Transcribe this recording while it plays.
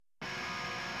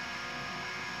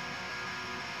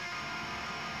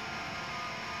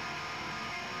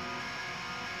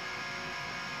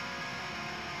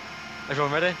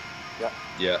Everyone ready? Yeah.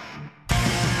 Yeah.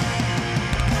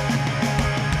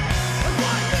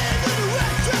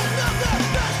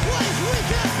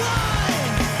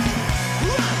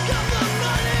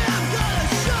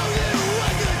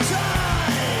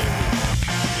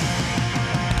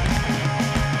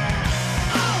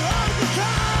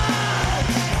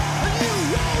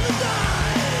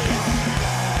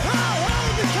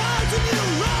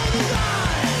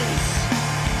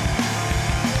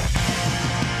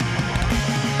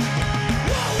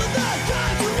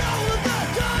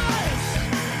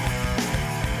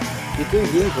 You do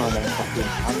use one of them fucking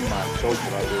Hangman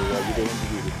social like you do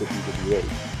interview with WWE.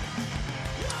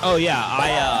 Oh yeah,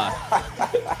 I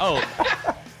love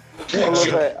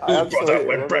it. I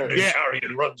absolutely love it.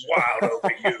 Chariot runs wild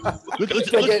over you.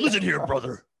 listen here,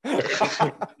 brother. Let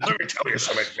me tell you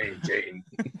something, Mean Gene.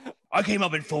 I came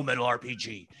up in Full Metal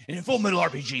RPG, and in Full Metal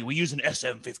RPG, we use an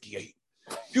SM58.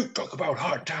 You talk about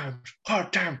hard times,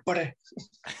 buddy.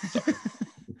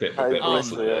 bit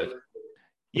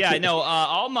Yeah, no.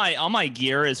 All my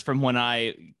gear is from when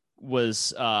I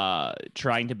was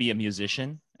trying to be a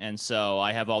musician, and so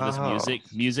I have all this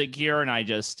music gear, and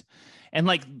and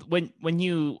like when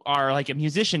you are like a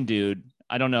musician, dude.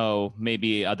 I don't know.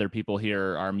 Maybe other people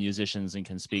here are musicians and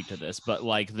can speak to this, but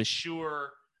like the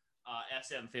Shure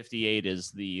SM58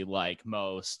 is the like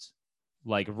most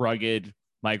like rugged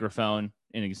microphone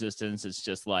in existence. It's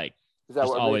just like is that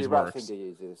just what always Rudy works. Ratzinger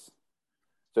uses?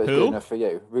 So it's Who? good enough for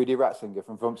you, Rudy Ratzinger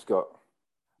from Vumpscott.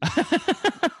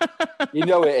 You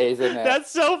know it is, isn't it? That's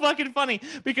so fucking funny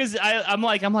because I'm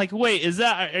like, wait,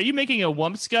 are you making a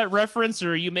Wumpscut reference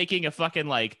or are you making a fucking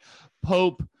like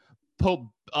Pope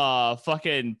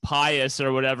fucking Pius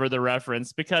or whatever the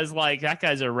reference? Because like that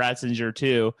guy's a Ratzinger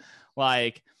too.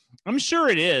 Like I'm sure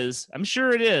it is. I'm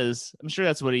sure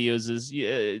that's what he uses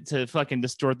to fucking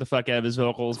distort the fuck out of his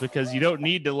vocals because you don't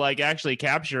need to like actually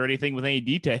capture anything with any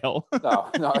detail. No,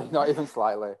 not even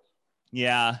slightly.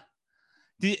 Yeah.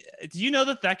 Do you know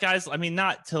that guy's, I mean,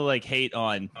 not to like hate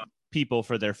on people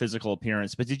for their physical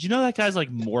appearance, but did you know that guy's like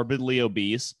morbidly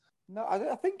obese? No,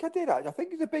 I think I did. I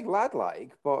think he's a big lad,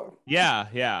 like, but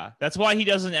Yeah. That's why he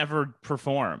doesn't ever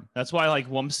perform. That's why like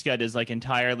Wumpscut is like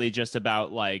entirely just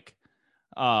about like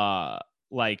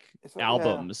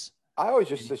albums. I always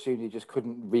just assumed he just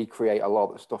couldn't recreate a lot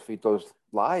of the stuff he does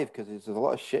live because there's a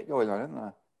lot of shit going on, isn't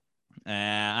there?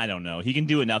 I don't know. He can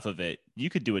do enough of it. You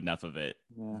could do enough of it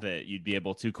that you'd be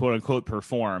able to quote unquote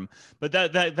perform. But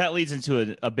that leads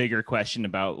into a bigger question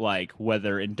about like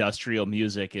whether industrial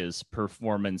music is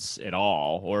performance at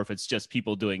all, or if it's just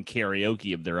people doing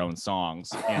karaoke of their own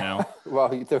songs, you know? Well,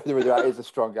 that is a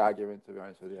strong argument, to be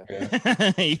honest with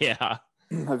you. Yeah.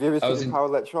 Have you ever seen how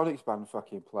electronics band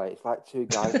fucking play? It's like two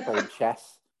guys playing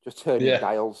chess, just turning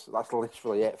dials. That's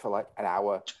literally it for like an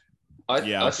hour.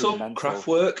 I saw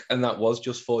Kraftwerk, and that was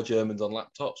just 4 Germans on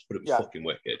laptops, but it was fucking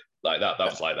wicked. Like that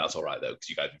was like, that's all right though, because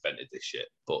you guys invented this shit.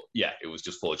 But yeah, it was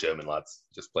just 4 German lads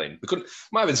just playing.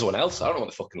 Might have been someone else. I don't know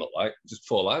what they fucking look like. Just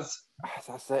 4 lads.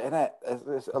 That's it, isn't it?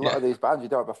 There's a lot of these bands you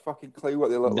don't have a fucking clue what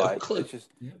they look like. Clue. It's just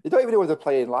you don't even know what they're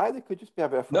playing live. They could just be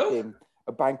having a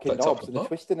bank of knobs and they're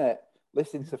twisting it,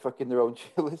 listening to fucking their own.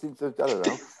 Listening to I don't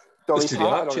know, Dolly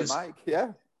Parton on the mic.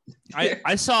 Yeah.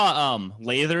 I saw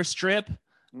Lather Strip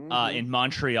in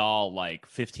Montreal like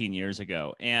 15 years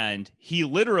ago, and he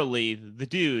literally, the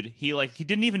dude, he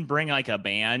didn't even bring like a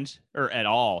band or at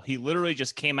all. He literally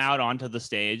just came out onto the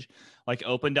stage, like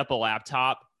opened up a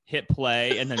laptop, hit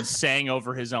play, and then sang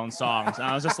over his own songs. And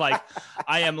I was just like,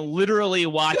 I am literally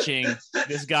watching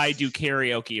this guy do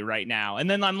karaoke right now. And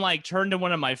then I'm like, turned to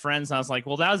one of my friends and I was like,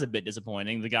 well, that was a bit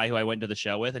disappointing. The guy who I went to the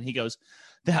show with, and he goes,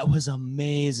 that was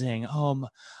amazing. Oh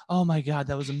my God,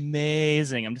 that was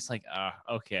amazing. I'm just like,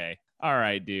 okay. All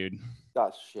right, dude.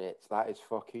 That's shit. That is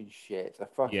fucking shit.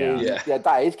 Yeah,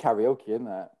 that is karaoke, isn't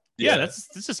it? Yeah, that's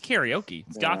just karaoke.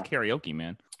 It's got karaoke,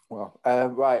 man. Well,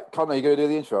 right. Connor, you going to do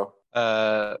the intro?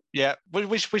 Yeah.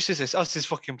 Which is this? Oh, this is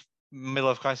fucking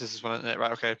Middle of Crisis, isn't it?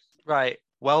 Right, okay. Right.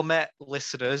 Well met,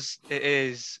 listeners. It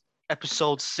is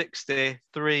episode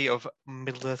 63 of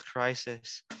Middle Earth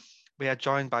Crisis. We are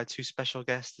joined by 2 special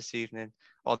guests this evening,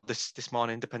 or this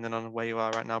morning, depending on where you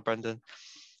are right now, Brendan.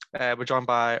 We're joined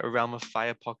by a Realm of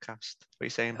Fire podcast. What are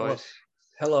you saying, boys?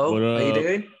 Hello. How are you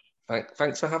doing?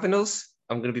 Thanks for having us.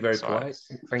 I'm going to be very polite.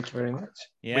 Thank you very much.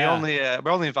 Yeah. We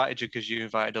only invited you because you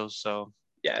invited us, so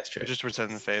yeah, it's true. We're just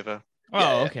returning the favor.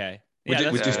 Oh, okay. We're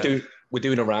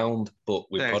doing a round, but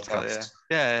with podcasts.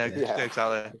 Yeah,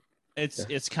 exactly.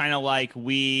 It's kind of like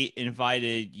we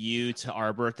invited you to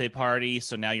our birthday party,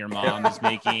 so now your mom is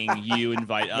making you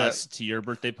invite us to your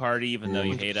birthday party, even though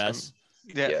you hate us.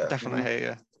 Yeah, definitely hate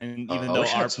you. And even though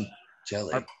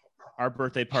jelly. Our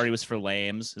birthday party was for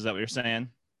lames. Is that what you're saying?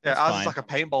 Yeah, ours is like a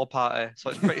paintball party, so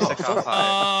it's pretty sick.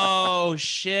 Oh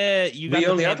shit! We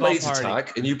only had laser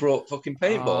tag, and you brought fucking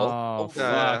paintball. Oh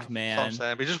fuck, man!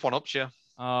 So we just one up you.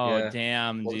 Oh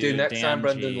damn, We'll dude. do next time,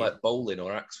 Brendan, G. like bowling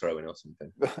or axe throwing or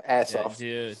something. Airsoft,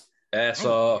 dude.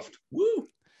 Airsoft. Woo!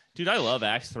 Dude, I love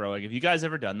axe throwing. Have you guys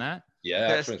ever done that?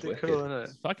 Yeah, it's cool, isn't it?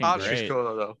 It's fucking Archery's great.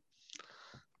 cool though.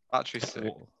 Archery's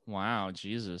sick. Wow,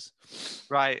 Jesus.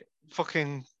 Right,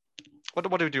 fucking. What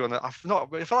do we do on that? I feel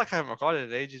like I haven't recorded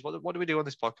in ages. What do we do on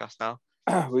this podcast now?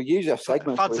 We usually have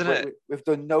segments. We've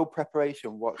done no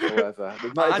preparation whatsoever.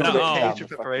 We've not even done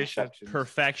preparation.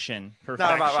 Perfection. No,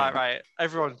 right.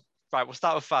 Everyone, right. We'll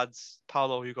start with fads.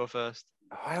 Paolo, you go first.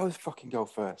 I always fucking go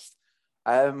first.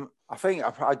 I think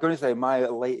I'm going to say my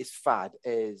latest fad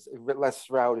is Les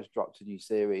Stroud has dropped a new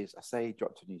series. I say he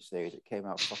dropped a new series. It came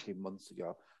out fucking months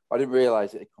ago. But I didn't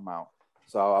realize it had come out.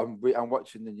 So I'm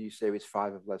watching the new series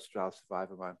 5 of Les Stroud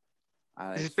Survivor Man.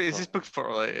 Is this Bigfoot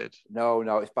related? No,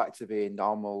 it's back to being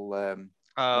normal.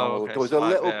 Okay. There was a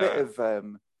little bit of. Do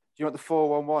you know what the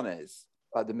 411 is?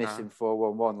 Like the missing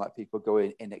 411, like people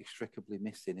going inextricably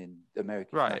missing in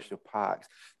American national parks.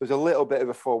 There's a little bit of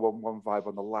a 411 vibe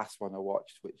on the last one I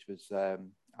watched, which was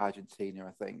Argentina,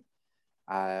 I think,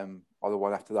 or the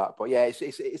one after that. But yeah,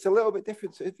 it's a little bit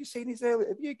different. So have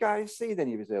you guys seen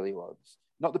any of his early ones?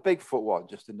 Not the Bigfoot one,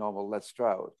 just the normal Les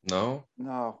Stroud. No.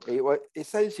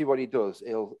 Essentially, what he does,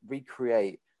 he'll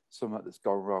recreate something that's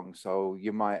gone wrong. So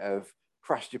you might have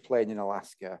crashed your plane in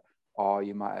Alaska, or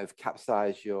you might have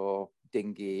capsized your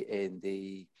dinghy in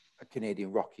the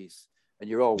Canadian Rockies, and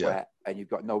you're all wet, and you've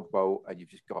got no boat, and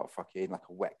you've just got fucking like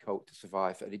a wet coat to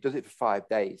survive. And he does it for 5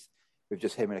 days with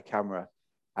just him and a camera.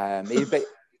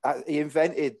 He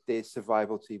invented the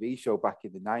survival TV show back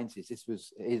in the 90s. This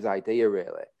was his idea,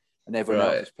 really. And everyone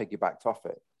else has piggybacked off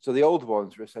it. So the old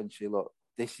ones were essentially, look,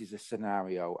 this is a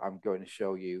scenario. I'm going to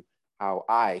show you how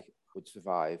I would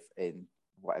survive in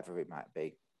whatever it might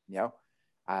be.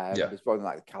 There's one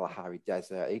like the Kalahari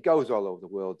Desert. He goes all over the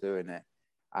world doing it.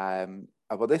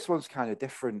 But this one's kind of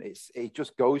different. It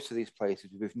just goes to these places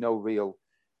with no real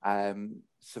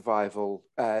survival.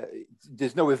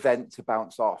 There's no event to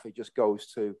bounce off. It just goes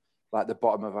to like the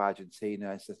bottom of Argentina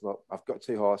and says, look, I've got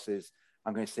 2 horses.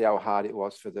 I'm going to see how hard it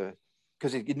was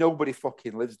because nobody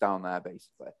fucking lives down there,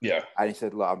 basically. Yeah. And he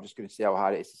said, look, I'm just going to see how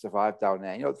hard it is to survive down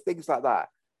there. Things like that.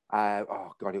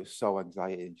 Oh, God, it was so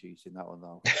anxiety-inducing, that one,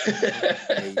 though.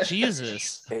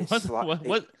 Jesus.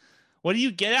 What do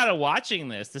you get out of watching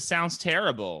this? This sounds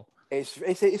terrible.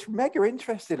 It's mega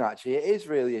interesting, actually. It is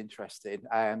really interesting.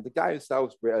 The guy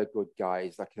himself's a good guy.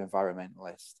 He's like an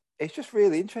environmentalist. It's just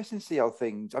really interesting to see how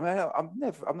things... I mean,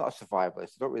 I'm not a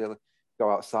survivalist. I don't really go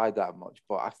outside that much,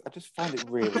 but I just find it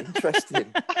really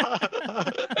interesting.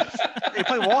 You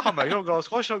play Warhammer, you don't go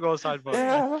outside much.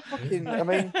 Yeah, I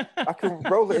mean, I can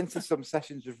roll it into some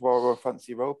sessions with War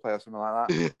Fantasy Roleplay or something like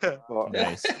that. But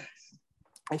nice.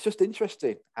 It's just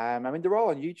interesting. I mean, they're all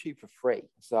on YouTube for free,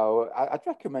 so I'd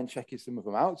recommend checking some of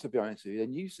them out, to be honest with you. The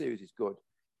new series is good.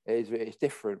 It's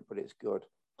different, but it's good.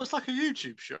 It's like a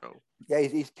YouTube show. Yeah,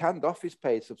 he's canned off his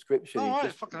paid subscription. Oh,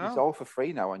 he's all for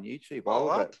free now on YouTube. All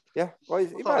of it. Yeah, well,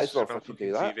 he might as well fucking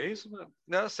do that.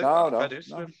 No.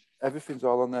 Everything's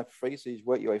all on there for free, so you just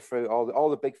work your way through. All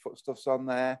the Bigfoot stuff's on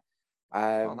there.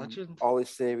 All his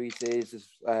series is.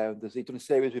 He's done a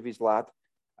series with his lad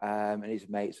and his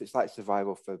mate, so it's like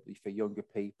survival for younger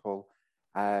people.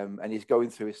 And he's going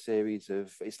through a series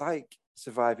of, it's like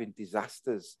surviving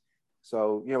disasters.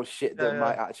 So, shit that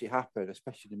might actually happen,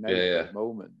 especially in America at the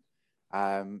moment.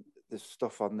 There's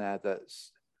stuff on there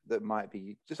that might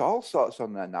be just all sorts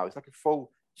on there now. It's like a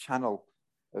full channel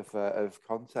of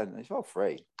content, and it's all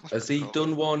free. Has he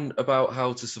done one about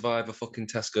how to survive a fucking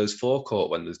Tesco's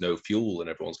forecourt when there's no fuel and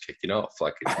everyone's kicking off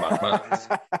like it's Mad Max?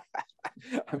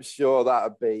 I'm sure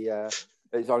that'd be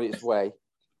it's on its way.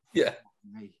 Yeah.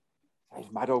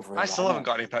 He's mad over it. I still haven't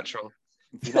got any petrol.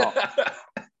 If you're not,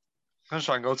 I'm going to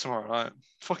try and go tomorrow night.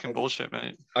 Fucking bullshit,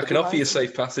 mate. I can offer you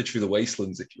safe passage through the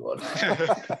wastelands if you want.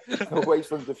 The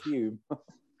wastelands of Hume.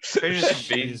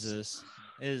 Jesus.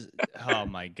 Oh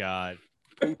my God.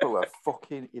 People are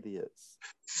fucking idiots.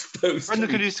 Brendan,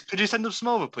 could you send them some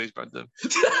over, please, Brendan?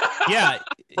 Yeah.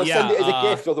 I'll send it as a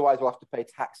gift, otherwise we'll have to pay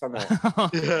tax on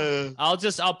it.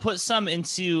 I'll put some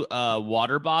into a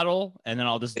water bottle and then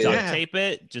I'll just duct tape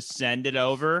it. Just send it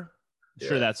over.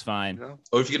 Sure, that's fine. Yeah.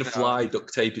 Or if you're going to fly,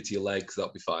 duct tape it to your legs.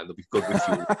 That'll be fine. They'll be good with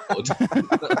you.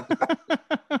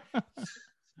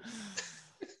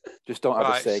 Just don't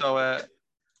have a sig. So,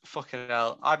 fucking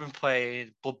hell. I've been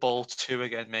playing Blood Bowl 2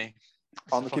 again, me.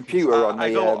 On the computer, on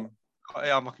the...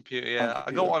 Yeah, on my computer, yeah.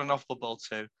 I go on and off Blood Bowl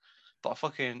 2. But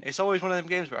it's always one of them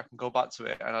games where I can go back to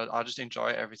it and I just enjoy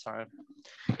it every time.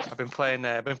 I've been playing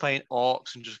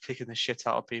orcs and just kicking the shit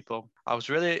out of people. I was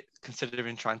really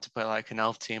considering trying to play like an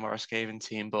elf team or a Skaven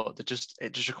team, but it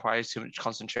just requires too much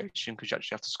concentration because you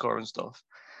actually have to score and stuff.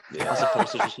 Yeah. As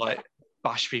opposed to just like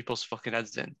bash people's fucking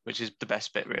heads in, which is the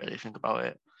best bit really, if you think about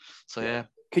it. So yeah.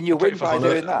 Can you win by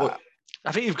doing that?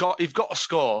 I think you've got to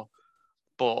score.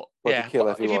 But yeah,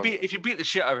 if you beat the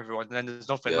shit out of everyone, then there's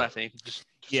nothing left, and you can just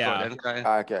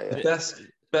The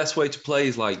best way to play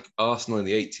is like Arsenal in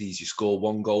the 80s. You score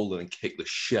one goal and then kick the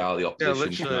shit out of the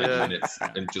opposition for 90 minutes,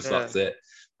 and just that's it.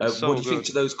 What do you think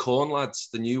to those Corn lads,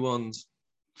 the new ones?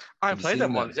 I haven't played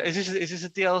them ones. Is this a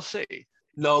DLC?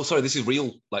 No, sorry, this is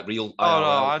real. Oh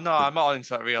IRL. No, I'm not into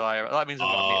that real IRL. That means I'm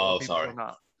not sorry.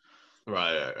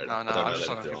 Right. No, I just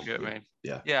don't know if you get me.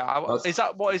 Yeah. Is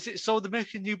that what is it? So they're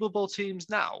making new Blood Bowl teams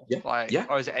now? Yeah.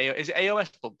 Or is it AOS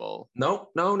Blood Bowl? No.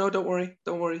 Don't worry.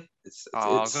 I'm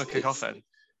gonna kick off then.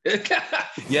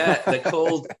 Yeah, they're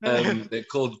called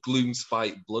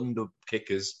Gloomspite Blunder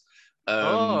Kickers.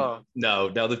 No,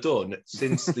 they've done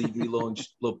since the relaunched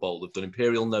Blood Bowl. They've done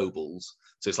Imperial Nobles,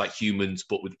 so it's like humans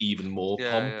but with even more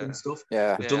pomp and stuff.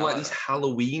 Yeah, they've done like these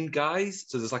Halloween guys.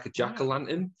 So there's like a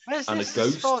jack-o'-lantern and a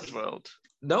ghost. Forge World?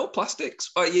 No, plastics.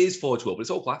 Oh, it is Forge World, but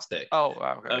it's all plastic. Oh,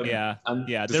 wow, okay.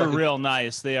 They're like real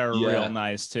nice. They are real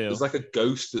nice too. There's like a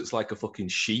ghost that's like a fucking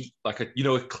sheet, like a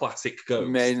classic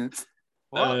ghost. Mint.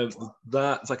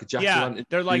 That's like a jack-o'-lantern. Yeah,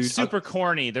 they're like super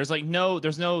corny. There's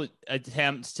no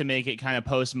attempts to make it kind of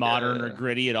postmodern or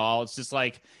gritty at all. It's just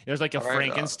like there's like a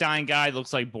Frankenstein guy that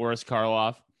looks like Boris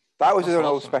Karloff. That was an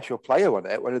old special player,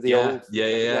 wasn't it? One of the old. Yeah.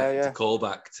 It's a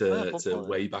callback to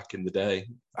way back in the day.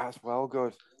 That's well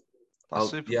good.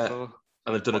 That's super cool.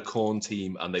 And they've done a Corn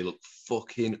team, and they look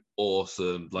fucking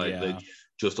awesome. Like they're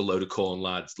just a load of Corn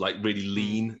lads, like really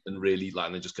lean and really like,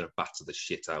 and they're just going to batter the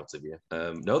shit out of you.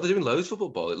 No, they're doing loads for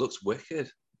Blood Bowl. It looks wicked.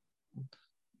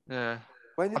 Yeah.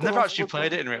 I've never actually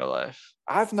played it in real life.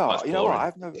 I've not. That's boring. What?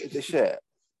 I've never the shit.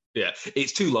 Yeah,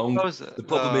 it's too long. The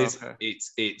problem is, okay.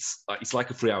 it's like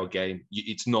a 3-hour game.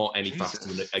 It's not any faster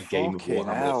than a game of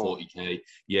Warhammer 40k.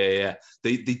 Yeah.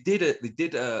 They did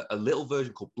a little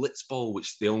version called Blitz Bowl,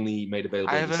 which they only made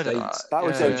available in the States. That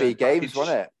was MG Games,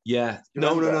 wasn't it? Yeah.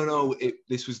 No.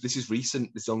 This is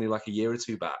recent. This is only like a year or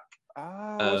two back.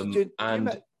 Do you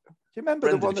remember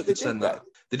Brendan, the one that they did? That?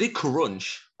 They did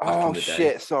Crunch. Oh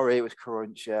shit! Sorry, it was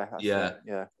Crunch. Yeah.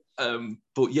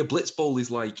 But yeah, Blitz Bowl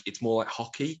is like, it's more like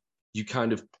hockey. You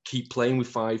kind of keep playing with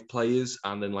 5 players,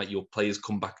 and then like your players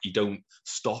come back. You don't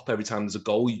stop every time there's a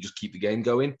goal. You just keep the game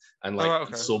going, and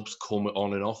like subs come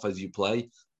on and off as you play.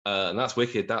 And that's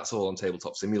wicked. That's all on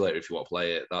Tabletop Simulator if you want to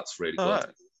play it. That's really good.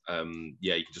 You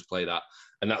can just play that,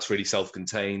 and that's really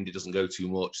self-contained. It doesn't go too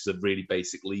much. It's a really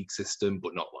basic league system,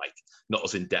 but not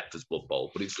as in depth as Blood Bowl.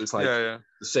 But it's like the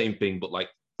same thing, but like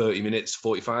 30 minutes,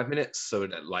 45 minutes, so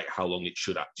like how long it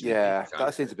should actually be.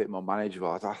 That seems a bit more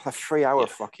manageable. A 3-hour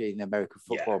fucking American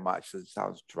football match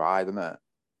sounds dry, doesn't it?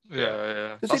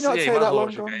 Yeah. Does it not take that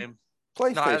long?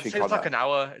 PlayStation it takes like an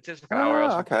hour. It takes like an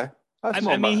hour. Okay. I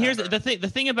mean, here's the thing. The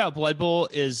thing about Blood Bowl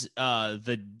is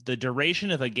the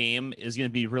duration of a game is going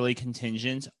to be really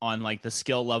contingent on like the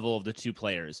skill level of the 2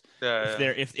 players.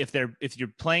 If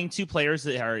you're playing 2 players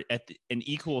that are at an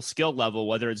equal skill level,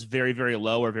 whether it's very, very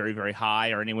low or very, very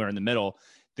high or anywhere in the middle,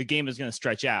 the game is going to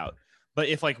stretch out. But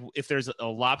if there's a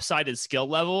lopsided skill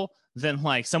level, then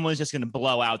like someone's just going to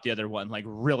blow out the other one like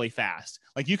really fast.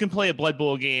 Like you can play a Blood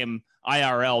Bowl game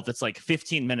IRL that's like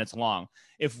 15 minutes long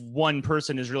if one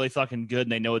person is really fucking good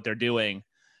and they know what they're doing,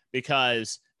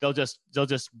 because they'll just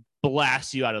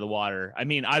blast you out of the water. I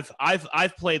mean, I've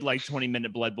played like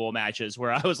 20-minute Blood Bowl matches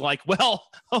where I was like, well,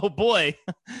 oh boy,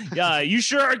 yeah, you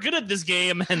sure are good at this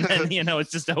game, and then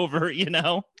it's just over.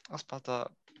 That's bad.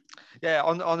 That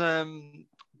on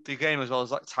the game as well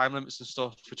as like time limits and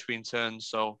stuff between turns,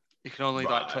 so you can only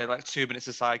like play like 2 minutes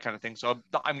aside kind of thing. So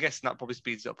I'm guessing that probably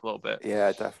speeds it up a little bit. Yeah,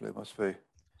 it definitely must be.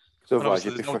 So otherwise,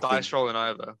 there's no dice rolling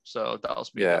either, so that'll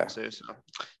speed it up too. So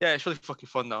yeah, it's really fucking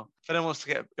fun though. If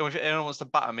anyone wants to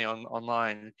batter me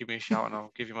online, give me a shout and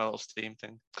I'll give you my little Steam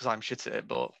thing, because I'm shit at it,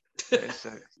 but it's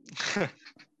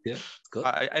yeah, good.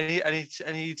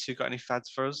 Any two got any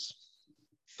fads for us?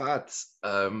 Fads,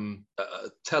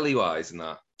 telly-wise and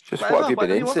that. Just what have you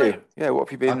been into? Yeah, what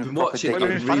have you been? I've been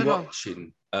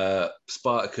rewatching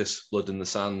Spartacus: Blood in the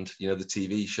Sand. The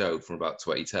TV show from about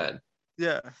 2010.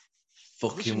 Yeah,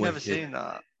 fucking wicked. Never seen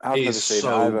that. I've never seen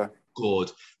that either.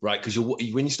 Good, right? Because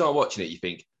when you start watching it, you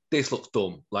think this looks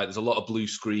dumb. Like there's a lot of blue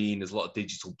screen, there's a lot of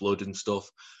digital blood and stuff.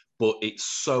 but it's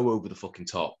so over the fucking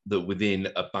top that within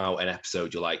about an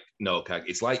episode, you're like, no, okay.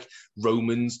 It's like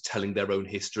Romans telling their own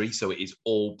history. So it is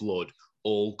all blood,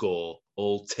 all gore,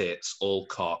 all tits, all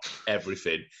cock,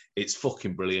 everything. It's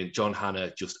fucking brilliant. John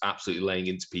Hannah just absolutely laying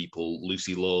into people.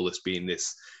 Lucy Lawless being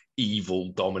this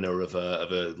evil dominer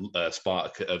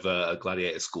of a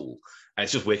gladiator school. And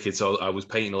it's just wicked. So I was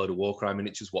painting a load of Warcry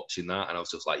miniatures watching that, and I was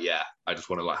just like, yeah, I just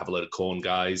want to like have a load of corn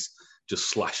guys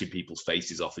just slashing people's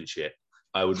faces off and shit.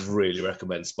 I would really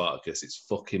recommend Spartacus. It's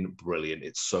fucking brilliant.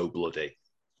 It's so bloody.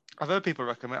 I've heard people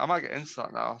recommend. I might get into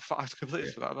that now. I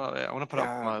completely forgot about it. I want to put it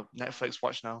on my Netflix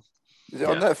watch now. Is it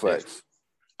on Netflix?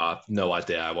 I've no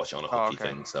idea. I watch it on a hockey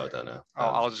thing, so I don't know.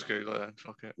 I'll just Google it.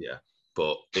 Fuck it. Yeah.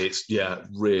 But it's,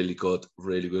 really good,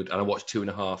 really good. And I watched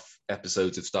 2.5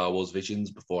 episodes of Star Wars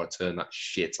Visions before I turned that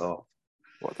shit off.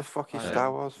 What the fuck is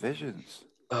Star Wars Visions?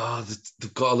 Oh,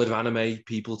 they've got a lot of anime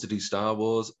people to do Star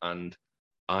Wars, and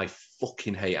I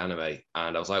fucking hate anime.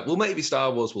 And I was like, well, maybe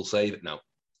Star Wars will save it. No,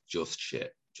 just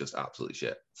shit. Just absolute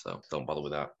shit. So don't bother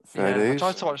with that. I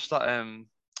tried to watch that,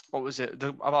 what was it?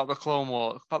 About the Clone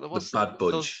War. About the Bad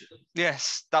Bunch.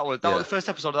 Yes, that was the first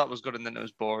episode of that was good, and then it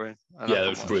was boring. Yeah, it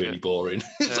was really boring.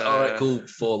 It's all right, cool.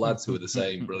 4 lads who are the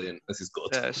same. Brilliant. This is good.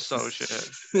 Yeah, it's so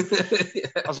shit.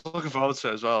 I was looking forward to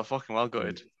it as well. Fucking well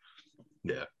good.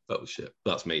 Yeah, that was shit.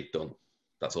 That's me done.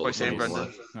 That's all.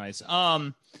 Nice.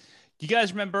 Do you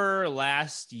guys remember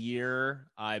last year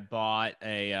I bought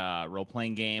a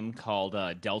role-playing game called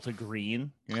Delta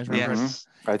Green? You guys remember? Yes,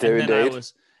 I do indeed.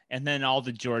 And then all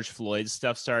the George Floyd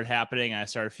stuff started happening. I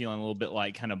started feeling a little bit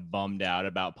like kind of bummed out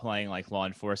about playing like law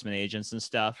enforcement agents and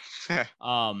stuff.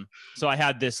 So I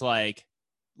had this like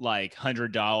 $100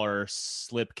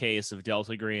 slipcase of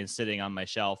Delta Green sitting on my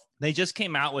shelf. They just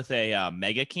came out with a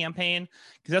mega campaign,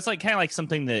 because that's like kind of like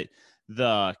something that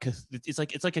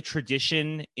it's like a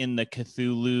tradition in the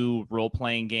Cthulhu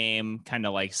role-playing game kind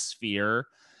of like sphere,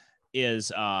 is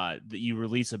that you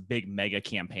release a big mega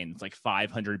campaign. It's like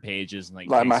 500 pages and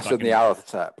like Master of the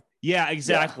Nyarlathotep. Yeah,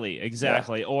 exactly.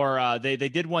 Yeah. Or they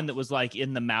did one that was like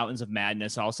in the Mountains of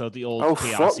Madness, also the old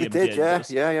Chaosium did.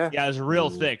 Yeah, it was real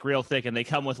thick, and they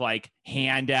come with like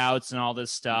handouts and all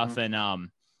this stuff.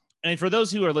 And for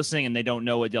those who are listening and they don't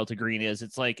know what Delta Green is,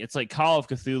 it's like Call of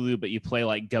Cthulhu, but you play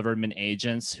like government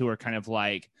agents who are kind of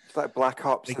like, it's like Black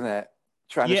Ops, isn't it?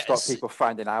 Trying to stop people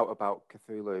finding out about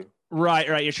Cthulhu.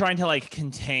 Right. You're trying to like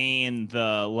contain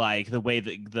the way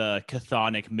that the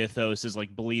chthonic mythos is like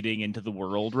bleeding into the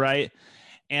world, right?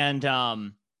 And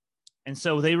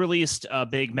so they released a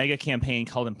big mega campaign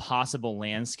called Impossible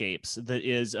Landscapes that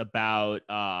is about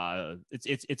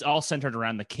it's all centered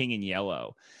around the King in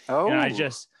Yellow. Oh.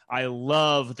 And I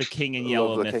love the King in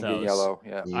Yellow mythos. King in Yellow,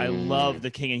 yeah. I love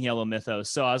the King in Yellow mythos.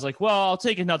 So I was like, well, I'll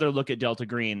take another look at Delta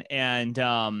Green. And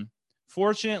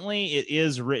fortunately, it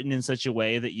is written in such a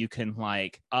way that you can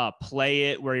like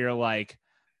play it where you're like,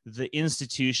 the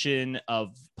institution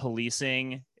of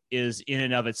policing is in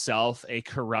and of itself a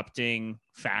corrupting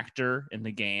factor in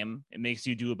the game. It makes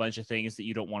you do a bunch of things that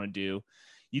you don't want to do.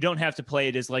 You don't have to play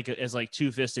it as like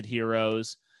two-fisted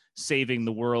heroes saving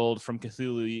the world from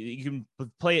Cthulhu. You can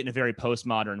play it in a very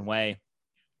postmodern way.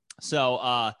 So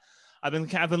I've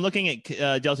been looking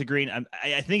at Delta Green.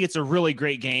 I think it's a really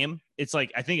great game. It's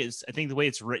like I think the way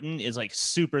it's written is like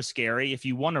super scary. If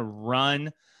you want to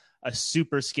run a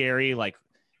super scary like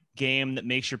game that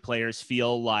makes your players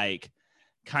feel like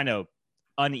kind of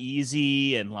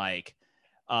uneasy and like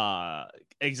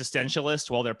existentialist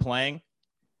while they're playing,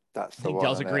 I think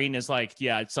Delta Green is like,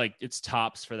 it's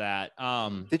tops for that.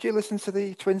 Did you listen to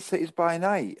the Twin Cities by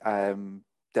Night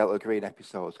Delta Green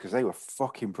episodes? Because they were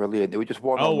fucking brilliant. They were just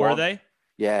one-on-one. Oh, were they?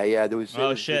 Yeah. There was.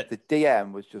 Shit. The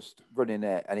DM was just running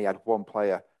it, and he had one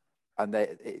player, and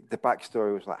the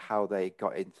backstory was like how they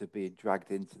got into being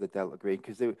dragged into the Delta Green,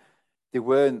 because they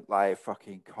weren't like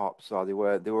fucking cops, or they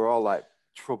were all like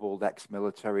troubled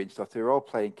ex-military and stuff. They were all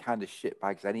playing kind of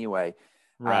shitbags anyway,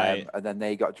 right? And then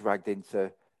they got dragged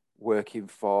into working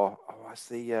for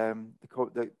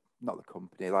not the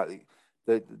company, like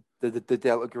the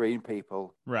Delta Green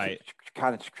people, right?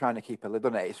 Kind of trying to keep a lid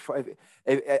on it.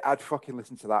 I'd fucking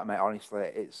listen to that, mate. Honestly,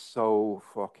 it's so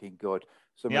fucking good.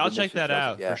 I'll check that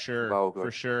out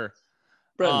for sure.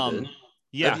 Brendan,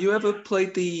 have you ever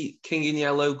played the King in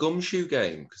Yellow Gumshoe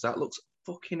game? Because that looks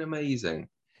fucking amazing.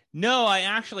 No, I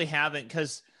actually haven't,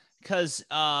 because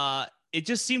it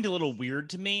just seemed a little weird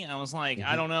to me. I was like,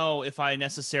 I don't know if I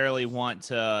necessarily want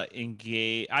to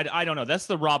engage. I don't know. That's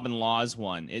the Robin Laws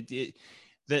one.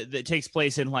 That takes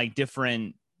place in like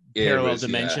different parallel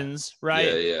dimensions, right?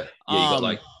 Yeah. You got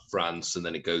like France, and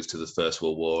then it goes to the First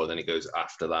World War, and then it goes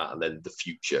after that, and then the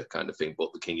future kind of thing.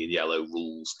 But the King in Yellow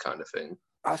rules kind of thing.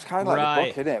 That's kind of like the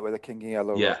book, isn't it? Where the King in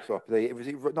Yellow rocks up. Was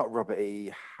it not Robert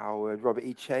E. Howard, Robert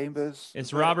E. Chambers?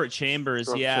 It's Robert Chambers,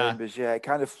 Chambers, yeah. It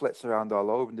kind of flits around all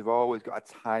over, and they've always got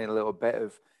a tiny little bit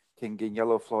of King in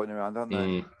Yellow floating around, haven't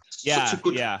they? Yeah, such a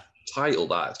good title.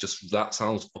 That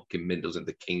sounds fucking mint, doesn't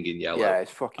the King in Yellow? Yeah,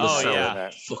 it's fucking.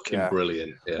 Fucking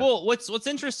brilliant. Yeah. Well, what's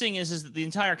interesting is that the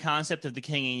entire concept of the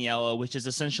King in Yellow, which is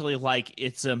essentially like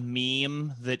it's a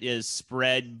meme that is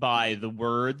spread by the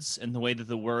words and the way that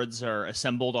the words are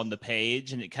assembled on the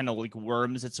page, and it kind of like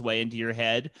worms its way into your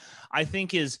head, I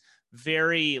think is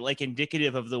very like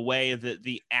indicative of the way that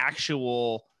the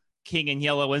actual King in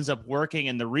Yellow ends up working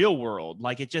in the real world.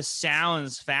 Like, it just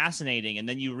sounds fascinating. And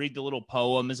then you read the little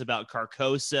poems about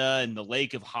Carcosa and the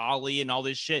Lake of Holly and all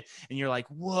this shit, and you're like,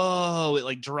 whoa, it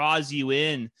like draws you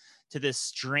in to this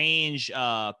strange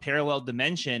parallel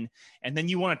dimension. And then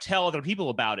you want to tell other people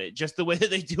about it, just the way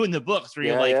that they do in the books, where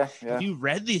you're like, have you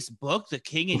read this book, The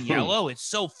King in Yellow? It's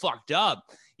so fucked up,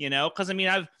 you know? Because I mean,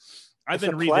 I've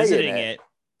been revisiting it.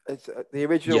 It's the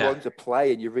original one's a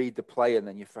play, and you read the play, and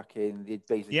then you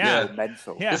basically go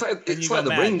mental. Yeah, it's like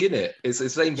the Ring, isn't it? It's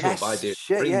the same sort of idea.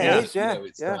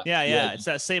 It's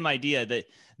that same idea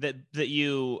that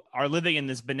you are living in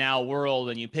this banal world,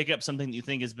 and you pick up something that you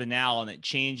think is banal, and it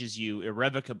changes you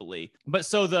irrevocably. But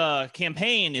so the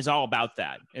campaign is all about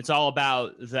that. It's all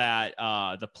about that,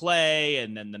 the play,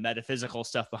 and then the metaphysical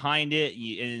stuff behind it.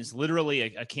 It is literally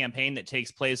a campaign that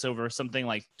takes place over something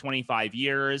like 25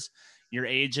 years. Your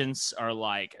agents are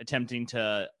like attempting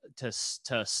to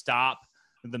stop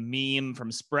the meme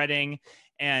from spreading,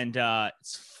 and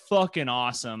it's fucking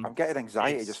awesome. I'm getting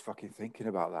anxiety just fucking thinking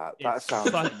about that. That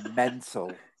sounds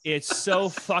mental. It's so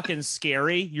fucking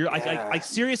scary. You're like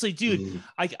seriously, dude.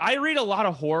 I read a lot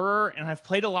of horror, and I've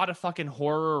played a lot of fucking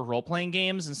horror role-playing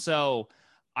games, and so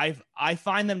I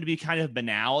find them to be kind of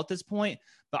banal at this point.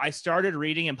 But I started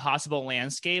reading Impossible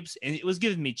Landscapes, and it was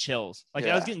giving me chills. Like,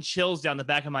 I was getting chills down the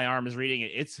back of my arms reading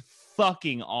it. It's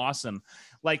fucking awesome.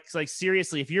 Like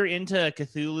seriously, if you're into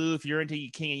Cthulhu, if you're into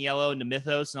King in Yellow, into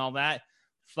Mythos and all that,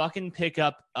 fucking pick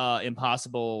up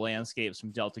Impossible Landscapes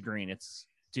from Delta Green. It's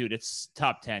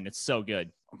top 10. It's so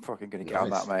good. I'm fucking gonna get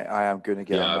on that, mate. I am gonna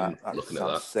get on that. That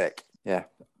sounds sick. Yeah.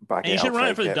 And you should run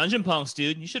it for the Dungeon Punks,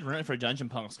 dude. You should run it for Dungeon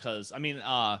Punks, because I mean,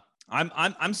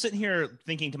 I'm sitting here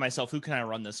thinking to myself, who can I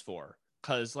run this for?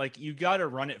 Because like, you got to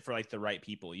run it for like the right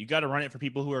people. You got to run it for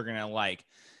people who are gonna like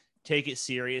take it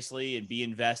seriously and be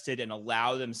invested and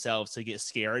allow themselves to get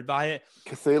scared by it.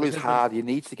 Cthulhu's hard. You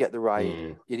need to get the right.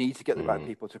 You need to get the right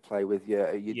people to play with you.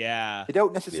 You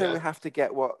don't necessarily have to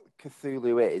get what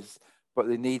Cthulhu is, but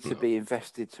they need to be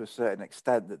invested to a certain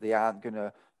extent that they aren't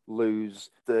gonna lose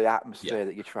the atmosphere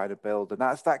that you're trying to build. And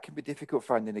that can be difficult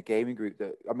finding a gaming group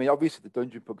that, I mean, obviously the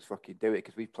Dungeon Punks fucking do it,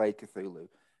 because we've played Cthulhu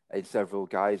in several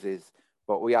guises,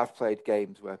 but we have played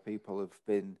games where people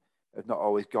have not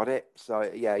always got it. So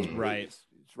it's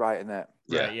right in there.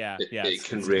 It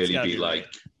can really be like,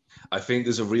 I think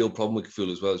there's a real problem with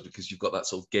Cthulhu as well, is because you've got that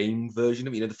sort of game version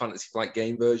of, the Fantasy Flight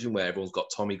game version where everyone's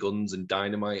got Tommy guns and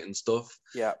dynamite and stuff.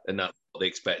 Yeah. And that's what they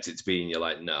expect it to be. And you're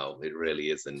like, no, it really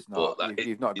isn't. But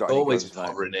you've not got it's always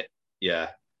horror in it. Yeah.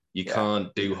 You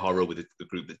can't do horror with a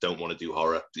group that don't want to do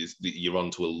horror. You're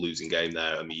onto a losing game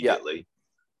there immediately.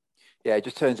 Yeah, it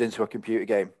just turns into a computer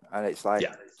game, and it's like,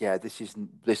 this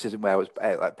isn't where I was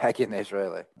like pegging this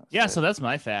really. So that's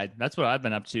my fad. That's what I've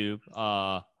been up to.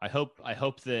 I hope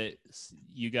that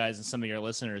you guys and some of your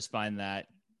listeners find that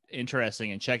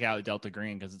interesting and check out Delta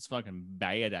Green, because it's fucking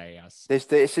badass.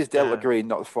 This is Delta Green,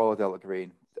 not the Fall of Delta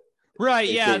Green. Right,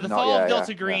 the Fall of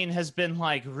Delta Green has been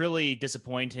like really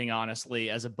disappointing,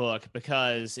 honestly, as a book,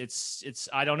 because it's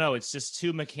I don't know, it's just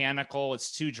too mechanical,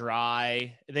 it's too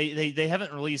dry. They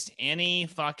haven't released any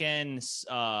fucking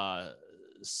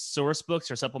source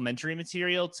books or supplementary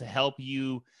material to help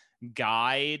you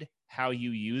guide how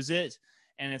you use it.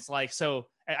 And it's like, so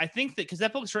I think that because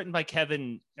that book's written by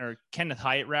Kenneth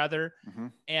Hyatt rather,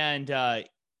 and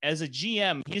as a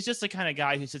GM, he's just the kind of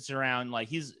guy who sits around, like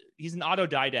he's an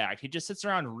autodidact. He just sits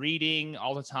around reading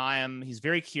all the time. He's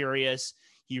very curious.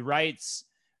 He writes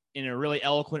in a really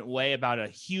eloquent way about a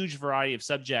huge variety of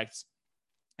subjects.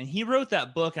 And he wrote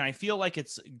that book, and I feel like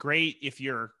it's great if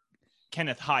you're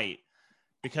Kenneth Haidt,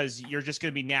 because you're just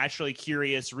going to be naturally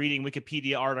curious, reading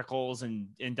Wikipedia articles and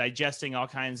digesting all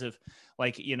kinds of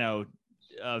like,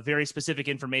 very specific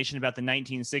information about the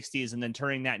 1960s, and then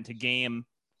turning that into game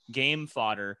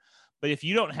fodder. But if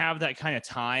you don't have that kind of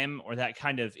time or that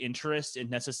kind of interest in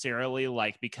necessarily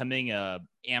like becoming a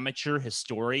amateur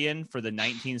historian for the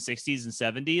 1960s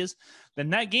and 70s, then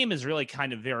that game is really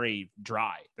kind of very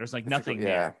dry. There's like nothing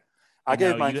there. I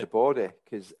gave mine to Bordy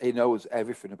because he knows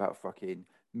everything about fucking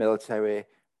military,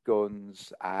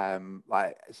 guns,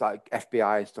 like it's like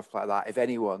FBI and stuff like that. If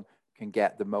anyone can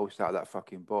get the most out of that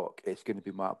fucking book, it's going to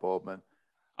be Mark Boardman.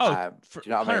 Oh, do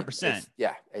you know what 100%. I mean?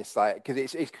 It's like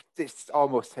because it's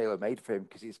almost tailor made for him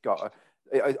because he's got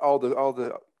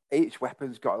each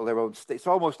weapon's got their own. It's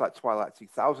almost like Twilight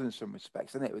 2000 in some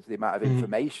respects, isn't it? With the amount of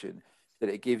information that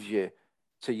it gives you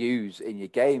to use in your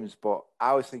games. But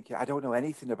I was thinking, I don't know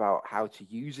anything about how to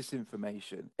use this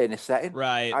information in a setting.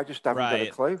 Right. I just haven't got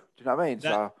a clue. Do you know what I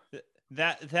mean?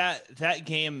 That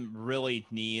game really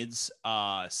needs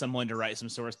someone to write some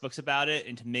source books about it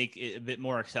and to make it a bit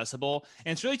more accessible.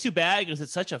 And it's really too bad because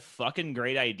it's such a fucking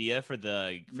great idea for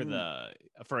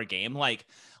a game. Like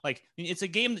it's a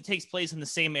game that takes place in the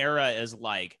same era as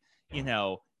like, you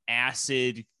know,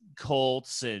 acid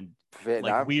cults and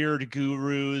Vietnam. Like weird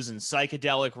gurus and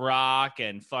psychedelic rock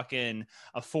and fucking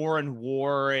a foreign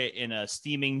war in a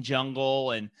steaming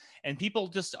jungle and people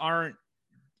just aren't.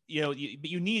 You know,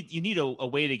 you need a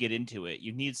way to get into it.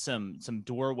 You need some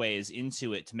doorways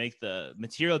into it to make the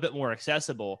material a bit more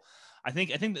accessible. I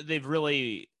think that they've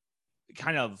really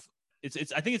kind of I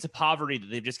think it's a poverty that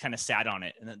they've just kind of sat on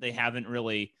it and that they haven't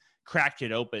really cracked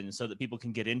it open so that people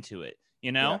can get into it.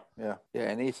 You know? Yeah.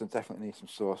 It definitely needs some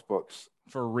source books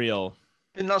for real.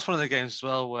 And that's one of the games as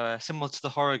well where, similar to the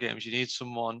horror games, you need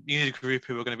a group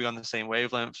who are going to be on the same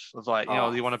wavelength of like, you know,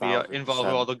 you want to be involved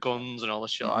with all the guns and all the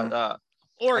shit like that.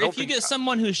 Or if you get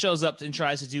someone who shows up and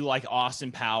tries to do like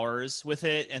Austin Powers with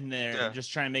it and they're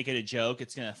just trying to make it a joke,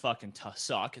 it's going to fucking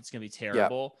suck. It's going to be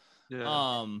terrible.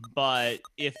 Yeah. But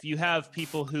if you have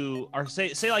people who are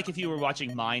say like if you were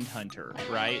watching Mindhunter,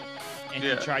 right? And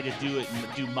you tried to do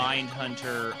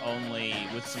Mindhunter only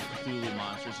with some Cthulhu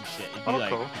monsters and shit, it'd be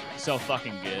like cool. So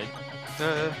fucking good.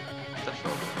 Yeah,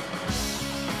 definitely.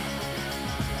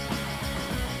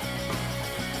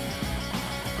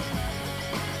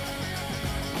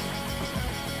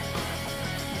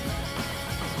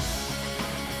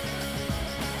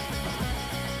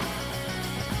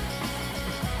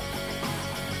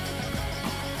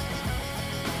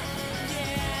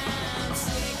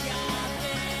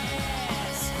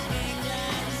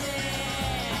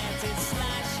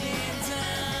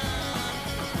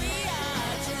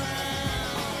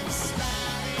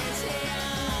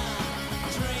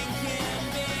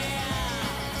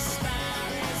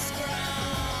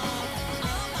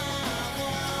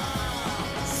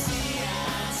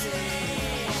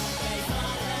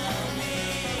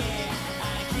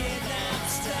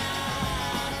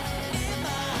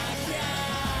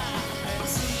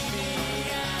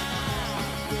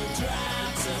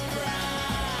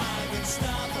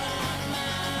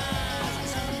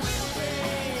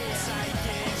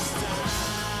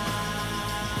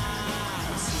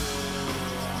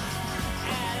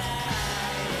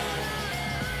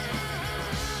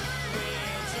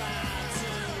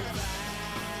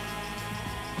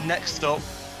 Next up,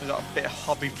 we've got a bit of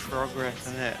hobby progress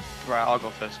in it. Right, I'll go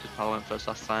first because Paul went first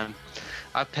last time.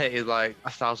 I painted like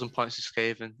 1,000 points of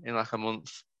Skaven in like a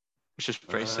month, which is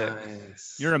pretty sick.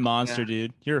 You're a monster,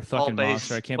 dude. You're a fucking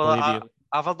monster. I can't believe you.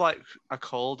 I've had like a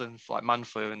cold and like man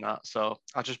flu and that, so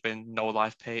I've just been no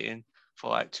life painting for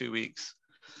like 2 weeks,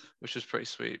 which was pretty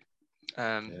sweet.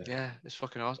 Yeah, it's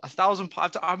fucking awesome. 1,000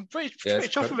 points. I'm pretty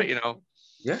chuffed with it, you know.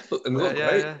 Yeah, and they look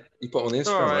great. Yeah. You put on the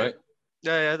Instagram, right?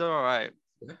 Yeah, they're all right.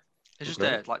 Yeah. It's just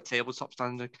there, like tabletop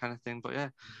standard kind of thing, but yeah.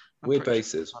 Weird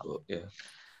bases, but yeah.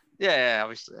 Yeah,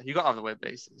 obviously. You got to have the weird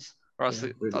bases. Or else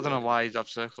I don't know why you have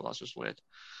circle, that's just weird.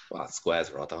 Well, squares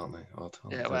are odd, aren't they? Odd.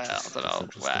 Yeah, well, I don't know.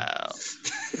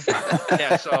 Well.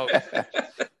 Yeah, so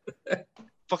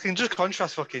fucking just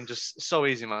contrast just so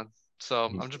easy, man. So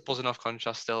I'm just buzzing off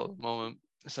contrast still at the moment.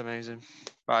 It's amazing.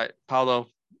 Right, Paolo,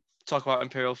 talk about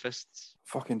Imperial Fists.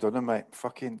 Fucking done them, mate.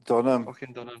 Fucking done them.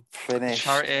 Finished.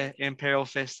 Charity Imperial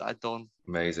Fists that I've done.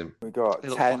 Amazing. We got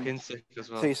 10, sick as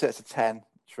well. 2 sets of 10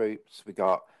 troops. We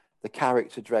got the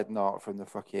character Dreadnought from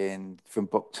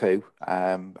book 2.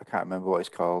 I can't remember what it's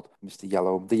called. Mr.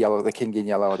 Yellow, the King in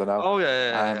Yellow. I don't know. Oh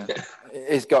yeah.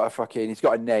 He's got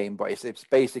a name, but it's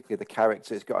basically the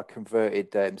character. It's got a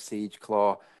converted siege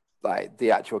claw, like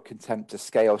the actual Contemptor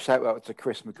scale. Shout out to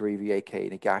Chris McGreevy, aka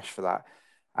Nagash, for that.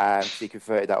 So he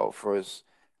converted that up for us.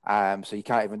 So you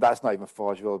can't even. That's not even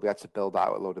forgeable. We had to build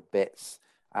out a load of bits.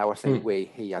 I was saying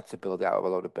he had to build out a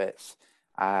load of bits.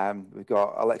 We've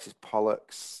got Alexis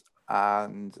Pollux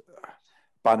and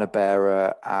banner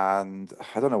bearer, and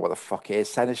I don't know what the fuck it is,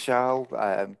 Seneschal,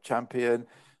 champion,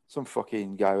 some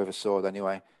fucking guy with a sword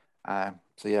anyway.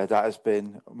 So yeah, that has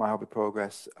been my hobby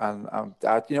progress, and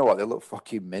you know what, they look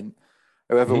fucking mint.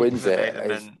 Whoever wins it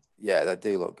is, yeah, they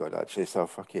do look good actually. So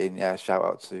fucking yeah, shout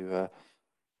out to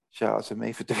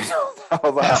me for doing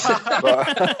all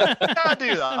that. Can't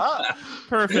do that.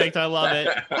 Perfect. I love it.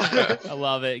 I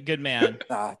love it. Good man.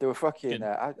 Nah, they were fucking.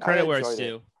 Credit where it's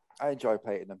due. I enjoy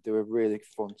painting them. They were really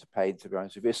fun to paint, to be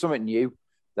honest with you. It's something new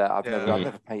that I've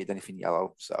never painted anything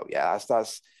yellow. So yeah,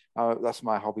 that's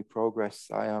my hobby progress.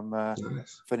 I am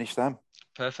finished them.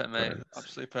 Perfect, mate.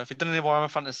 Absolutely perfect. Done any Warhammer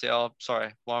Fantasy or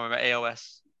Warhammer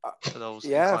AOS for those?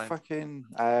 Yeah, fucking.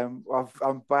 I'm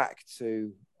back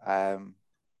to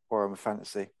Warhammer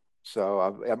Fantasy. So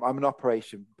I'm an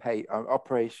operation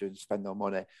spend no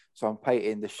money. So I'm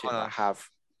painting the shit that I have.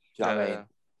 Do you know what I mean?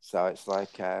 So it's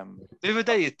like the other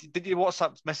day, did you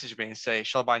WhatsApp message me and say,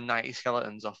 "Shall I buy 90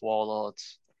 skeletons off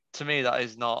Warlords?" To me, that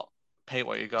is not pay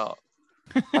what you got.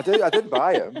 I didn't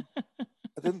buy them.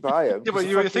 Yeah, but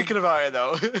you were thinking about it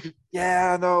though.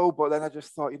 Yeah, I know. But then I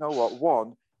just thought, you know what?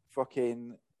 One,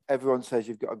 fucking everyone says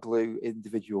you've got to glue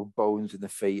individual bones in the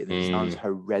feet, and it sounds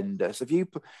horrendous. Do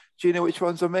you know which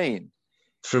ones I mean?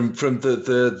 From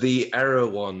the Era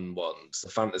ones, the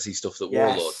fantasy stuff that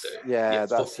Warlord do. Yeah,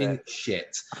 that's fucking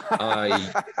shit.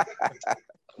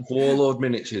 Warlord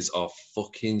miniatures are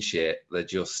fucking shit. They're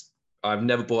just. I've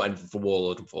never bought anything for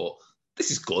Warlord and thought,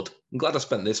 this is good. I'm glad I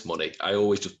spent this money. I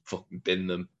always just fucking bin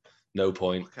them. No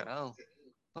point. Fucking hell.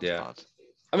 That's bad.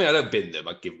 I mean, I don't bin them.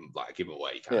 I give them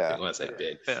away. Kind of thing when I say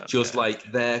bin. Just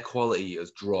like their quality has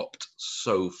dropped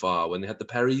so far. When they had the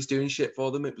Perrys doing shit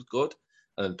for them, it was good.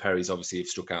 And Perrys obviously have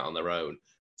struck out on their own.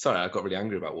 Sorry, I got really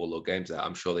angry about Warlord Games there.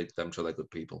 I'm sure they're good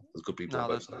people. There's good people on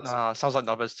both sides. No, it sounds like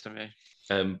nobbers to me.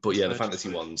 But yeah, the fantasy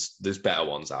ones, there's better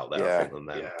ones out there, I think, than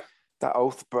them. Yeah. That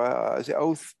is it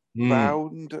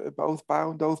Oathbound,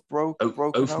 Broken?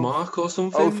 Oathmark or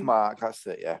something? Oathmark, that's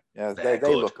it, yeah. Yeah, they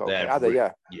look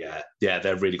okay. Yeah,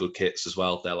 they're really good kits as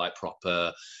well. They're like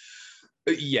proper.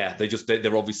 Yeah,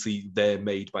 they're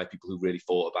made by people who really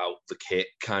thought about the kit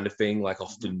kind of thing. Like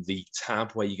often the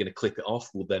tab where you're going to clip it off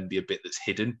will then be a bit that's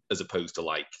hidden as opposed to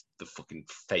like the fucking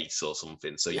face or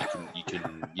something. So you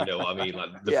can you know what I mean?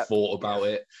 Like the thought about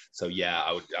it. So yeah,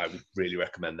 I would really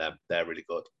recommend them. They're really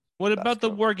good. What about the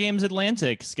War Games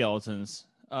Atlantic skeletons?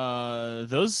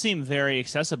 Those seem very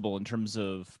accessible in terms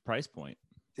of price point.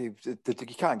 You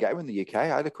can't get them in the UK. I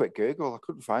had a quick Google. I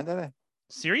couldn't find any.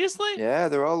 Seriously? Yeah,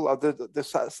 they're all the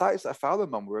sites that I found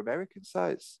them on were American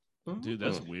sites. Dude,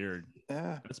 that's weird.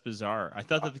 Yeah, that's bizarre. I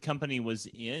thought that the company was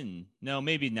in. No,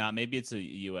 maybe not. Maybe it's a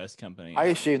U.S. company. I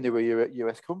assumed they were a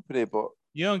U.S. company, but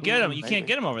you don't get them. You can't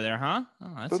get them over there, huh?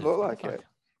 Oh, doesn't look like it.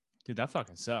 Dude, that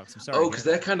fucking sucks. I'm sorry. Oh, because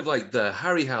they're kind of like the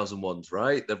Harryhausen ones,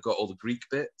 right? They've got all the Greek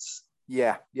bits.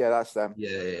 Yeah, that's them.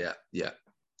 Yeah. Yeah,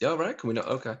 all right. Can we not?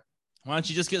 Okay. Why don't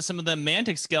you just get some of the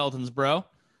Mantic skeletons, bro?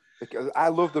 Because I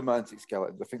love the Mantic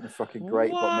skeletons. I think they're fucking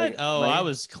great. What? I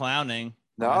was clowning.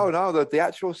 No, the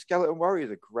actual skeleton warriors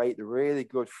are great. They're really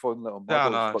good, fun little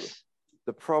models. Nice.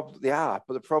 But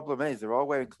the problem is they're all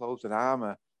wearing clothes and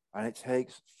armor, and it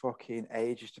takes fucking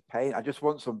ages to paint. I just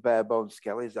want some bare bones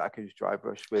skellies that I can just dry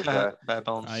brush with. Bare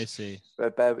bones. I see.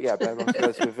 Bare bones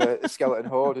skellies with a skeleton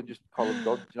horde and just call them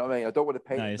done. Do you know what I mean? I don't want to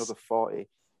paint another 40,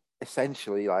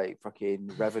 essentially like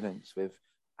fucking revenants with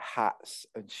hats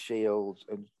and shields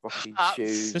and fucking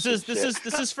shoes. This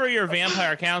is for your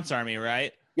vampire counts army,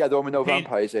 right? Yeah, the one with no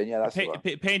vampires in. Yeah, that's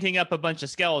painting up a bunch of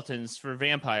skeletons for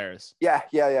vampires. Yeah.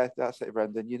 That's it,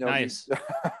 Brendan. You know, nice.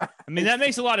 I mean, that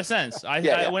makes a lot of sense.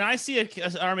 When I see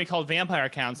an army called vampire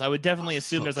counts, I would definitely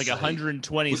assume there's like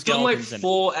 120 We've skeletons. Done like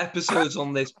 4 episodes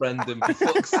on this, Brendan. For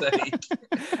fuck's sake.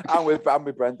 I'm with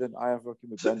Brendan. I am fucking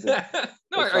with Brendan.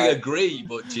 No, I agree,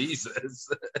 but Jesus.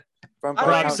 Why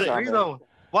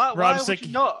would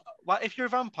you not? If you're a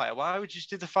vampire, why would you just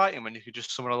do the fighting when you could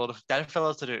just summon a lot of dead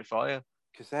fellas to do it for you?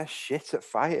 Because they're shit at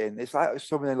fighting. It's like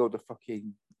summoning a load of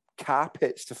fucking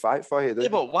carpets to fight for you. Yeah,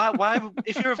 but why?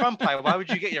 If you're a vampire, why would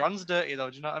you get your hands dirty though?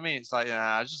 Do you know what I mean? It's like,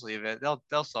 just leave it.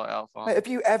 They'll sort it out for me. Have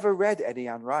you ever read any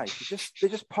Anne Rice? They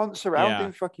just ponce around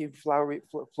in fucking floral,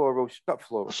 not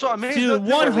floral. So I mean, dude,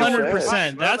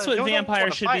 100%. That's what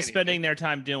vampires should be spending their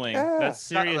time doing. Yeah, that's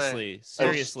seriously.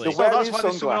 So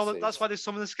that's why they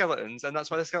summon the skeletons, and that's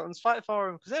why the skeletons fight for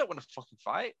them, because they don't want to fucking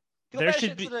fight.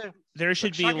 There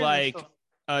should be like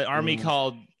an army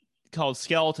called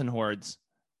skeleton hordes.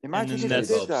 Imagine if they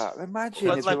did that.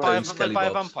 Imagine by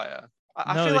a vampire.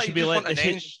 I feel like you want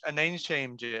a name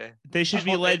change. They should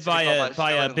be led by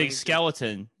a big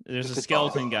skeleton. There's a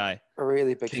skeleton guy. A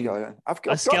really big skeleton. I've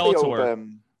got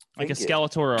Skeletor. Like a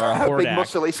Skeletor or a Hordak. Big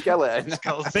muscly skeleton.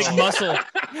 Big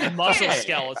muscle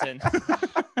skeleton.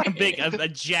 a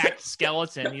jacked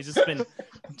skeleton. He's just been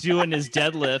doing his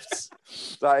deadlifts.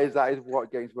 That is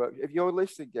what Games Workshop. If you're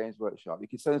listening, Games Workshop, you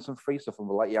can send us some free stuff and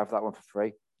we'll let you have that one for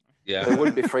free. Yeah. It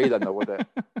wouldn't be free then, though, would it?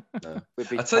 No.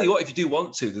 I tell you what, if you do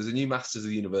want to, there's a new Masters of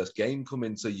the Universe game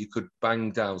coming, so you could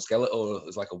bang down Skeletor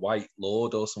as like a White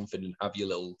Lord or something and have your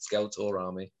little Skeletor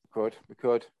army. We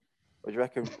could. What do you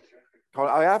reckon?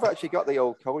 I have actually got the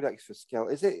old codex for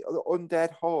Skeletor. Is it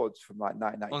Undead Hordes from like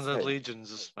 1992? Undead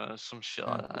Legions, some shit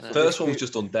like that. First one was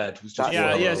just Undead. It was just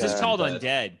it's just called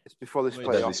Undead. It's before they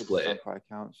split it off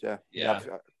accounts, yeah.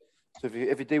 So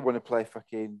if you do want to play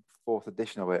fucking 4th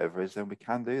edition or whatever it is, then we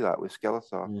can do that with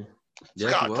Skeletor.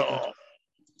 Yeah.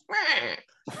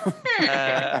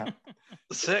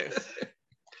 Sick.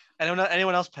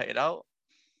 Anyone else painted out?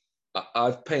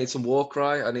 I've painted some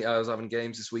Warcry. I was having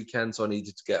games this weekend, so I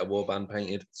needed to get a warband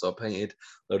painted. So I painted a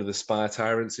load of the Spire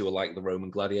Tyrants who are like the Roman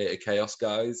Gladiator Chaos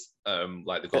guys.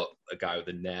 Like they've got a guy with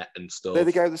a net and stuff. They're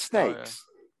the guy with the snakes?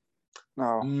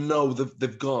 No,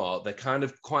 they're kind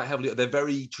of quite heavily. They're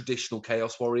very traditional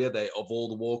Chaos Warrior. Of all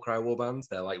the Warcry warbands,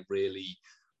 they're like really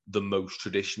the most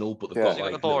traditional. But they've got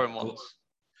like the boring ones.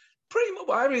 Pretty much,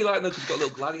 I really like them because they've got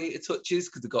little gladiator touches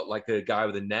because they've got like a guy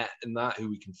with a net and that who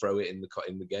we can throw it in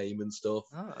the game and stuff.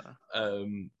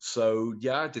 So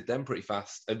yeah, I did them pretty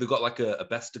fast. And they've got like a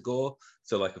Bestigor,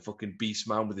 so like a fucking beast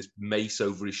man with this mace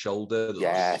over his shoulder.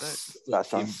 Yes, that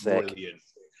sounds sick. Brilliant.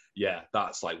 Yeah,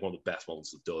 that's like one of the best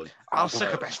ones I've done. I'll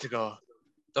sick a Bestigor.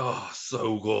 Oh,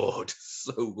 so good,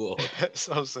 so good,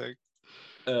 so sick.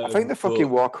 I think the fucking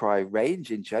Warcry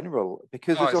range in general,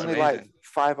 because there's only like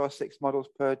 5 or 6 models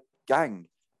per gang,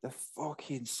 they're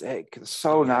fucking sick. They're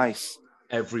so nice.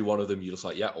 Every one of them, you're just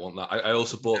like, yeah, I want that. I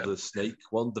also bought the snake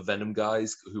one, the Venom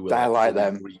guys, who were like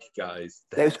them Greek guys.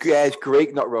 It's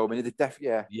Greek, not Roman.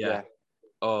 Yeah.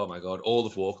 Oh my god, all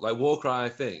of Warcry. I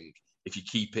think if you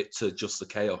keep it to just the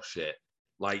chaos shit,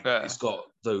 like it's got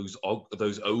those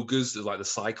ogres, like the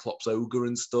Cyclops ogre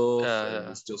and stuff.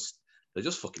 And they're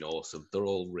just fucking awesome. They're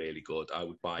all really good. I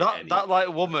would buy any. That like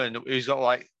woman who's got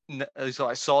like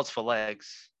swords for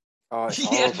legs. Oh, it's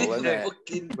horrible, isn't it?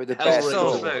 With the best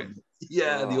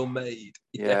the Unmade.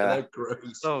 Yeah, they're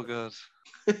gross. So good.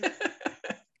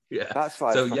 Yeah, that's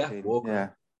like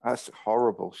that's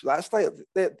horrible. So that's like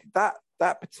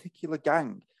that particular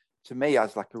gang to me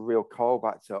has like a real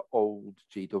callback to old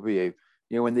GW.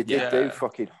 You know, when they did do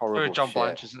fucking horrible very John shit.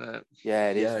 Blanche, isn't it? Yeah,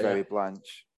 it is very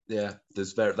Blanche. Yeah,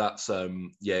 because they're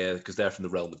from the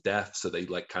realm of death, so they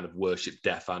like kind of worship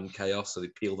death and chaos, so they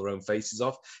peel their own faces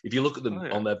off. If you look at them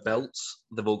on their belts,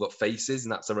 they've all got faces,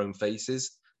 and that's their own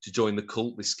faces. To join the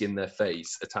cult, they skin their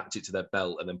face, attach it to their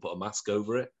belt, and then put a mask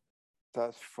over it.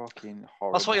 That's fucking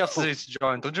horrible. That's what you have to do to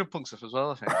join Dungeon Punk stuff as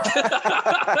well,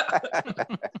 I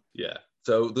think. Yeah,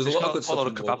 so there's a lot of good stuff. A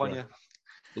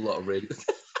lot of really.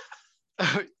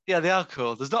 Yeah, they are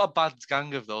cool. There's not a bad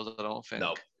gang of those, I don't think.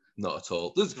 No. Not at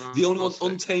all. The only ones,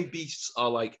 Untamed Beasts, are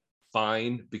like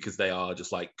fine because they are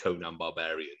just like Conan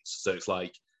barbarians. So it's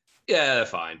like, yeah, they're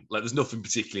fine. Like there's nothing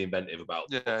particularly inventive about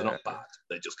them. They're not bad.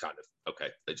 They're just kind of okay.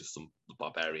 They're just some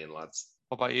barbarian lads.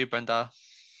 What about you, Brenda?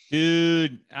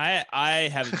 Dude, I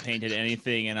haven't painted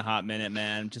anything in a hot minute,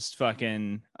 man. Just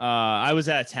fucking. I was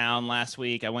out of town last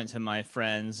week. I went to my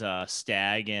friend's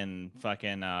stag in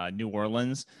fucking New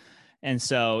Orleans. And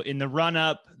so in the run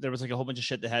up, there was like a whole bunch of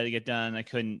shit that had to get done. I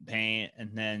couldn't paint.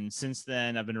 And then since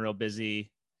then I've been real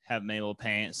busy, haven't been able to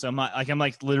paint. So I'm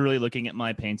like literally looking at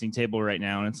my painting table right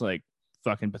now and it's like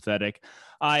fucking pathetic.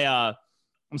 I'm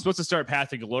supposed to start Path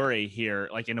to Glory here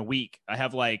like in a week. I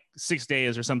have like 6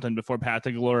 days or something before Path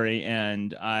to Glory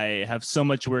and I have so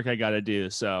much work I got to do.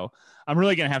 So I'm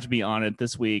really going to have to be on it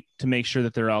this week to make sure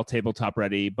that they're all tabletop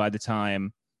ready by the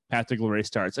time Path to Glory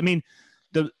starts. I mean,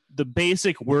 the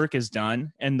basic work is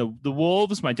done and the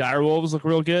wolves, my dire wolves look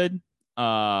real good.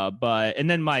 And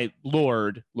then my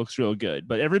Lord looks real good,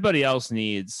 but everybody else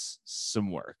needs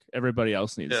some work. Everybody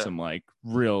else needs some like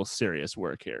real serious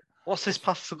work here. What's this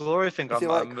Path to Glory thing? Is it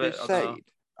like Crusade?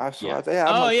 I'm not sure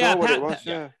what it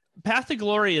was. Path to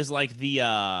Glory is like the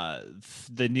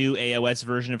new AOS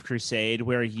version of Crusade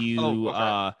where you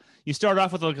you start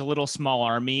off with like a little small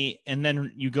army and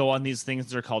then you go on these things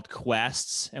that are called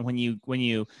quests. And when you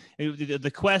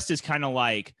the quest is kind of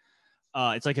like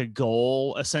it's like a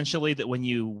goal essentially that when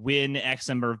you win X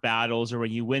number of battles or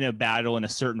when you win a battle in a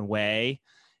certain way,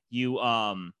 you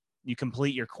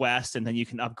complete your quest and then you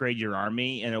can upgrade your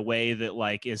army in a way that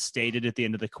like is stated at the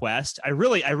end of the quest. I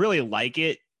really like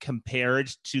it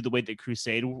compared to the way that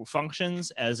Crusade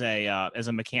functions as a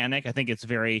mechanic. I think it's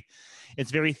very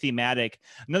thematic.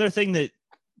 Another thing that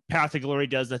Path to Glory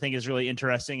does, I think, is really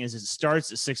interesting is it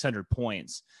starts at 600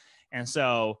 points. And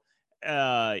so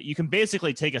you can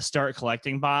basically take a start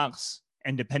collecting box,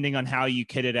 and depending on how you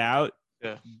kit it out,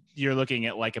 you're looking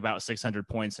at like about 600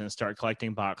 points in a start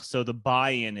collecting box. So the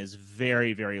buy-in is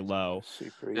very, very low.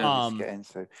 Super easy to get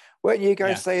into. Weren't you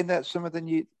guys saying that some of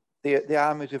the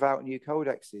armies without new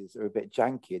codexes are a bit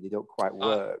janky? They don't quite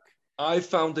work. I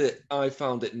found it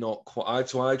not quite.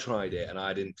 So I tried it and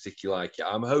I didn't particularly like it.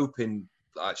 I'm hoping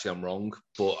actually I'm wrong,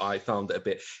 but I found it a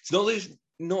bit. It's not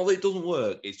that it doesn't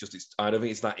work. It's just I don't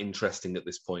think it's that interesting at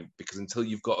this point, because until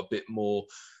you've got a bit more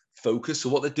focus. So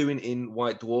what they're doing in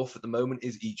White Dwarf at the moment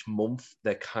is each month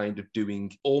they're kind of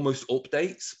doing almost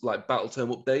updates, like battle term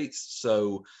updates.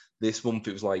 So this month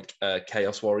it was like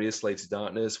Chaos Warriors, Slaves of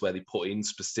Darkness, where they put in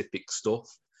specific stuff,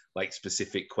 like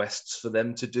specific quests for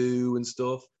them to do and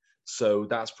stuff. So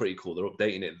that's pretty cool. They're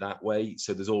updating it that way.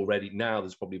 So there's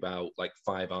probably about like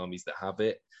 5 armies that have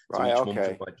it. So each month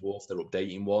in White Dwarf, they're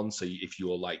updating one. So if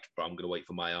you're like, I'm going to wait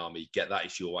for my army, get that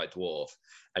issue of White Dwarf.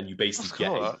 And you basically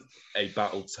get a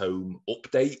battle tome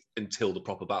update until the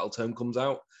proper battle tome comes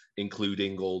out,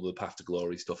 including all the Path to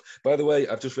Glory stuff. By the way,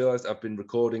 I've just realized I've been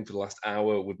recording for the last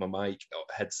hour with my mic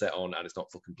headset on and it's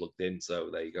not fucking plugged in. So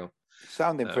there you go.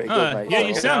 Sounding pretty good, mate. Yeah,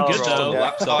 you sound good, though.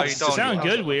 Yeah. You sound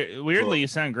good. Weirdly, you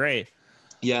sound great.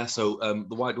 Yeah, so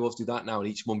the White Dwarfs do that now, and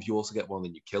each month you also get one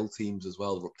in your kill teams as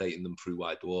well. They're updating them through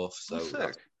White Dwarf. So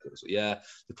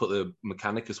they put the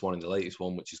Mechanicus one in the latest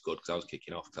one, which is good because I was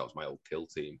kicking off because that was my old kill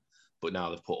team. But now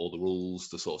they've put all the rules,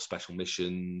 the sort of special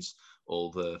missions,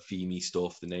 all the themey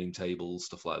stuff, the name tables,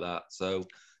 stuff like that. So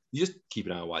you just keep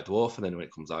an eye on White Dwarf, and then when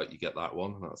it comes out, you get that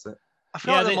one, and that's it. I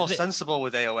feel like they're more sensible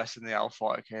with AOS in the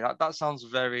L40K. That sounds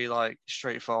very like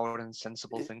straightforward and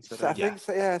sensible thing to do. I think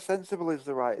sensible is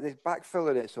the right. They're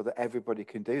backfilling it so that everybody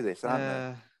can do this, aren't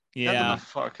they? Yeah.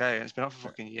 40K, and it's been out for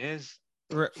fucking years.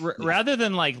 Rather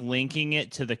than like linking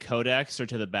it to the Codex or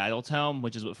to the Battle Tome,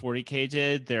 which is what 40K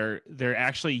did, they're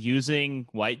actually using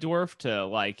White Dwarf to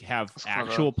like have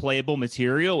actual playable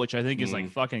material, which I think is like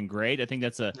fucking great. I think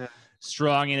that's a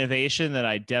strong innovation that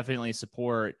I definitely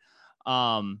support.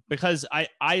 Because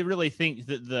I really think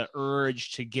that the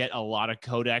urge to get a lot of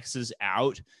codexes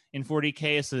out in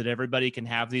 40K so that everybody can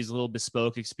have these little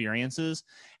bespoke experiences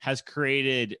has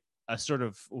created a sort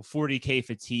of 40K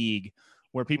fatigue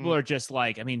where people are just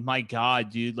like, I mean, my God,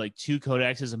 dude, like 2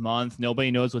 codexes a month, nobody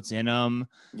knows what's in them.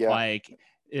 Yeah. Like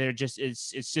they're just,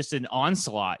 it's just an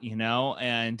onslaught, you know?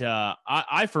 And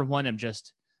I for one,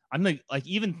 I'm like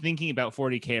even thinking about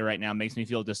 40K right now makes me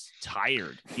feel just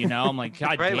tired, you know? I'm like,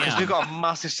 God damn. Because we've got a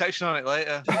massive section on it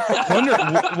later.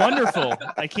 Wonderful.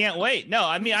 I can't wait. No,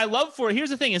 I mean, here's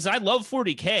the thing is I love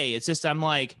 40K. It's just, I'm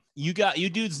like, you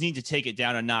dudes need to take it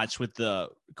down a notch with the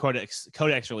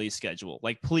codex release schedule.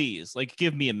 Like, please, like,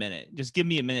 give me a minute. Just give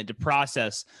me a minute to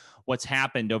process what's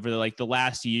happened over the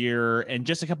last year and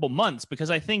just a couple months,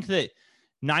 because I think that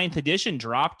 9th edition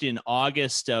dropped in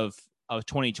August of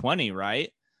 2020,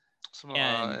 right?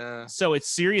 So it's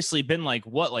seriously been like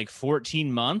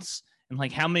 14 months, and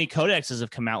like how many codexes have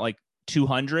come out? Like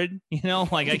 200, you know?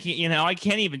 Like I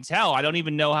can't even tell. I don't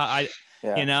even know how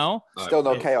you know. Still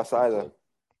no chaos either.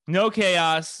 No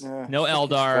chaos. No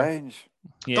Eldar. Strange.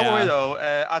 Yeah. Don't worry though.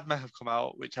 AdMech have come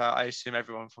out, which I assume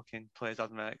everyone fucking plays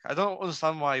AdMech. I don't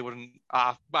understand why you wouldn't.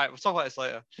 Right, we'll talk about this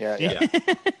later. Yeah.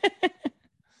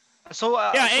 So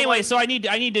anyway, so I need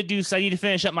to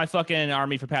finish up my fucking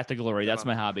army for Path to Glory. That's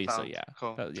my hobby. So yeah,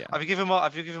 cool. Yeah. Have you given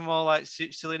more like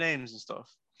silly names and stuff?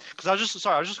 Because I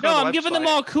was just. No, I'm giving them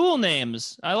all cool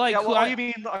names. I like. Yeah, what do you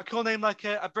mean a cool name like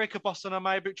a breaker boss on a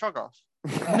Mybrick Trogoth?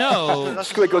 No,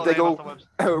 Squiggle Diggle,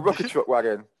 Rocket Truck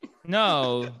Wagon.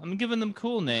 No, I'm giving them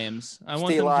cool names. I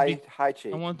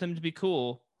want them to be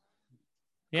cool.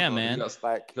 Yeah, man. You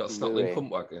got Snotling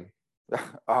Pump Wagon.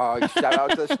 Oh, shout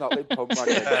out to Snotling Pump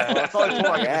Wagon.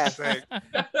 Yes.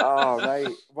 Oh,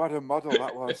 mate, what a model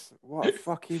that was. What a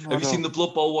fucking model. Have you seen the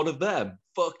Blood Bowl one of them?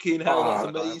 Fucking hell,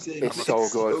 that's amazing. It's so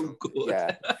good.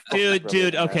 Yeah.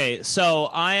 Dude, okay, so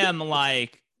I am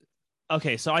like,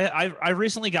 so I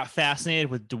recently got fascinated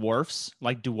with dwarfs,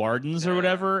 like Duardens or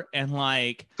whatever, and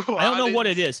like I don't know what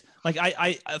it is. Like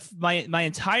my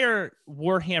entire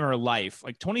Warhammer life,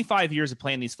 like 25 years of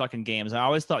playing these fucking games, I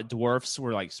always thought dwarfs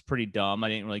were like pretty dumb. I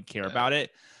didn't really care about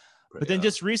it. But then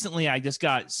just recently, I just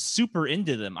got super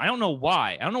into them. I don't know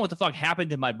why. I don't know what the fuck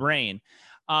happened in my brain.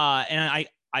 And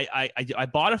I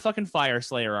bought a fucking Fire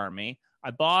Slayer army. I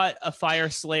bought a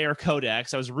Fire Slayer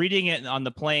Codex. I was reading it on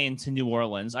the plane to New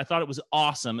Orleans. I thought it was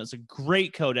awesome. It's a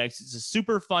great codex. It's a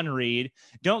super fun read.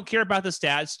 Don't care about the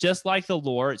stats, just like the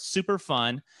lore. It's super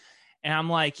fun. And I'm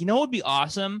like, you know what would be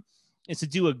awesome is to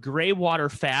do a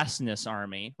Greywater fastness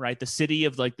army, right? The city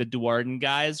of like the Duarden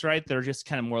guys, right? They're just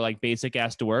kind of more like basic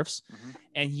ass dwarfs,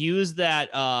 and use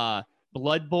that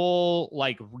Blood Bowl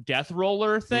like death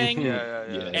roller thing,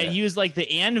 and use like the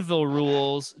anvil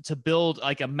rules to build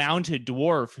like a mounted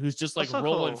dwarf who's just like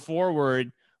rolling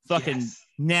forward, fucking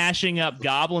gnashing up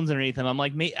goblins underneath him. I'm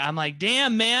like,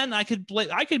 damn man, I could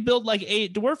build like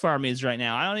 8 dwarf armies right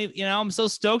now. I don't even, I'm so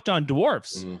stoked on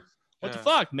dwarfs. What the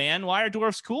fuck, man? Why are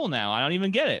dwarfs cool now? I don't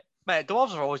even get it. Mate,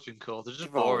 dwarves have always been cool. They're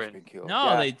just boring. Cool.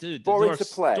 No, they do. Boring to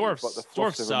play, but the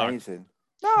dwarfs suck. Amazing.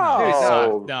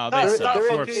 No, they suck.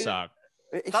 Dwarfs suck.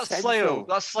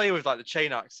 That Slayer with like the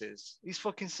chain axes. He's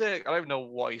fucking sick. I don't even know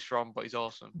what he's from, but he's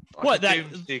awesome. Like that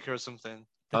Doomseeker or something.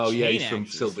 He's from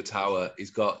Silver Tower.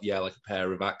 He's got like a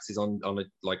pair of axes on a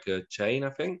chain, I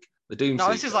think. The Doomseeker.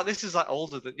 No, this is like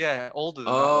older than that.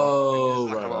 Oh,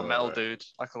 like a little metal dude,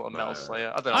 like a little metal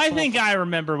Slayer. I don't know. I think I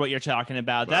remember what you're talking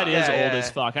about. That is old as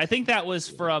fuck. I think that was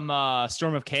from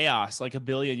Storm of Chaos, like 1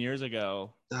 billion years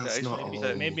ago. That's not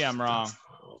old. Maybe I'm wrong.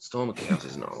 Storm of Chaos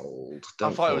is not old. I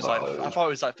thought it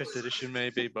was like 5th edition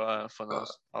maybe, but I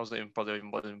wasn't even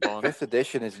born. 5th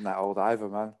edition isn't that old either,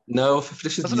 man. No, 5th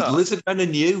edition. Lizardmen are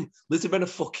new. Lizardmen are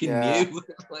fucking new.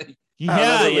 Right.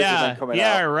 Yeah.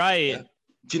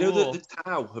 Do you know that the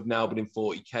Tau have now been in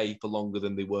 40k for longer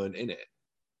than they weren't in it?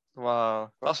 Wow,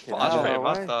 that's pretty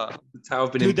mad. The Tau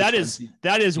have been in. That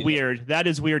is weird. That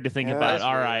is weird to think about.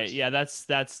 All right, that's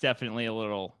definitely a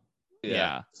little.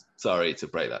 Yeah. Sorry to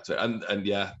break that to it.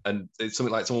 And it's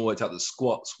something like someone worked out that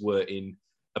squats were in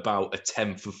about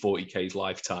 1/10 of 40k's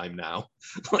lifetime now.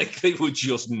 Like they were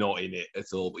just not in it at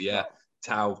all. But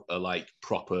Tau are like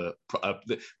proper.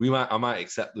 I might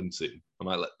accept them soon. I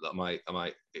might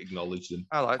acknowledge them.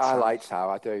 I like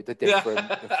Tau. I do. They're different.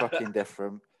 They're fucking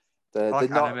different. They're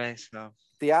not. Anime, so.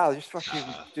 They are just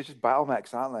battle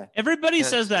mechs, aren't they? Everybody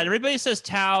says that. Everybody says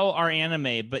Tau are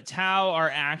anime, but Tau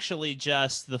are actually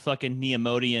just the fucking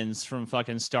Neomodians from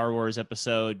fucking Star Wars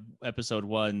episode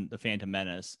 1, The Phantom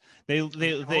Menace. They're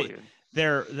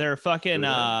fucking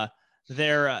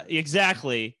they're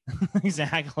exactly.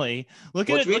 Look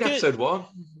at episode 1.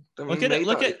 Haven't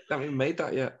even made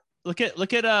that yet. Look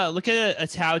at a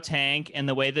Tau tank and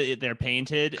the way that they're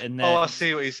painted, and then I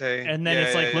see what you're saying. And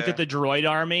then look at the droid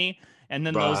army. And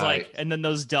then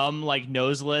those dumb like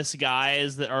noseless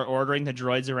guys that are ordering the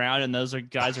droids around, and those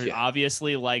guys are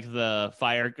obviously like the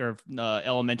fire or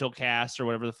elemental cast or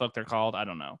whatever the fuck they're called. I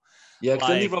don't know. Yeah, because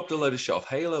then they robbed a load of shit off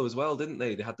Halo as well, didn't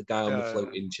they? They had the guy on the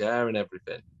floating chair and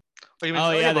everything. They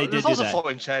did. There's also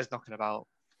floating chairs knocking about.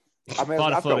 A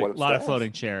lot of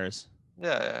floating chairs.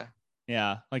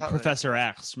 Yeah, like Professor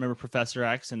X. Remember Professor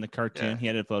X in the cartoon? He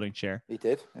had a floating chair. He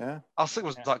did. Yeah. I think it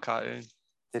was that cartoon.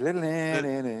 I'm gonna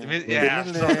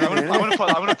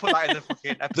put that in the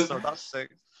fucking episode. That's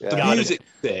sick. The music's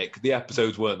sick. The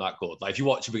episodes weren't that good. Like if you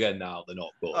watch them again now, they're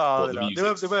not good. But the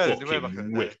music's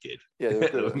fucking wicked. Yeah,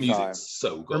 the music's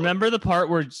so good. Remember the part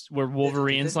where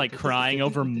Wolverine's like crying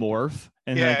over Morph,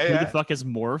 and who the fuck is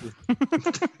Morph?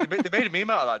 They made a meme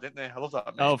out of that, didn't they? I love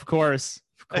that. Oh, of course.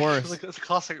 It's a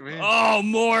classic meme. Oh,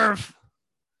 Morph.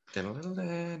 It's gonna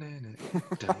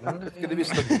be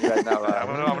stuck in your head now.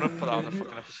 I'm gonna put that on the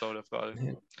fucking episode. I've got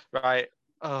it. Right.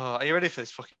 Are you ready for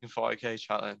this fucking 40k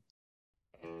chat then?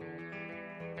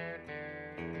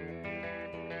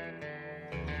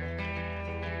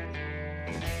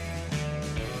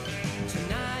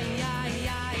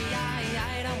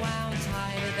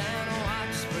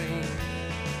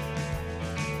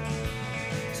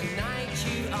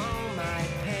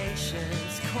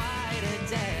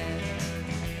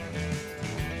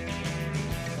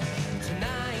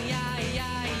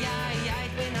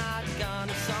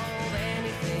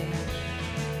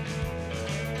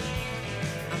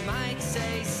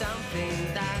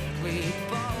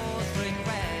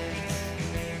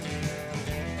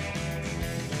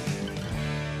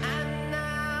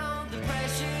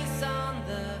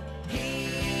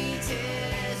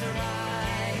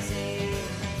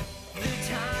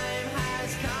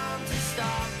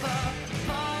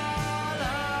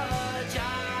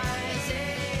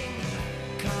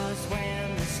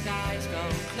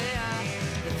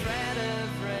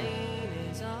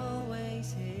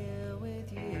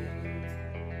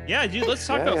 Yeah, dude, let's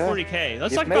talk about 40K.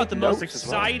 Let's talk about the most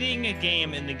exciting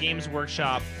game in the Games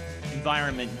Workshop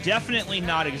environment. Definitely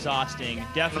not exhausting.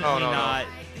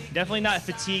 Definitely not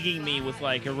fatiguing me with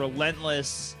like a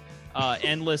relentless,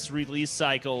 endless release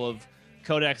cycle of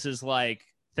codexes like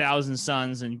Thousand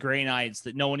Suns and Grey Knights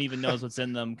that no one even knows what's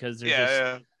in them because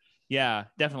they're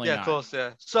definitely not. Of course,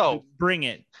 yeah. So bring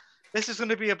it. This is going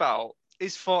to be about,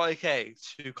 is 40K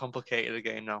too complicated a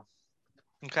game now?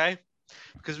 Okay?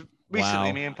 Because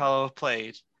recently me and Paolo have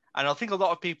played, and I think a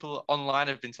lot of people online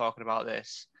have been talking about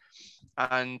this.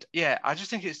 And yeah, I just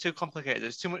think it's too complicated.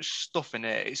 There's too much stuff in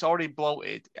it. It's already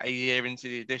bloated a year into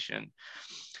the edition.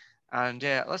 And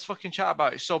yeah, let's fucking chat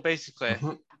about it. So basically,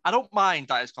 I don't mind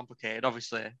that it's complicated,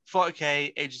 obviously.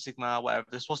 40k, Age of Sigmar, whatever.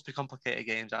 They're supposed to be complicated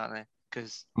games, aren't they?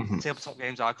 Because tabletop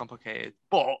games are complicated.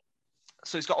 But,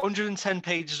 so it's got 110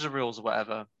 pages of rules or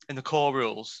whatever in the core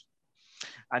rules.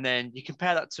 And then you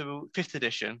compare that to 5th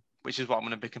edition, which is what I'm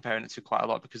going to be comparing it to quite a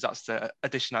lot because that's the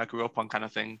edition I grew up on, kind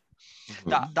of thing.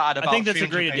 That had about I think that's a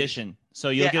great edition. So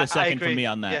you'll get a second from me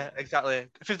on that. Yeah, exactly.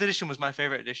 5th edition was my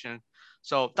favorite edition.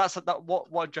 So that's that.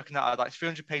 What do you reckon that had? Like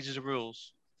 300 pages of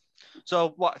rules.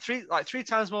 So what? Three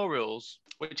times more rules,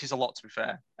 which is a lot to be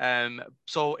fair.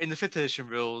 So in the 5th edition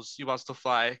rules, you had stuff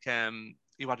like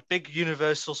you had big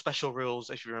universal special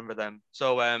rules, if you remember them.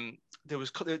 So there were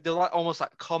like almost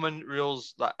like common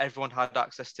rules that everyone had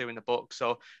access to in the book.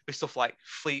 So with stuff like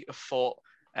fleet of foot,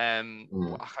 I can't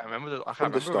remember. I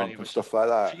can't remember any and stuff like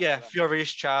that. Yeah,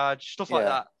 furious charge, stuff like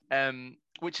that.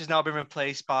 Which has now been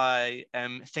replaced by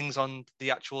things on the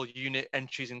actual unit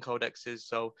entries and codexes.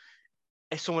 So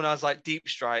if someone has like deep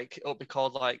strike, it'll be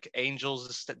called like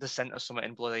Angels, the Descent of Summit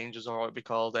in Blood Angels, or it'll be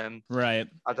called right.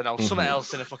 I don't know, something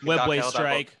else in a fucking Webway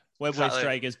Strike. Webway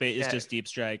Strike is just deep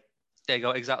strike. There you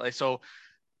go, exactly. So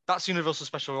that's universal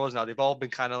special rules now. They've all been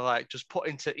kind of like just put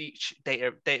into each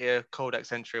data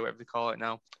codex entry, whatever they call it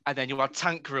now. And then you had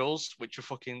tank rules, which are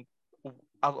fucking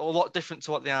a lot different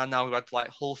to what they are now. We had like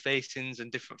hull facings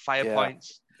and different fire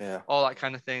points, all that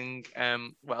kind of thing.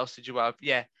 What else did you have?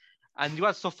 Yeah. And you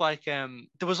had stuff like there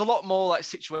was a lot more like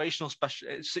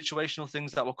situational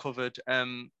things that were covered.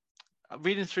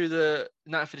 Reading through the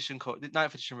 9th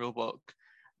edition rule book,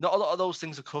 not a lot of those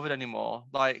things are covered anymore.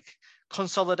 Like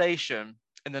consolidation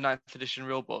in the 9th edition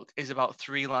rule book is about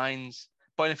 3 lines.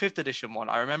 But in the 5th edition one,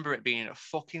 I remember it being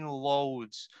fucking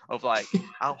loads of like,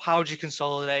 how do you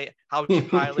consolidate? How do you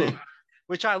pilot?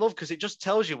 Which I love because it just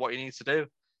tells you what you need to do.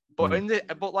 But in the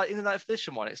 9th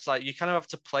edition one, it's like you kind of have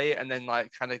to play it and then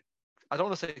like kind of, I don't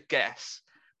want to say guess,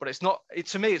 but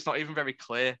to me, it's not even very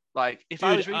clear. Like if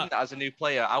I was reading that as a new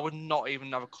player, I would not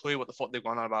even have a clue what the fuck they're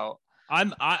going on about.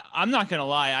 I'm not gonna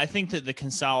lie. I think that the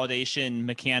consolidation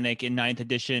mechanic in 9th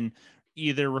edition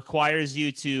either requires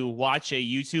you to watch a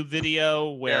YouTube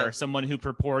video where someone who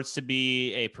purports to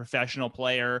be a professional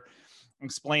player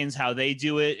explains how they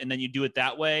do it, and then you do it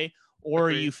that way,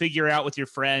 or you figure out with your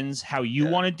friends how you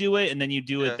want to do it, and then you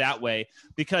do it that way.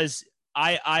 Because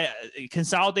I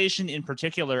consolidation in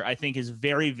particular, I think is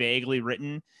very vaguely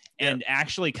written and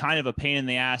actually kind of a pain in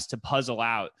the ass to puzzle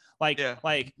out. Like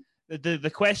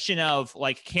the question of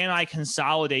like, can I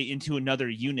consolidate into another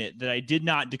unit that I did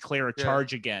not declare a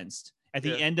charge against at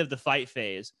the end of the fight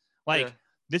phase? Like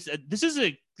this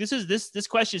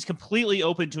question is completely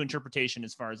open to interpretation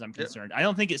as far as I'm concerned. I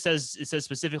don't think it says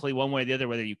specifically one way or the other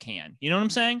whether you can. You know what I'm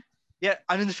saying? Yeah,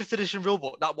 and in the 5th edition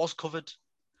rulebook, that was covered.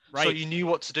 Right. So you knew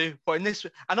what to do. But in this,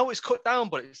 I know it's cut down,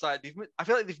 but it's like I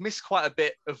feel like they've missed quite a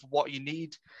bit of what you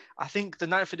need. I think the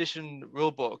 9th edition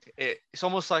rulebook, it's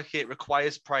almost like it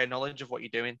requires prior knowledge of what you're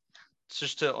doing,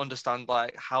 just to understand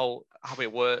like how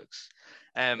it works.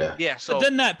 So but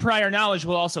then that prior knowledge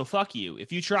will also fuck you.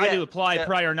 If you try to apply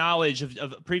prior knowledge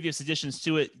of previous editions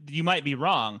to it, you might be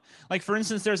wrong. Like for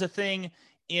instance, there's a thing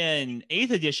in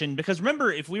 8th edition, because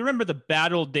if we remember the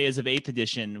battle days of 8th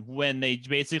edition, when they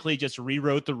basically just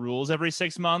rewrote the rules every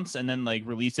 6 months and then like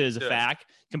released it as a FAQ,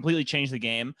 completely changed the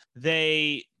game.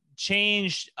 They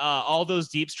changed all those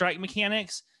deep strike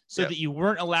mechanics so that you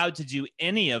weren't allowed to do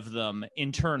any of them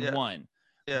in turn 1.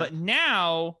 But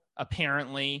now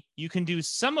apparently you can do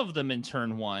some of them in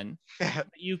turn 1.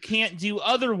 You can't do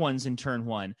other ones in turn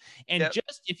 1. And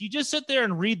if you just sit there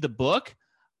and read the book,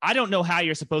 I don't know how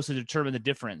you're supposed to determine the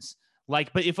difference.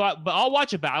 Like, but I'll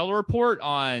watch a battle report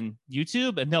on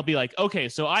YouTube and they'll be like, okay,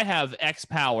 so I have X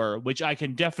power, which I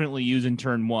can definitely use in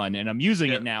turn 1, and I'm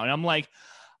using it now. And I'm like,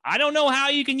 I don't know how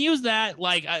you can use that.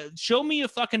 Like, show me a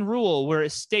fucking rule where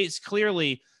it states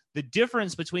clearly the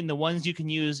difference between the ones you can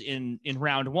use in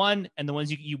round 1 and the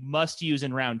ones you must use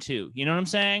in round 2. You know what I'm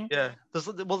saying? Yeah.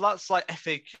 Well, that's like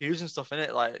FAQs and stuff, isn't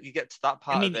it? Like you get to that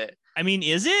part of it. I mean,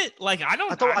 is it? Like, I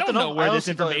don't know where this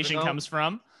information comes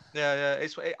from. Yeah.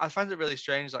 I find it really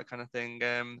strange, that kind of thing.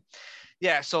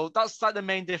 So that's like the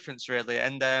main difference, really.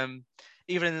 And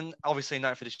even obviously in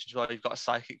 9th edition as well, you've got a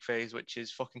psychic phase, which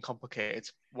is fucking complicated.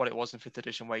 What it was in 5th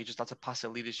edition, where you just had to pass a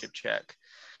leadership check.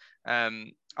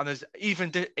 And there's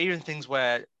even things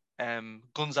where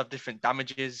guns have different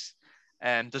damages.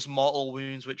 There's mortal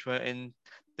wounds, which were in.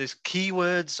 There's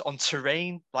keywords on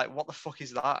terrain. Like, what the fuck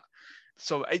is that?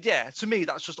 So yeah, to me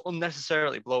that's just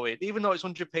unnecessarily bloated. Even though it's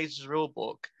 100 pages of rule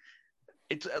book,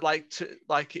 it's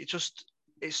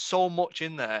it's so much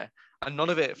in there, and none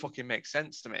of it fucking makes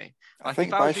sense to me. Like, I think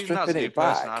if I was reading that as a new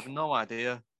person, I have no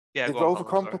idea. Yeah, they've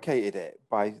overcomplicated it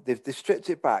they've stripped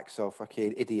it back so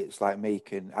fucking idiots like me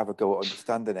can have a go at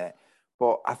understanding it.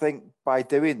 But I think by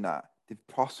doing that, they've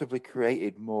possibly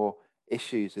created more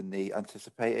issues than they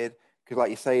anticipated. Because, like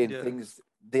you're saying, things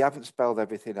they haven't spelled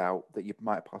everything out that you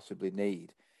might possibly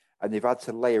need, and they've had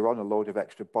to layer on a load of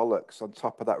extra bollocks on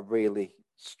top of that really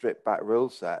stripped back rule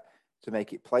set to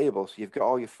make it playable. So you've got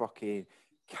all your fucking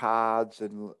cards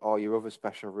and all your other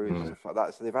special rules and stuff like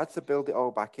that. So they've had to build it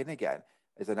all back in again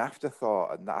as an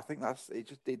afterthought, and I think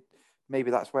maybe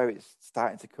that's where it's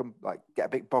starting to get a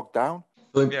bit bogged down.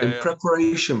 So in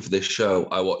preparation for this show,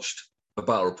 I watched a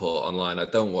battle report online. I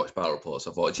don't watch battle reports.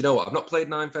 I thought, you know what? I've not played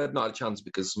Ninefed, not had a chance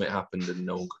because something happened and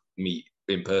no one could meet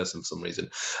in person for some reason.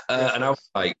 And I was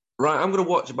like, right, I'm going to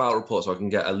watch a battle report so I can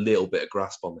get a little bit of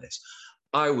grasp on this.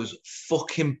 I was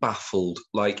fucking baffled.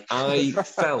 Like, I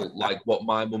felt like what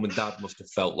my mum and dad must have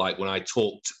felt like when I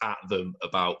talked at them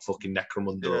about fucking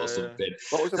Necromunda or something.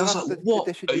 What was the last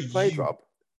edition you played, Rob?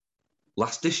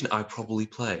 Last edition I probably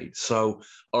played. So,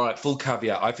 all right, full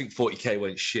caveat. I think 40k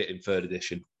went shit in 3rd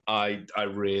edition. I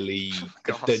really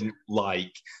didn't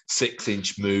like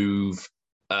 6-inch move.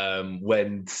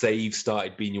 When saves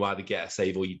started being you either get a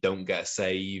save or you don't get a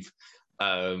save.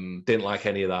 Didn't like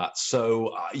any of that.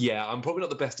 So, yeah, I'm probably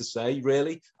not the best to say,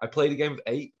 really. I played a game of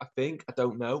 8, I think. I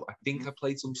don't know. I think I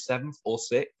played some 7th or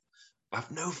 6th. I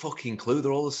have no fucking clue.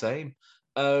 They're all the same.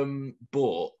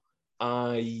 But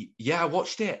I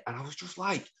watched it and I was just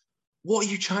like, what are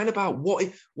you chatting about?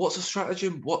 What's a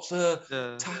stratagem? What's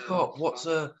a tack up? What's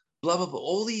a blah, blah, blah?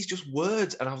 All these just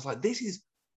words. And I was like, this is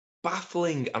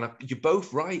baffling. And you're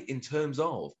both right in terms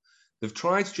of they've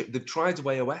tried to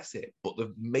AOS it, but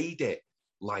they've made it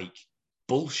like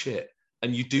bullshit.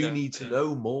 And you do need to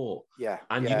know more. Yeah.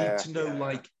 And you need to know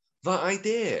like that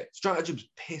idea. Stratagems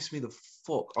piss me the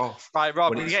fuck off. Right,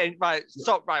 Rob, you're getting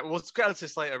stop. Right, we'll get into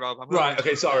this later, Rob. Right,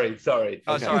 okay, sorry.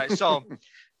 Oh, it's all right. So,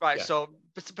 so,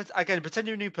 but again, pretend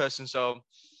you're a new person. So,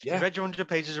 you read your 100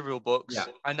 pages of rule books,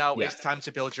 and now it's time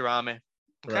to build your army.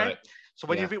 Okay. Right. So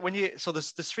so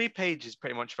there's 3 pages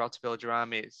pretty much for how to build your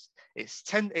army. It's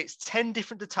 10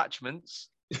 different detachments.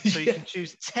 So you can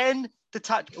choose 10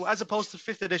 detachments as opposed to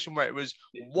 5th edition where it was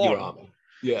 1. Your army.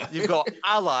 Yeah. You've got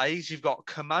allies, you've got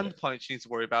command points you need to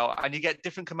worry about, and you get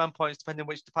different command points depending on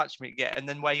which detachment you get, and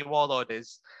then where your warlord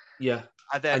is. Yeah.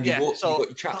 And then you've got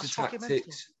your chapter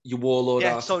tactics, your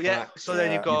warlord. So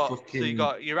then you've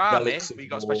got your army, but you've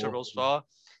got special rules for.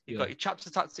 You've got your chapter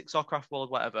tactics or craft world,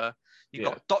 whatever. You've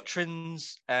got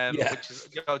doctrines, which is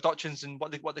doctrines and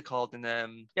what they called in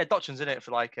doctrines in it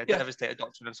for like a devastator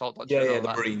doctrine and assault doctrine. Yeah,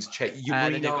 the Marines change. Your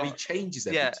Marine army changes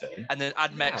every turn. And then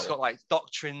Admech's got like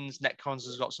doctrines, Necrons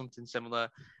has got something similar,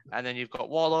 and then you've got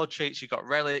warlord traits, you've got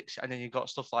relics, and then you've got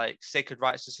stuff like sacred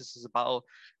rites to sisters of battle.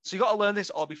 So you got to learn this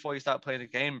all before you start playing the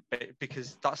game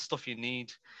because that's stuff you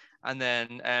need. And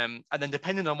then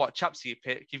depending on what chapter you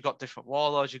pick, you've got different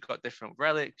warlords, you've got different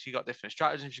relics, you've got different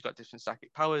stratagems, you've got different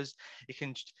psychic powers. You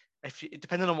can,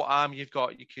 depending on what army you've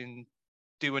got, you can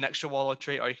do an extra warlord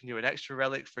trait or you can do an extra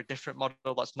relic for a different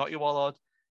model that's not your warlord.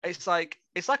 It's like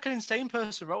an insane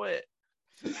person wrote it.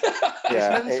 It's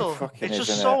mental. It's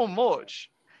just so much.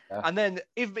 Yeah. And then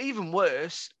even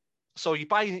worse, so you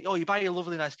buy your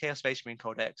lovely nice Chaos Space Marine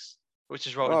Codex, which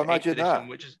is wrote in 8th edition,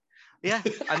 which is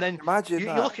and then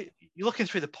you're looking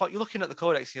through you're looking at the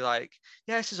codex. You're like,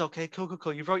 this is okay,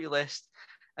 cool. You wrote your list,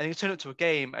 and you turn up to a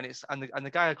game, and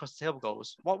the guy across the table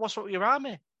goes, "What's wrong with your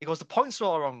army?" He goes, "The points are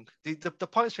all wrong. The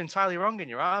points are entirely wrong in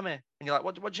your army." And you're like,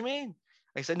 "What do you mean?" And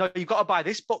he said, "No, you've got to buy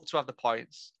this book to have the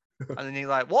points." And then you're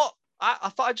like, "What? I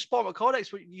thought I just bought my codex,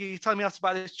 but you're telling me I have to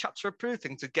buy this chapter approved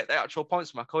thing to get the actual points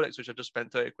for my codex, which I just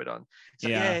spent 30 quid on." It's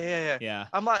like, yeah.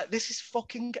 I'm like, this is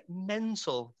fucking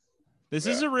mental. This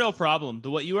is a real problem.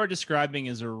 What you are describing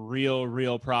is a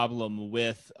real problem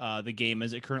with the game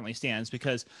as it currently stands.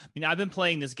 Because I've been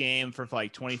playing this game for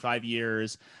like 25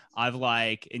 years. I've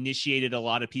like initiated a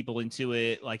lot of people into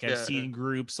it. Like I've seen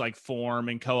groups like form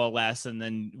and coalesce and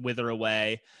then wither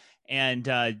away. And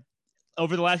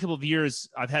over the last couple of years,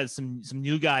 I've had some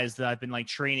new guys that I've been like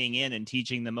training in and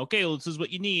teaching them. Okay, well, this is what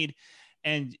you need.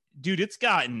 And dude, it's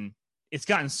gotten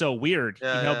so weird,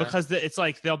 because it's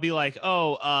like they'll be like,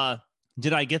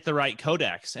 did I get the right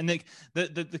codex? And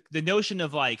the notion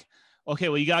of like, okay,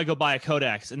 well, you got to go buy a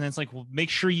codex. And then it's like, well, make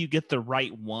sure you get the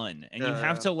right one. And you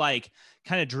have to like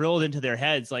kind of drill it into their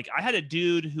heads. Like I had a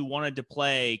dude who wanted to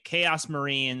play Chaos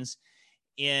Marines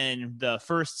in the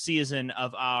first season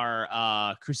of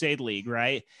our Crusade League,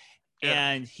 right?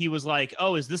 Yeah. And he was like,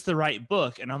 "Oh, is this the right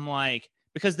book?" And I'm like,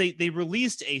 because they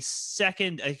released a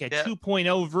second, like a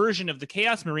 2.0 version of the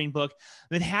Chaos Marine book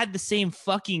that had the same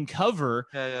fucking cover,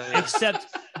 except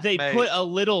they put a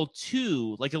little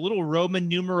 2, like a little Roman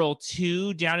numeral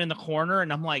 2 down in the corner.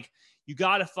 And I'm like, you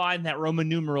got to find that Roman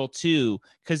numeral 2,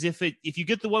 because if you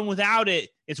get the one without it,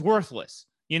 it's worthless.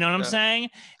 You know what I'm saying?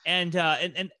 And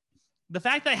the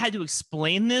fact that I had to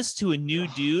explain this to a new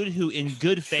dude who, in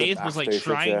good faith, was like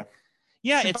trying.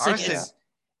 Yeah, it's like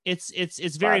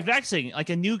it's very vexing. Like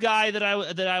a new guy that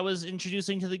I was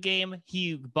introducing to the game,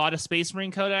 he bought a Space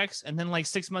Marine Codex, and then like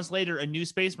 6 months later, a new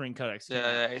Space Marine Codex.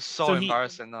 Yeah, it's so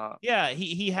embarrassing that. Yeah,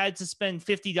 he had to spend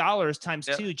 $50 times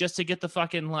 2 just to get the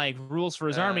fucking like rules for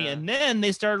his army, and then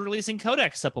they started releasing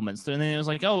Codex supplements, and then it was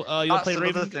like, oh, you'll play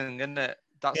Raven. That's another thing, isn't it?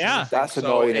 That's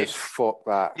annoying as fuck.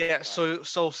 That. Yeah.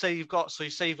 So say you've got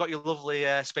your lovely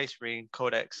Space Marine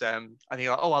Codex, and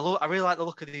you're like, oh, I really like the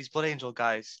look of these Blood Angel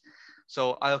guys.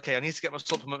 So I need to get my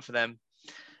supplement for them.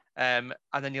 And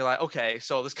then you're like, okay,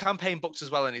 so there's campaign books as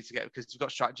well I need to get, because you've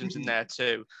got stratagems in there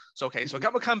too. So I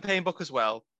got my campaign book as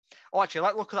well. Oh, actually, I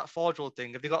like the look of that Forge World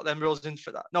thing. Have you got them rules in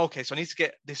for that? No, okay, so I need to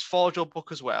get this Forge World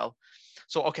book as well.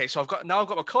 So so I've got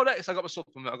my Codex, I got my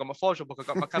supplement, I got my Forge World book, I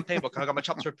got my campaign book, I got my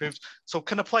chapter approved. So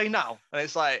can I play now? And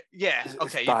it's like, yeah,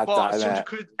 okay, you've bought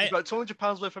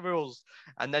 £200 worth of rules,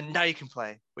 and then now you can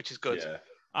play, which is good. Yeah.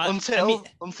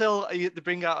 Until they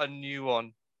bring out a new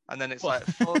one, and then it's like,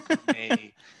 fuck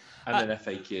me. And then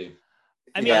FAQ.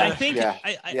 I think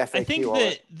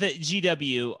that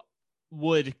GW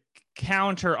would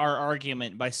counter our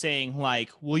argument by saying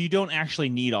like, well, you don't actually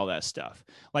need all that stuff.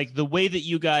 Like the way that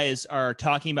you guys are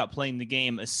talking about playing the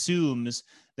game assumes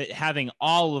that having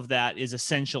all of that is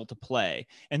essential to play,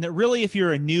 and that really, if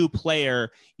you're a new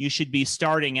player, you should be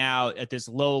starting out at this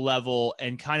low level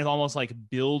and kind of almost like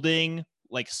building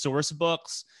like source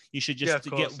books. You should just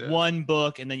get one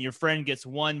book, and then your friend gets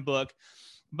one book.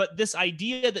 But this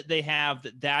idea that they have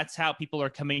that's how people are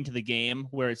coming to the game,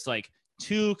 where it's like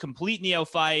 2 complete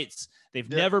neophytes, they've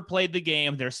never played the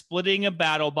game, they're splitting a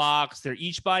battle box, they're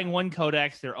each buying one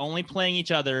codex, they're only playing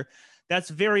each other. That's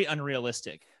very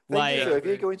unrealistic. So if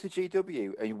you go into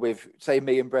GW and with, say,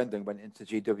 me and Brendan went into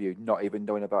GW not even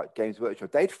knowing about Games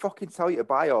Workshop, they'd fucking tell you to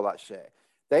buy all that shit.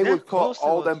 They would put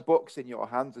all them books in your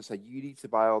hands and say, you need to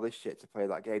buy all this shit to play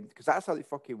that game, because that's how they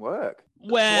fucking work.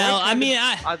 Well,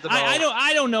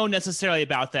 I don't know necessarily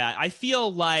about that. I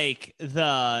feel like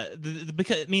because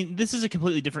this is a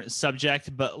completely different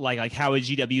subject, but like how a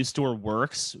GW store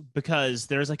works, because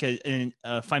there's like a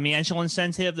financial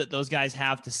incentive that those guys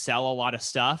have to sell a lot of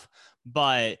stuff,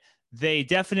 but they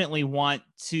definitely want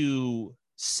to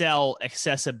sell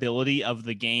accessibility of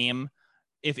the game.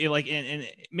 If like, and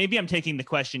maybe I'm taking the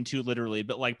question too literally,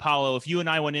 but like, Paulo, if you and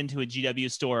I went into a GW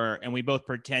store and we both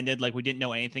pretended like we didn't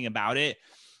know anything about it,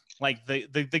 like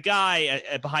the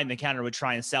guy behind the counter would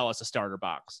try and sell us a starter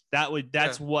box.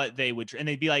 That's what they would, and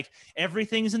they'd be like,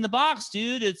 everything's in the box,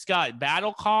 dude. It's got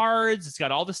battle cards. It's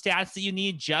got all the stats that you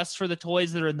need just for the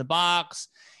toys that are in the box.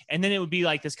 And then it would be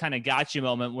like this kind of gotcha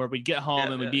moment where we'd get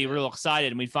home and we'd be real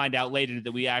excited, and we'd find out later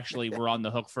that we actually were on the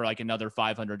hook for like another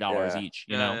 $500 each,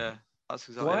 you know? Yeah. That's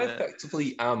exactly I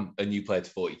effectively am a new player to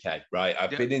 40k, right? I've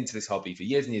been into this hobby for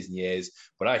years and years and years,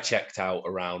 but I checked out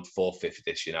around 4th, 5th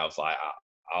edition. I was like,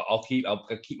 I'll keep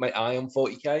my eye on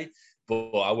 40k, but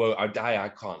I won't. I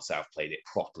can't say I've played it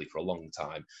properly for a long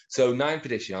time. So 9th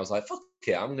edition, I was like, fuck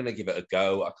it, I'm gonna give it a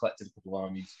go. I collected a couple of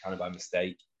armies kind of by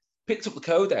mistake, picked up the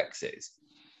codexes,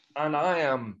 and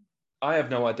I have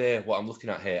no idea what I'm looking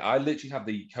at here. I literally have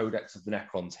the Codex of the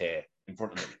Necrons here in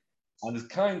front of me. And there's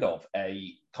kind of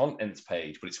a contents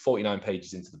page, but it's 49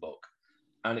 pages into the book.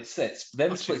 And it splits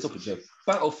up into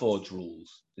Battleforge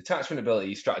rules, detachment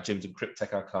abilities, stratagems, and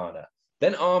Cryptek Arcana.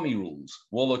 Then army rules,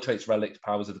 warlord traits, relics,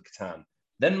 powers of the Catan.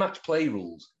 Then match play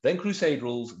rules, then crusade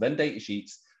rules, then data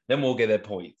sheets, then wargaming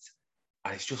points.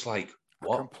 And it's just like,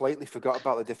 what? I completely forgot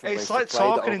about the different ways It's like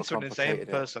talking into an insane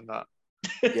person, that.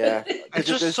 Yeah, it's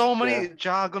just so many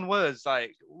jargon words.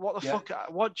 Like, what the fuck?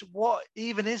 What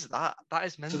even is that? That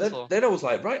is mental. So then I was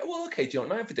like, right, well, okay, do you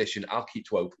want 9th edition? I'll keep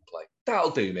to open play.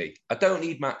 That'll do me. I don't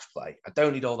need match play. I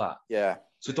don't need all that. Yeah.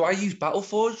 So do I use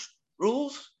Battleforge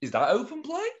rules? Is that open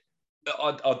play?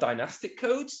 Are dynastic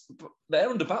codes there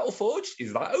under Battleforge?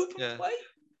 Is that open play?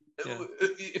 Yeah.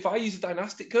 If I use a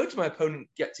dynastic code, does my opponent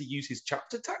get to use his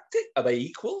chapter tactic? Are they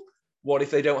equal? What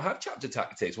if they don't have chapter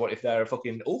tactics? What if they're a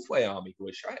fucking Ulthway army who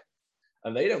are shite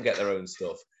and they don't get their own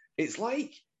stuff? It's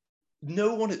like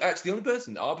no one – actually, the only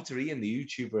person, Arbiter Ian, the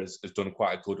YouTuber, has done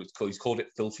quite a good – he's called it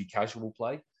filthy casual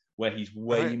play, where he's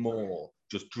way more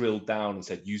just drilled down and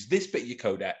said, use this bit of your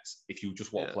codex if you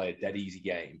just want to play a dead easy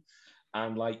game.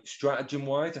 And like stratagem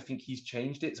wise, I think he's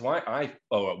changed it. So we're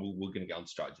going to get on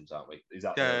stratagems, aren't we? Is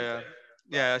that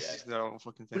that's their own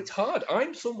fucking thing. But it's hard.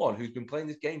 I'm someone who's been playing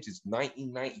this game since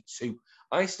 1992.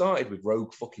 I started with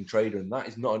Rogue fucking Trader, and that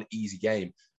is not an easy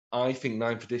game. I think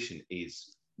 9th edition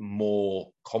is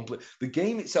more complex. The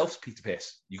game itself's Peter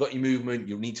Piss. You got your movement.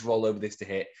 You need to roll over this to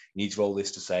hit. You need to roll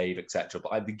this to save, etc.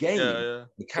 But the game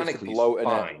mechanically is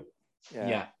fine.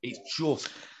 Yeah, it's just.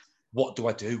 What do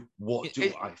I do? What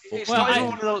do I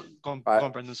fucking do? Go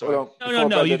on, Brendan. Sorry. No,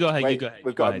 Brendan, you go ahead. Wait, you go ahead.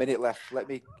 We've got a minute left. Let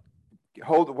me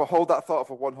hold that thought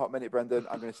for one hot minute, Brendan.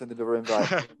 I'm going to send another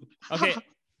invite. Okay,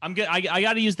 I'm good. I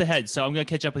got to use the head, so I'm going to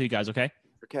catch up with you guys. Okay.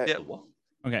 Okay. Yeah.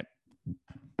 Okay.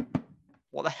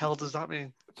 What the hell does that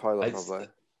mean? Toilet, probably.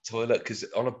 Toilet, because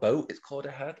on a boat it's called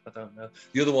a head. I don't know.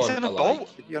 The other one. Is it on a boat?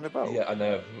 Is he on a boat? Yeah, I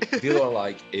know. The other one I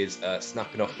like is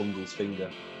snapping off Bungle's finger.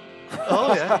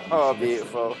 Oh yeah. Oh,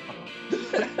 beautiful.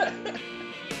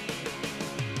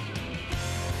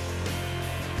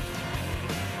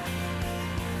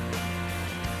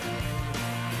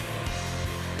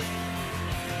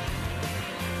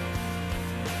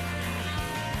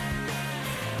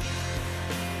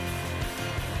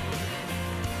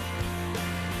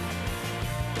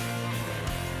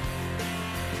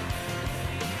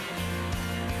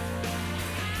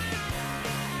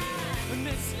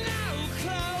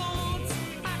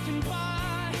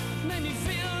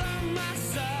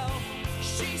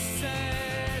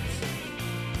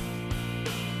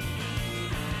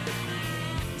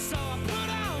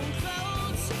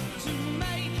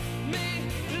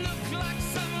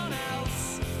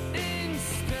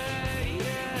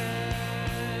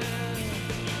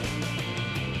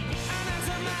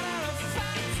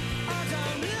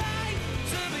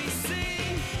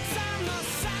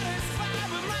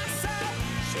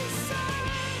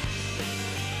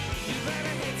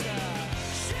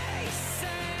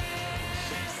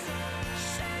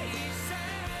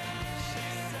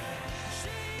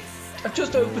 I've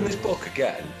just opened this book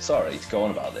again. Sorry to go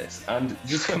on about this. And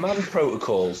there's command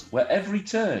protocols where every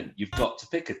turn you've got to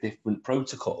pick a different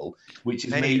protocol, which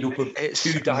is made up of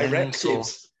 2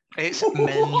 directives. It's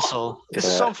mental. It's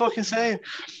so fucking insane.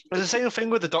 There's the same thing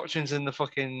with the doctrines in the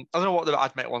fucking. I don't know what the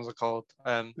admit ones are called.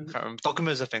 Can't remember.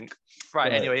 Dogmas, I think.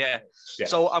 Right. Anyway, yeah.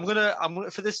 So I'm gonna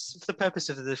for the purpose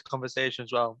of this conversation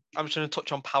as well. I'm just gonna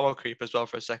touch on power creep as well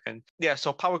for a second. Yeah.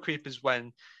 So power creep is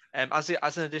when, as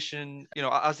an addition,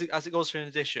 as it goes through an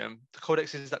edition, the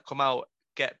codexes that come out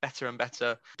get better and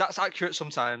better. That's accurate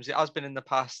sometimes. It has been in the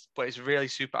past, but it's really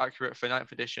super accurate for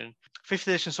 9th edition. 5th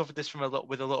edition suffered this from a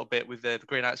little bit with the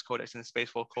Grey Knights Codex and the Space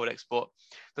Force Codex, but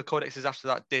the codexes after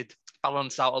that did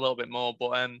balance out a little bit more.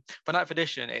 But for 9th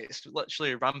edition, it's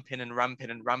literally ramping and ramping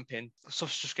and ramping.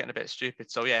 Stuff's just getting a bit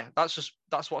stupid. So yeah, that's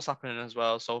what's happening as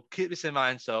well. So keep this in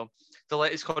mind. So the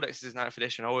latest codexes is 9th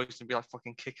edition are always going to be like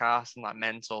fucking kick-ass and like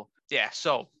mental. Yeah,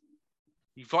 so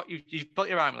you've got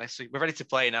your army list, so we're ready to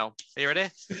play now. Are you ready?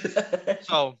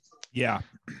 So yeah.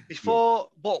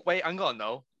 But wait, hang on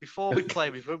though. Before we play,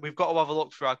 we've got to have a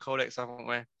look through our codex, haven't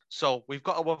we? So we've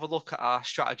got to have a look at our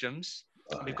stratagems.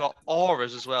 We've got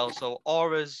auras as well. So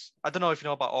auras, I don't know if you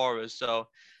know about auras. So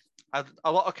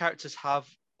a lot of characters have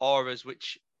auras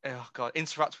which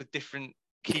interact with different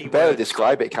keywords. You can barely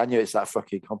describe it, can you? It's that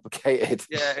fucking complicated.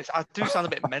 Yeah, I do sound a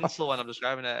bit mental when I'm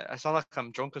describing it. I sound like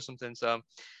I'm drunk or something. So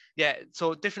yeah,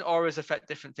 so different auras affect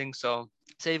different things. So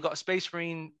say you've got a Space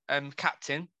Marine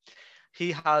captain.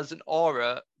 He has an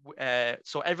aura.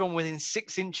 So everyone within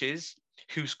 6 inches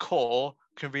whose core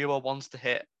can reroll 1s to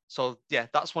hit. So yeah,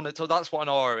 that's what an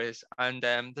aura is. And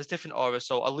there's different auras.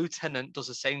 So a lieutenant does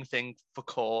the same thing for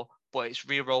core, but it's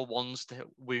reroll 1s to hit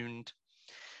wound.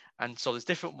 And so there's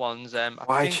different ones.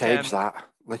 Why change that?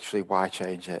 Literally, why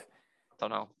change it? I don't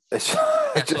know. It's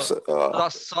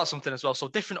that's something as well. So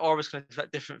different auras can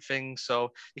affect different things.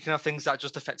 So you can have things that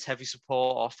just affect heavy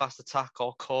support or fast attack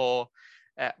or core,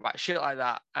 right, shit like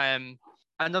that. And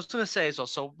I was going to say as well,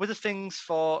 so with the things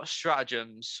for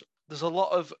stratagems, there's a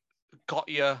lot of got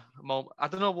you moment. I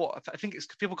don't know what I think it's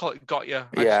people call it got you.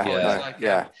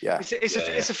 Yeah.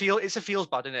 It's a feels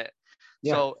bad, isn't it?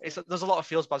 Yeah. So there's a lot of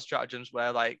feels bad stratagems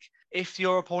where like if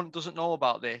your opponent doesn't know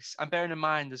about this, and bearing in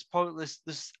mind there's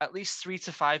at least 3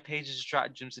 to 5 pages of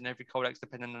stratagems in every codex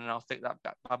depending on how thick that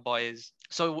bad boy is.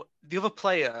 So the other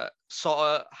player sort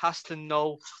of has to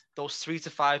know those 3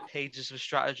 to 5 pages of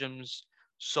stratagems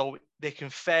so they can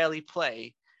fairly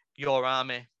play your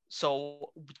army.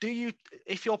 So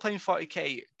if you're playing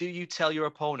 40k, do you tell your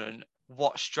opponent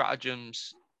what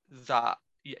stratagems that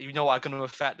are going to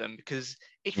affect them? Because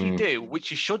if you do, which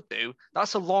you should do,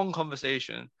 that's a long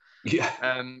conversation.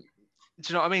 Yeah. Do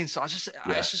you know what I mean? So it's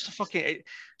just a fucking.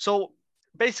 So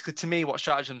basically, to me, what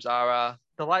stratagems are,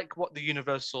 they're like what the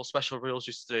universal special rules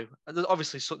used to do.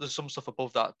 Obviously, there's some stuff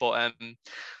above that, but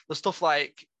the stuff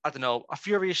like, I don't know, a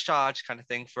furious charge kind of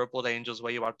thing for a blood angels,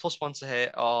 where you had +1 to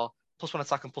hit or +1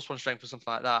 attack and +1 strength or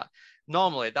something like that.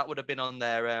 Normally, that would have been on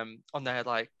their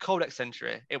like codex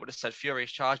entry. It would have said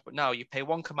furious charge, but now you pay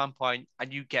 1 command point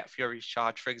and you get furious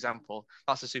charge. For example,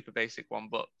 that's a super basic one,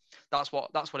 but that's what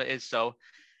it is. So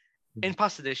in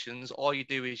past editions, all you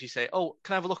do is you say, "Oh,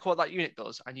 can I have a look at what that unit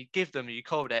does?" And you give them your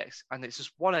codex, and it's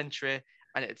just one entry,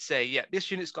 and it'd say, "Yeah, this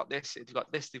unit's got this, it's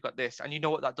got this, they've got this," and you know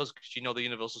what that does because you know the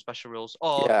universal special rules.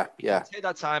 Or you can take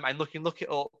that time and look it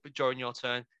up during your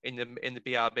turn in the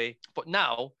BRB. But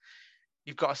now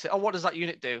you've got to say, "Oh, what does that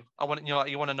unit do?" You want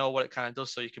to know what it kind of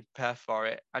does so you can prepare for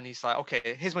it. And he's like,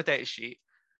 "Okay, here's my data sheet,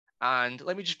 and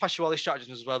let me just pass you all these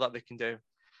stratagems as well that they can do."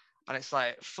 And it's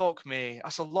like, fuck me,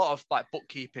 that's a lot of like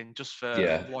bookkeeping just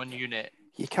for one unit.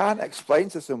 You can't explain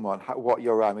to someone what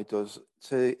your army does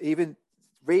to even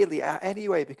really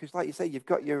anyway, because like you say, you've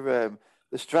got your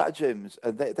the stratagems,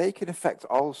 and they can affect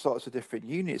all sorts of different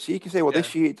units. So you can say, well,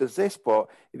 this unit does this, but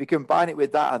if you combine it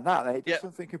with that and that, then it does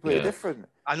something completely different.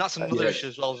 And that's another issue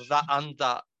as well, that and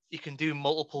that you can do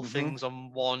multiple things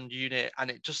on one unit, and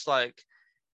it just like,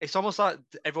 it's almost like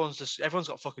everyone's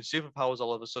got fucking superpowers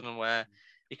all of a sudden, where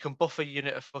you can buff a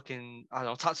unit of fucking, I don't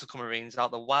know, tactical marines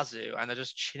out the wazoo, and they're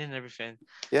just chinning everything.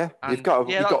 Yeah, and you've got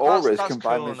auras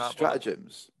combined with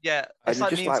stratagems. Yeah, it's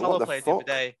like me and Solo played the other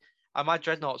day, and my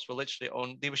dreadnoughts were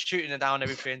literally they were shooting it down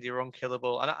everything. They were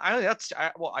unkillable, and I only had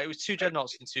it was 2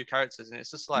 dreadnoughts and 2 characters, and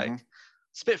it's just like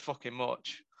it's a bit fucking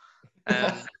much.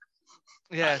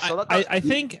 Yeah, so I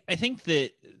think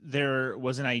that there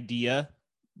was an idea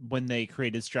when they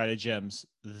created stratagems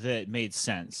that made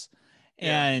sense.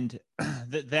 And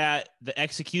that the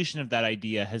execution of that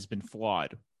idea has been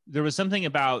flawed. There was something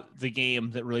about the game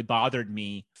that really bothered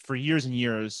me for years and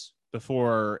years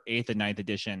before 8th and 9th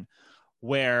edition,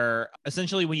 where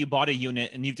essentially when you bought a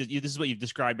unit, and this is what you've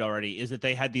described already, is that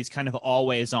they had these kind of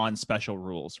always on special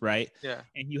rules, right? Yeah.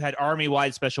 And you had army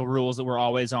wide special rules that were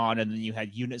always on, and then you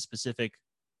had unit specific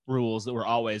rules that were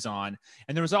always on,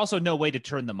 and there was also no way to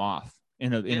turn them off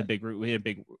in a big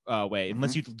way,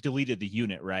 unless you deleted the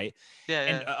unit, right?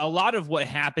 And a lot of what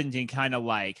happened in kind of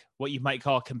like what you might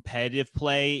call competitive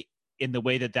play in the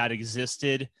way that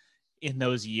existed in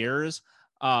those years,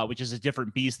 which is a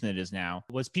different beast than it is now,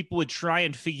 was people would try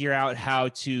and figure out how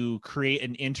to create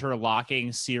an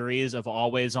interlocking series of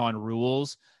always on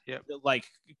rules that like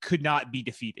could not be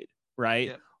defeated,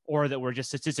 right? Or that were just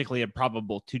statistically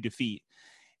improbable to defeat.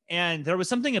 And there was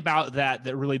something about that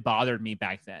really bothered me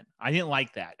back then. I didn't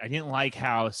like that. I didn't like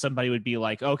how somebody would be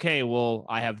like, okay, well,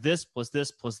 I have this plus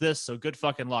this plus this, so good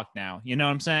fucking luck now. You know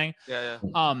what I'm saying? Yeah.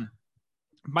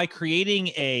 By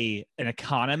creating an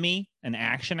economy, an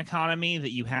action economy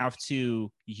that you have to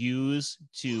use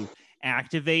to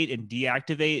activate and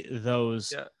deactivate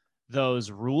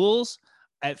those rules,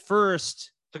 at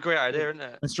first, it's a great idea, isn't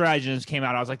it? When stratagems came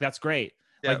out, I was like, that's great.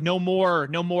 Like no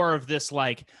more of this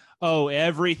like, oh,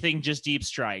 everything just deep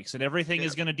strikes and everything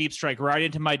is going to deep strike right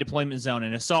into my deployment zone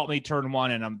and assault me turn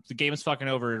 1 and the game is fucking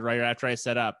over right after I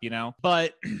set up, you know?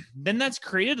 But then that's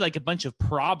created like a bunch of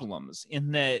problems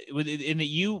in that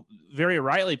you very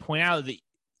rightly point out that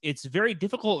it's very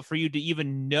difficult for you to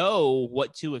even know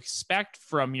what to expect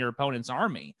from your opponent's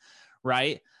army,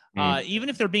 right? Even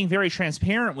if they're being very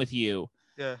transparent with you.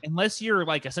 Yeah. Unless you're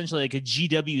like essentially like a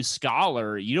GW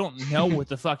scholar, you don't know what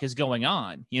the fuck is going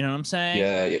on. You know what I'm saying?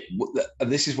 Yeah.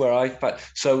 And this is where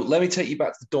so let me take you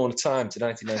back to the dawn of time to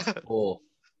 1994.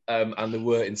 And there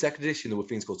were in 2nd edition, there were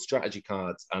things called strategy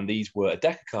cards. And these were a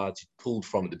deck of cards you pulled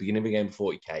from at the beginning of the game of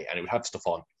 40k, and it would have stuff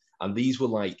on. And these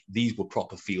were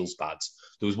proper feels bads.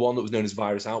 There was one that was known as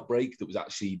Virus Outbreak that was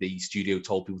actually the studio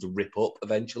told people to rip up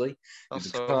eventually. It was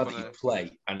a card that you'd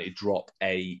play and it'd drop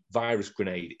a virus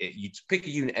grenade. You'd pick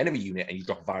a enemy unit, and you'd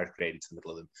drop a virus grenade into the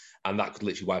middle of them. And that could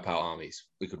literally wipe out armies.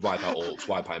 We could wipe out orcs,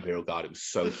 wipe out Imperial Guard. It was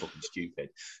so fucking stupid.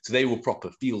 So they were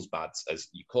proper feels bads, as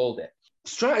you called it.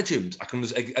 Stratagems, I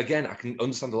can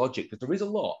understand the logic, because there is a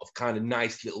lot of kind of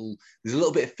nice there's a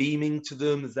little bit of theming to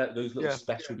them. There's those little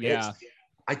special bits. Yeah.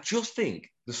 I just think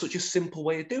there's such a simple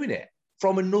way of doing it.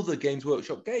 From another Games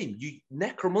Workshop game,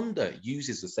 Necromunda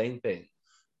uses the same thing.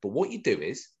 But what you do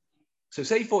is, so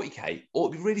say 40k, or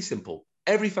it'd be really simple.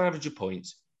 Every 500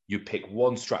 points, you pick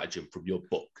one stratagem from your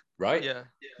book, right? Yeah.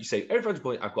 You say, every 500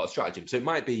 points, I've got a stratagem. So it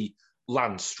might be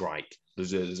Land Strike.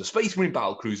 There's a Space Marine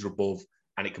battlecruiser above,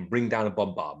 and it can bring down a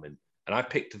bombardment. And I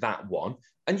picked that one.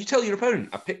 And you tell your opponent,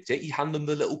 I picked it. You hand them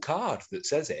the little card that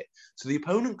says it. So the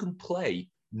opponent can play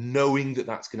knowing that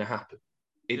that's going to happen.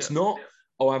 It's not,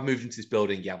 oh, I've moved into this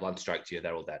building, I've land striked you,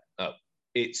 they're all dead. Oh,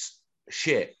 it's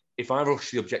shit. If I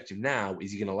rush the objective now,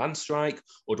 is he going to land strike,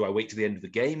 or do I wait to the end of the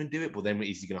game and do it? But then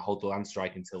is he going to hold the land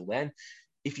strike until then?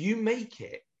 If you make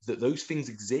it that those things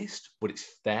exist, but it's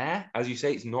fair, as you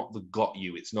say, it's not the got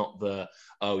you. It's not the,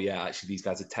 oh yeah, actually these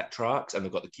guys are tetrarchs and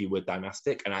they've got the keyword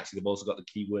dynastic, and actually they've also got the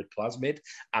keyword plasmid,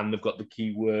 and they've got the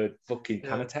keyword fucking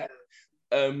Canatech.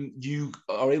 You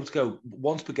are able to go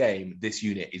once per game, this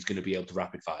unit is going to be able to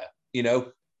rapid fire, you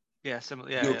know? Yeah,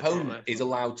 similar. Yeah, your opponent totally. is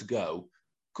allowed to go,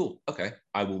 cool, okay,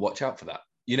 I will watch out for that,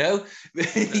 you know?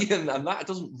 And that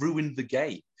doesn't ruin the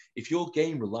game. If your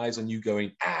game relies on you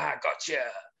going, gotcha,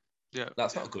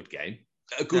 that's not a good game.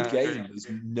 A good game is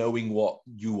knowing what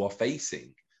you are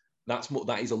facing. That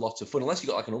is a lot of fun, unless you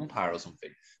got like an umpire or something.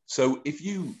 So if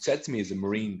you said to me as a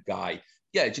Marine guy,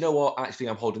 yeah, do you know what? Actually,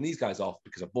 I'm holding these guys off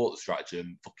because I bought the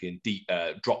stratagem, fucking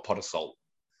drop pod assault.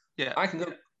 Yeah. I can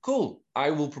go, cool.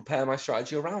 I will prepare my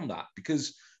strategy around that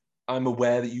because I'm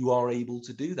aware that you are able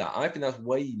to do that. I think that's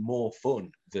way more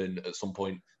fun than at some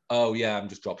point, oh, yeah, I'm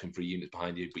just dropping 3 units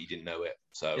behind you, but you didn't know it.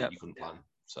 So you couldn't plan.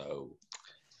 So.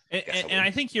 And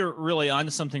I think you're really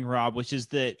onto something, Rob, which is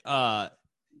that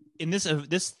in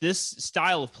this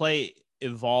style of play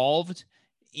evolved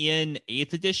in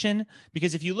 8th edition,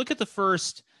 because if you look at the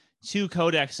first 3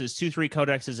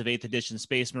 codexes of 8th edition,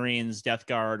 Space Marines, Death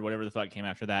Guard, whatever the fuck came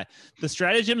after that, the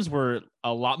stratagems were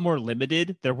a lot more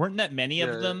limited. There weren't that many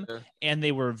of them, and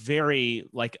they were very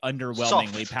like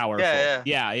underwhelmingly powerful.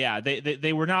 Yeah.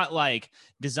 They were not like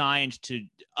designed to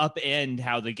upend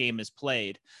how the game is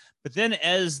played. But then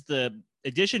as the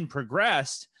edition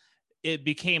progressed, it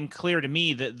became clear to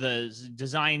me that the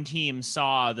design team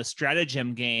saw the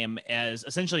stratagem game as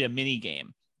essentially a mini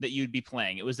game that you'd be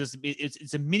playing. It was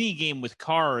it's a mini game with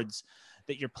cards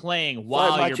that you're playing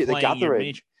while you're playing your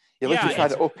miniature. You're literally trying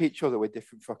to up each other with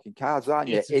different fucking cards, aren't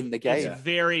you, in the game? It's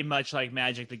very much like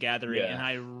Magic the Gathering, and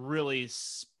I really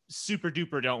super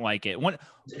duper don't like it. One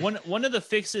of the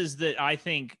fixes that I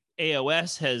think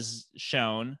AOS has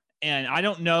shown, and I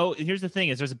don't know, here's the thing,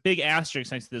 is there's a big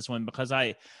asterisk next to this one, because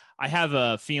I have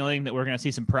a feeling that we're going to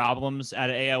see some problems out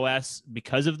of AOS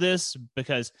because of this,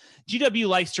 because GW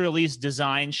likes to release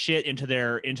design shit into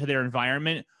their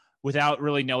environment without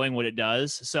really knowing what it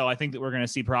does. So I think that we're going to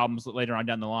see problems later on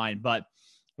down the line. But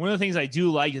one of the things I do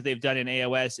like that they've done in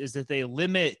AOS is that they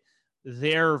limit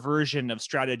their version of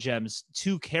stratagems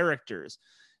to characters.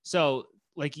 So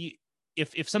like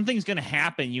if something's going to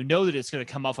happen, you know that it's going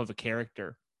to come off of a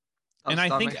character. And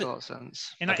I think makes a lot of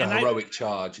sense. And like a heroic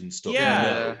charge and stuff.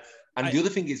 Yeah. And the other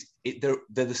thing is, they're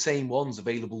the same ones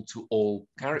available to all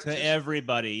characters. To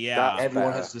everybody, yeah.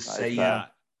 Everyone has the same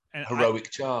heroic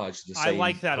charge. The same I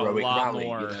like that a lot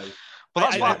more. You know? But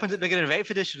that's what happened at the beginning of 8th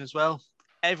edition as well.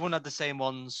 Everyone had the same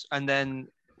ones, and then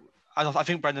I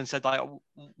think Brendan said like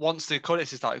once the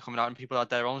codexes started coming out and people had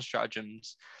their own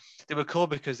stratagems, they were cool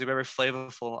because they were very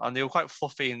flavorful and they were quite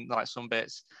fluffy in like some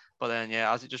bits. But then,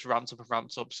 as it just ramped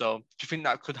up. So do you think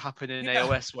that could happen in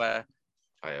AOS where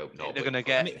I hope not, they're going to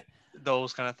get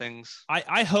those kind of things?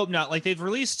 I hope not. Like they've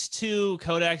released 2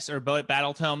 codex or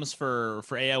battle tomes for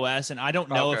AOS, and I don't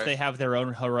know if they have their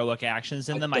own heroic actions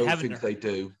in them. I don't think they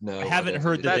do. No, I haven't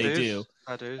heard that they do.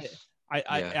 I do.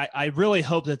 I really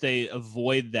hope that they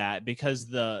avoid that, because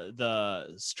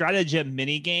the stratagem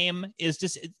mini game is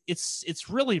just it's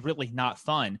really not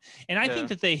fun. And I think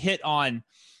that they hit on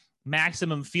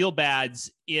maximum feel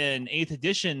bads in 8th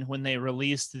edition when they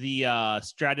released the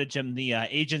stratagem, the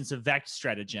Agents of Vect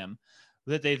stratagem,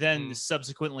 that they then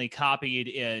subsequently copied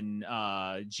in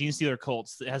Genestealer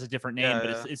Cults that has a different name,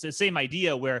 but it's the same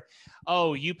idea where,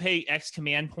 you pay X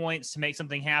command points to make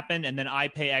something happen, and then I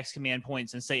pay X command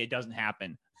points and say it doesn't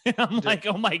happen. And I'm like,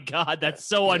 oh my God, that's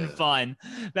so unfun.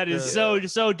 That is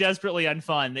so desperately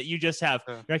unfun that you just have,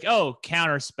 you're like,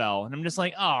 counterspell. And I'm just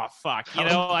like, oh, fuck. You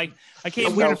know, like I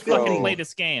came here to fucking play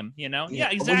this game, you know? Yeah,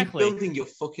 exactly. When you're building your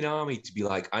fucking army to be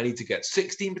like, I need to get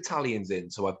 16 battalions in,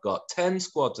 so I've got 10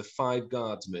 squads of 5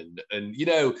 guardsmen. And, you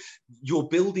know, you're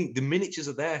building, the miniatures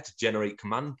are there to generate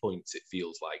command points, it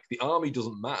feels like. The army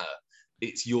doesn't matter.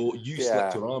 It's you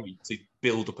select your army to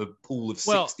build up a pool of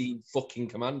 16 fucking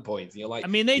command points. And you're like, I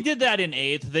mean, they did that in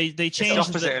 8th. They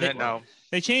changed it now.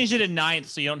 They changed it in 9th,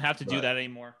 so you don't have to do that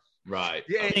anymore. Right.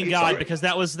 Yeah, thank God, because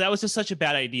that was just such a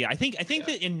bad idea. I think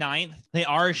that in 9th they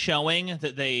are showing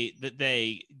that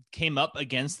they came up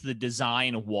against the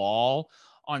design wall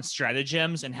on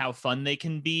stratagems and how fun they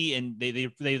can be, and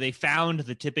they found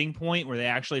the tipping point where they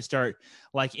actually start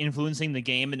like influencing the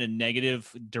game in a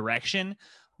negative direction.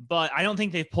 but I don't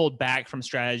think they've pulled back from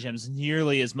stratagems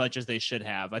nearly as much as they should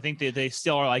have. I think they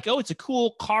still are like, oh, it's a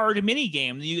cool card mini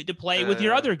game that you get to play with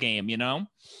your other game, you know?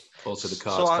 Also, the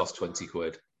cards cost 20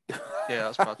 quid. Yeah,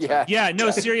 that's about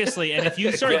no, seriously. And if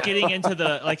you start getting into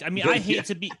the, like, I mean, I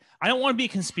don't want to be a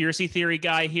conspiracy theory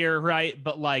guy here, right?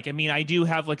 But like, I mean, I do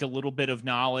have like a little bit of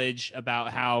knowledge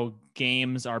about how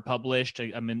games are published.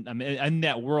 I'm in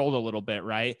that world a little bit,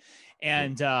 right?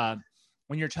 And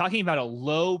when you're talking about a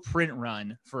low print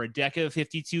run for a deck of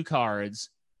 52 cards,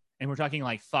 and we're talking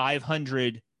like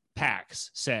 500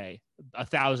 packs, say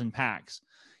 1,000 packs,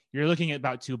 you're looking at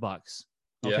about $2.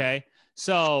 Okay. Yeah.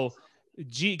 So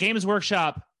Games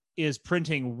Workshop is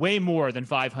printing way more than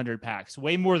 500 packs,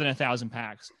 way more than 1,000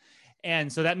 packs.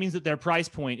 And so that means that their price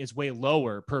point is way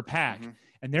lower per pack.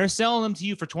 And they're selling them to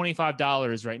you for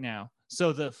 $25 right now.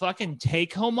 So the fucking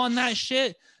take home on that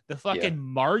shit, the fucking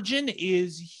margin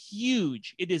is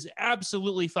huge. It is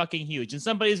absolutely fucking huge. And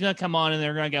somebody's going to come on and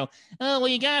they're going to go, oh, well,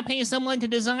 you got to pay someone to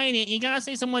design it. You got to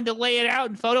pay someone to lay it out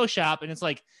in Photoshop. And it's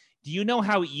like, do you know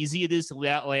how easy it is to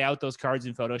lay out those cards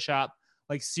in Photoshop?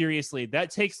 Like, seriously, that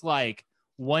takes like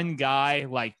one guy,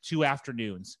 like 2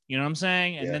 afternoons. You know what I'm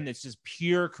saying? And then it's just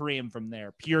pure cream from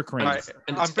there. Pure cream. Right.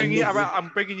 I'm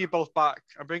bringing you both back.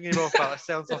 Let's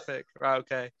stay on topic. Right.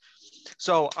 Okay.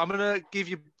 So I'm gonna give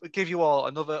you all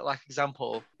another like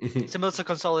example, similar to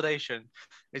Consolidation,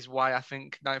 is why I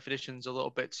think 9th edition's a little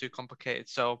bit too complicated.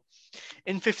 So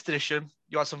in 5th edition,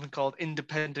 you had something called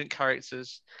independent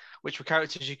characters, which were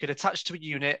characters you could attach to a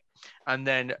unit, and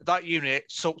then that unit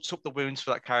soaked up the wounds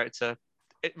for that character.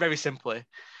 Very simply.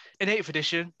 In 8th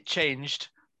edition, it changed.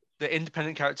 The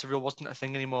independent character rule wasn't a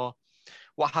thing anymore.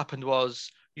 What happened was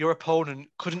your opponent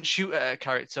couldn't shoot at a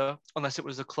character unless it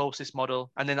was the closest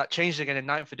model. And then that changed again in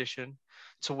 9th edition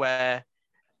to where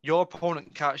your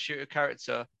opponent can't shoot a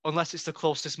character unless it's the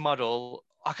closest model.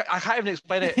 I can't even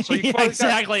explain it. So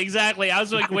exactly. I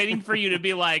was like waiting for you to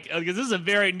be like, because this is a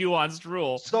very nuanced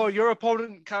rule. So your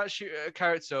opponent can't shoot at a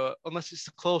character unless it's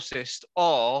the closest,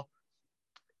 or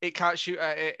it can't shoot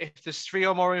at it if there's 3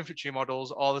 or more infantry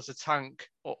models, or there's a tank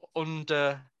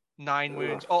under 9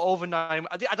 wounds or over 9.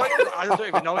 I don't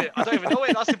even know it.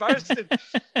 That's embarrassing.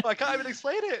 I can't even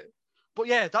explain it. But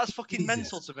yeah, that's fucking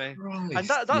mental to me. Christ. And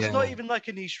that's not even like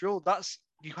a niche rule.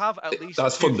 You have at least.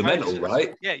 That's fundamental, characters.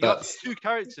 Right? Yeah, you have 2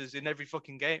 characters in every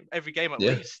fucking game, at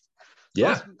least.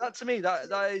 Yeah. That to me,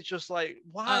 that is just like,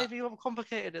 why have you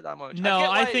complicated it that much? No,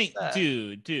 I think,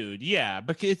 dude, yeah,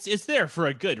 because it's there for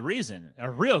a good reason, a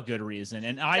real good reason,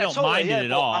 and I don't mind it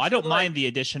at all. I don't mind the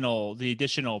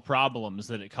additional problems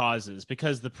that it causes,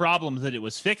 because the problems that it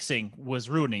was fixing was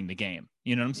ruining the game.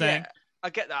 You know what I'm saying? Yeah,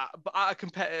 I get that, but at a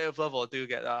competitive level, I do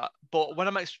get that. But when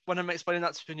I'm explaining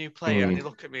that to a new player and they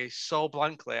look at me so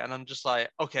blankly, and I'm just like,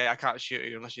 okay, I can't shoot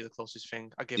you unless you're the closest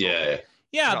thing. I give up.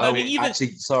 Yeah, but I mean, even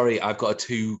actually, sorry, I've got a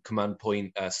 2 command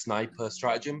point sniper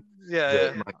stratagem.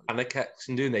 Yeah, my Panic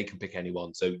can do, and they can pick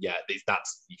anyone. So yeah,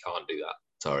 that's you can't do that.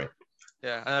 Sorry.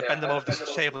 Yeah, and I bend them over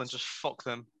this table and just fuck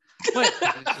them. Like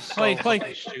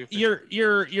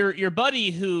your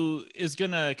buddy who is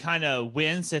gonna kind of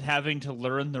wince at having to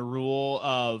learn the rule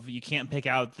of you can't pick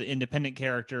out the independent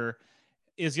character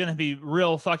is going to be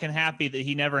real fucking happy that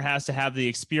he never has to have the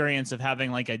experience of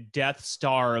having like a Death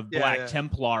Star of Black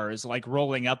Templars like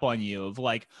rolling up on you, of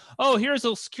like, oh, here's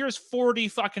 40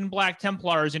 fucking Black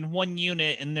Templars in one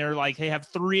unit, and they're like, they have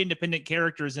 3 independent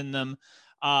characters in them,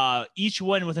 each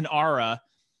one with an aura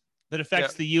that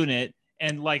affects the unit,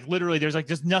 and like literally there's like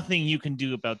just nothing you can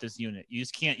do about this unit. You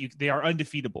just can't. They are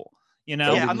undefeatable. You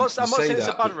know? Yeah, I'm not saying it's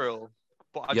a bad rule.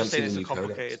 But I just say it's a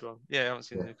complicated one. Yeah, I haven't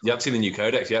seen it. You haven't seen the new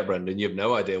codex yet, Brendan. You have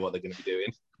no idea what they're going to be doing.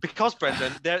 Because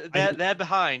Brendan, they're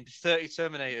behind 30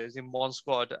 Terminators in one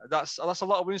squad. That's a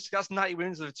lot of wounds. That's 90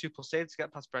 wounds of 2+8 to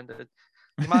get past Brendan.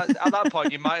 At that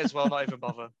point, you might as well not even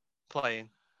bother playing.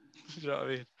 You know what I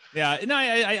mean? Yeah. No,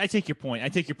 I take your point.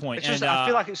 It's just, I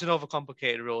feel like it's an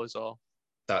overcomplicated rule as well.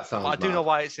 That sounds. I do know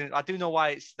why it's in. I do know why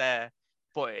it's there.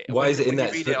 But why is it in there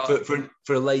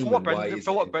for a layman?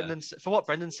 For what Brendan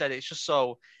said, it's just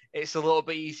so it's a little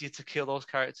bit easier to kill those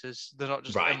characters. They're not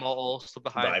just immortal stuff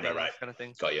behind right. kind of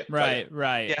thing. Got you. Right.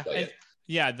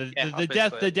 Yeah.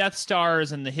 The Death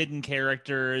Stars and the hidden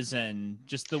characters, and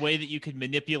just the way that you can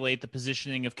manipulate the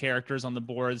positioning of characters on the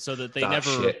board so that they never.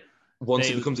 Shit.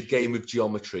 Once it becomes a game of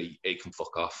geometry, it can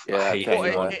fuck off. Yeah, I hate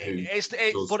anyone who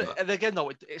again,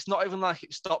 though, it's not even like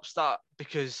it stops that,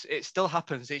 because it still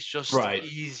happens. It's just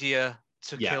easier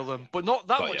to kill them, but not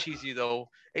that much easier though.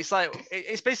 It's like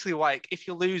it's basically like if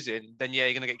you're losing, then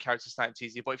you're gonna get character sniped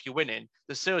easier. But if you're winning,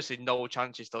 there's seriously no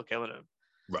chance you're still killing them.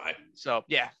 Right. So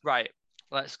right.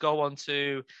 Let's go on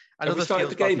to another. Have we started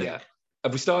the game yet?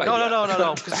 Have we started?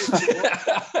 No.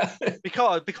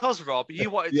 Because Rob, you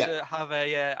wanted to have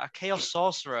a Chaos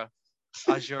Sorcerer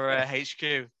as your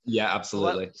HQ. Yeah,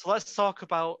 absolutely. So let's talk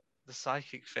about the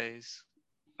Psychic phase.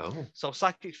 Oh. So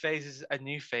Psychic phase is a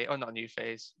new phase. Oh, not a new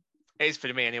phase. It is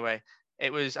for me anyway. I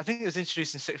think it was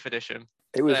introduced in 6th edition.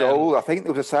 It was old. I think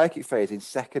there was a Psychic phase in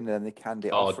 2nd, and then they canned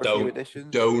it off for a few editions.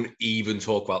 Don't even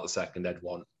talk about the 2nd ed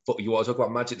one. But you want to talk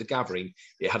about Magic the Gathering?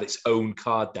 It had its own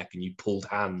card deck, and you pulled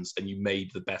hands, and you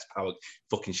made the best power.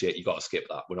 Fucking shit! You got to skip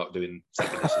that. We're not doing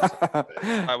 2nd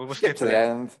edition. We will skip to the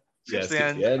end. Skip to the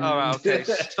end. All right. Okay.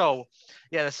 So,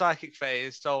 yeah, the Psychic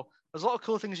phase. So there's a lot of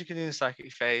cool things you can do in the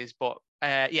Psychic phase, but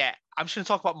I'm just going to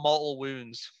talk about Mortal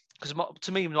Wounds. Because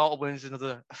to me, Mortal Wounds is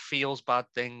another feels bad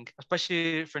thing,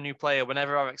 especially for a new player.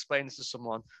 Whenever I'm explaining this to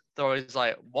someone, they're always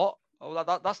like, "What? Oh,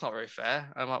 that's not very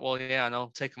fair." I'm like, "Well, yeah, I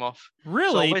know. Take them off."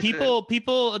 Really? So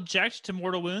people object to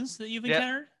Mortal Wounds that you've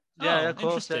encountered? Yeah, of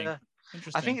course. Interesting. Yeah.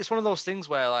 Interesting. I think it's one of those things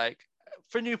where, like,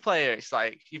 for a new player, it's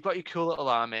like you've got your cool little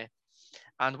army,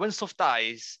 and when stuff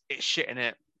dies, it's shit in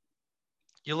it.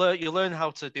 You learn how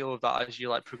to deal with that as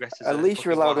you progress. At least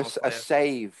you're allowed a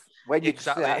save. When you're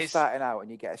starting out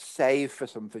and you get a save for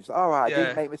something, it's like, all right, I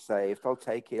didn't make my save, I'll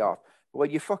take it off. But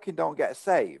when you fucking don't get a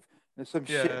save, and some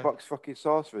shitbox fucking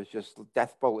sorcerers just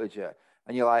death bolted you,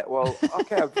 and you're like, well,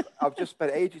 okay, I've just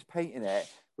spent ages painting it.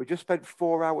 We just spent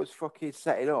 4 hours fucking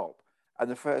setting up, and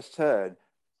the first turn,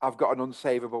 I've got an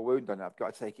unsavable wound on it. I've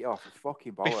got to take it off. It's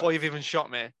fucking bollocks. Before you've even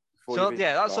shot me.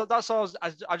 That's all.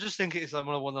 I just think it's one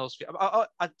of those.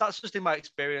 That's just in my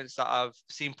experience that I've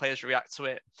seen players react to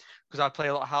it, because I play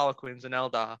a lot of Harlequins and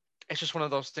Eldar. It's just one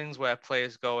of those things where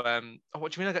players go,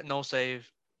 "What do you mean I get no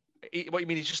save? What do you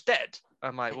mean he's just dead?"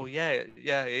 I'm like, "Well, yeah,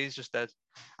 he's just dead."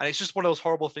 And it's just one of those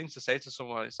horrible things to say to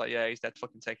someone. It's like, "Yeah, he's dead.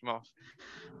 Fucking take him off."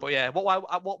 But yeah,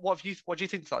 what do you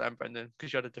think to that then, Brendan?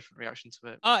 Because you had a different reaction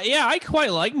to it. Yeah, I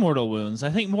quite like Mortal Wounds. I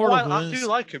think Mortal Wounds. I do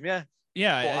like him. Yeah.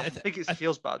 Yeah, I think it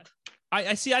feels bad.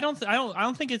 I see. I don't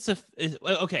think it's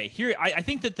okay. Here, I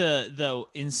think that the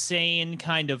insane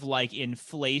kind of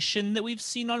inflation that we've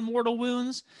seen on Mortal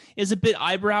Wounds is a bit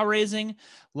eyebrow raising.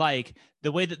 Like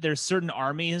the way that there's certain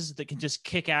armies that can just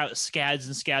kick out scads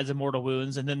and scads of Mortal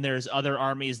Wounds, and then there's other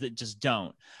armies that just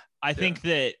don't. I think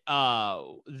that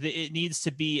it needs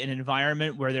to be an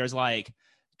environment where there's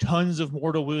tons of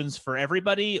Mortal Wounds for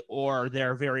everybody, or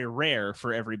they're very rare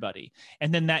for everybody.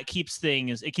 And then that keeps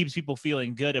people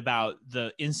feeling good about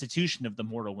the institution of the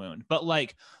Mortal Wound. But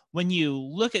when you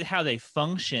look at how they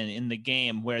function in the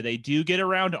game, where they do get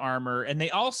around armor and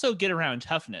they also get around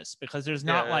toughness, because there's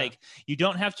not you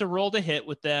don't have to roll to hit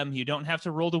with them. You don't have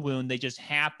to roll to wound. They just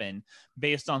happen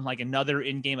based on another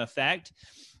in-game effect.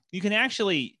 You can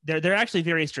actually, they're actually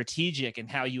very strategic in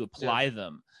how you apply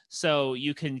them. So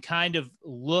you can kind of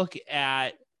look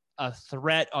at a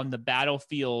threat on the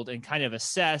battlefield and kind of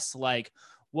assess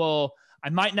well, I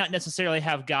might not necessarily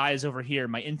have guys over here.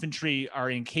 My infantry are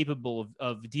incapable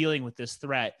of dealing with this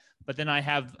threat, but then I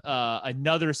have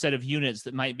another set of units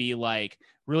that might be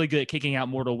really good at kicking out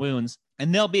Mortal Wounds,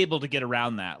 and they'll be able to get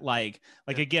around that.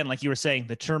 Again, like you were saying,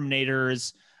 the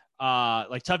Terminators,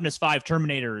 toughness 5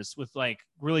 Terminators with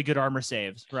really good armor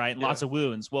saves, right? And lots of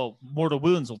wounds. Well, Mortal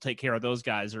Wounds will take care of those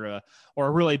guys, or a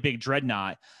really big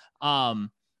Dreadnought.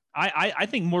 I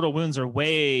think Mortal Wounds are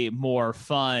way more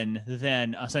fun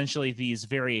than essentially these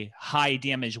very high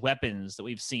damage weapons that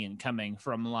we've seen coming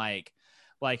from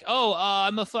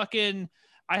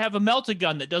I have a melta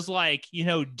gun that does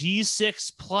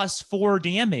D6 plus 4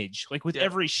 damage, with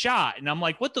every shot. And I'm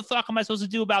like, what the fuck am I supposed to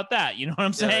do about that? You know what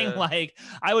I'm saying?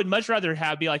 I would much rather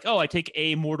I take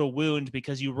a mortal wound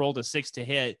because you rolled a 6 to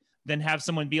hit, than have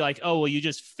someone be oh, well, you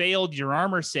just failed your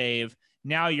armor save.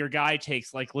 Now your guy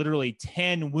takes literally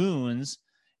 10 wounds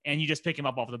and you just pick him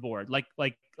up off the board. Like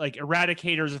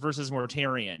Eradicators versus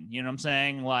Mortarion. You know what I'm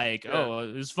saying? Oh,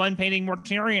 it was fun painting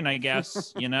Mortarion, I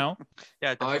guess, you know?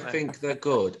 Yeah, definitely. I think they're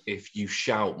good if you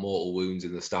shout Mortal Wounds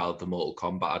in the style of the Mortal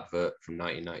Kombat advert from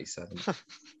 1997.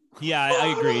 Yeah, I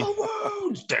agree.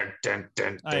 Wounds! Dun, dun,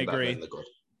 dun, I agree.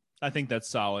 I think that's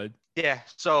solid. Yeah,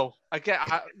 so I do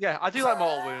like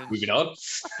Mortal Wounds. Moving on.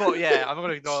 But yeah, I'm going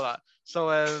to ignore that. So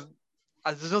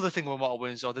there's another thing with Mortal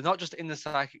Wounds, though. They're not just in the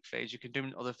Psychic phase. You can do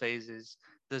them in other phases.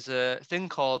 There's a thing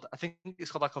called, I think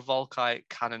it's called a Volkite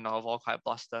Cannon or a Volkite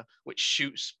Blaster, which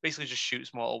basically just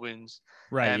shoots Mortal Wounds.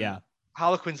 Right, yeah.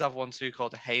 Harlequins have one too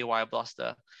called a Haywire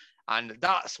Blaster. And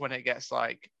that's when it gets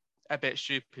a bit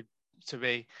stupid to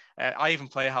me. I even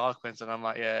play Harlequins and I'm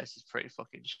like, yeah, this is pretty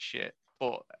fucking shit.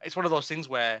 But it's one of those things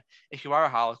where if you are a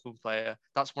Harlequin player,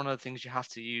 that's one of the things you have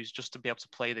to use just to be able to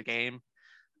play the game.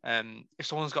 If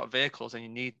someone's got vehicles and you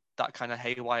need that kind of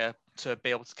haywire to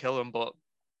be able to kill them, but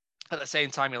at the same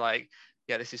time, you're like,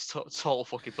 yeah, this is total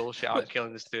fucking bullshit. I'm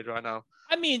killing this dude right now.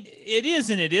 I mean, it is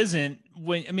and it isn't.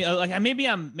 Maybe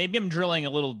I'm drilling a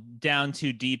little down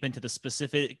too deep into the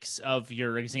specifics of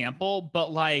your example,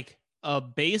 but like a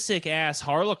basic ass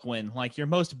Harlequin, like your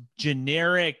most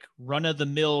generic run of the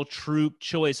mill troop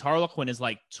choice Harlequin is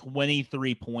like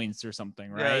 23 points or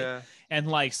something, right? Yeah. And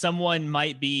like someone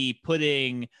might be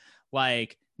putting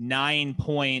like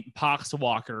 9-point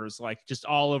Poxwalkers like just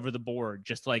all over the board,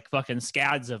 just like fucking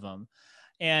scads of them.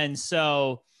 And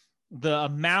so the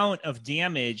amount of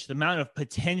damage, the amount of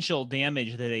potential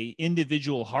damage that a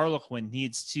individual Harlequin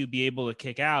needs to be able to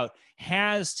kick out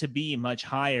has to be much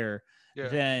higher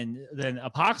than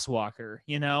a Poxwalker,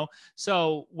 you know?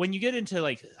 So when you get into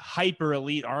like hyper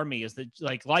elite armies that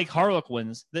like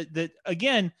Harlequins that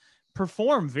again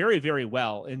perform very, very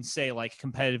well in say like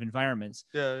competitive environments.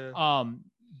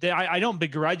 I don't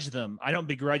begrudge them. I don't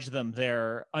begrudge them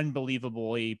their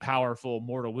unbelievably powerful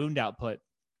mortal wound output.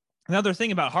 Another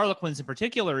thing about Harlequins in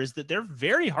particular is that they're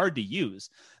very hard to use.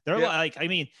 They're like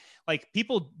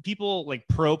people like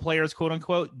pro players, quote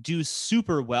unquote, do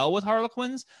super well with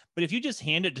Harlequins. But if you just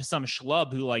hand it to some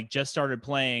schlub who like just started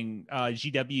playing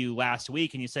GW last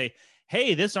week and you say,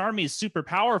 hey, this army is super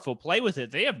powerful, play with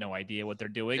it, they have no idea what they're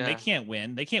doing. Yeah. They can't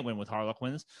win with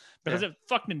Harlequins because of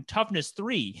fucking toughness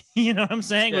 3. You know what I'm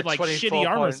saying? With like shitty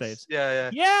armor saves.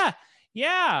 Yeah.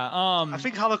 I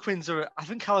think Harlequins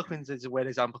is a weird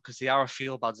example because they are a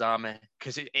feel bad army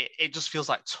because it just feels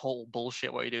like total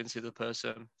bullshit what you're doing to the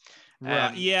person.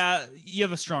 Right. Yeah, you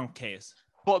have a strong case.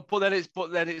 But then it's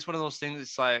one of those things.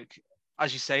 It's like,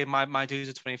 as you say, my dudes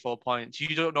are 24 points.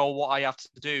 You don't know what I have to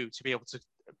do to be able to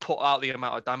put out the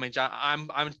amount of damage. I'm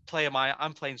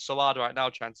playing so hard right now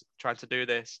trying to do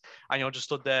this, and you're just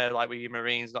stood there like with your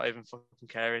Marines, not even fucking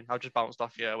caring. I'll just bounced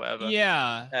off you or whatever.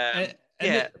 Yeah.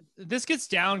 This gets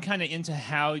down kind of into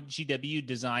how GW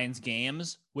designs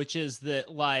games, which is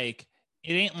that like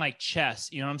it ain't like chess.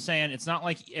 You know what I'm saying? It's not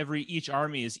like each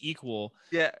army is equal.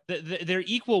 Yeah, they're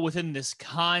equal within this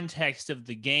context of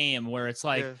the game where it's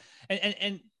like,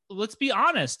 and let's be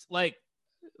honest, like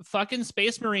fucking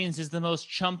Space Marines is the most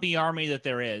chumpy army that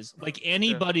there is. Like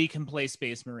anybody can play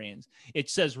Space Marines. It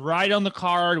says right on the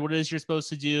card what it is you're supposed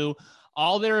to do.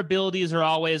 All their abilities are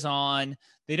always on.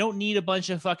 They don't need a bunch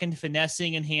of fucking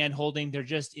finessing and hand holding. They're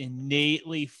just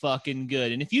innately fucking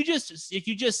good. And if you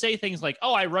just say things like,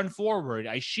 oh, I run forward,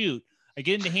 I shoot, I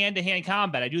get into hand-to-hand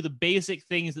combat, I do the basic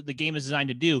things that the game is designed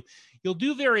to do, you'll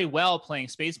do very well playing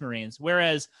Space Marines.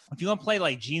 Whereas if you want to play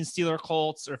like Genestealer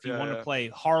Colts, or if you want to play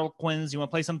Harlequins, you want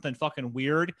to play something fucking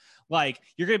weird, like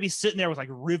you're going to be sitting there with like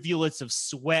rivulets of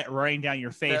sweat running down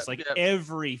your face,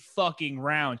 every fucking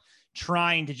round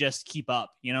trying to just keep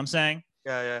up. You know what I'm saying?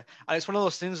 Yeah. And it's one of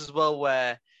those things as well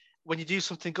where when you do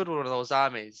something good with one of those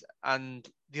armies and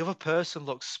the other person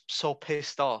looks so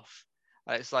pissed off,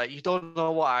 it's like, you don't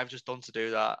know what I've just done to do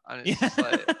that. And it's just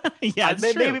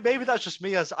like, maybe that's just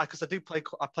me because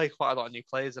I play quite a lot of new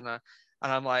players and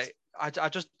I'm like, I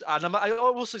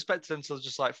also expect them to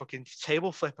just like fucking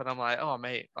table flip and I'm like, oh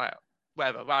mate, right,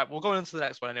 whatever. Right, we'll go on to the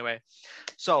next one anyway.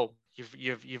 So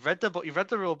you've read the book, you've read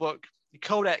the rule book, your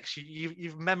codex,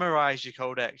 you've memorized your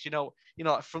codex, you know,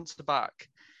 like front to back.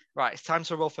 Right, it's time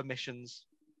to roll for missions.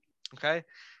 Okay,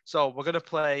 so we're gonna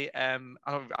play. I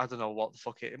don't know what the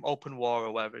fuck open war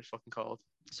or whatever it's fucking called.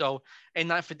 So in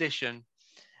 9th edition,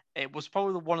 it was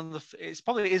probably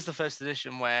it is the first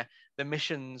edition where the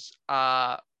missions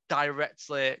are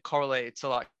directly correlated to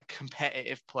like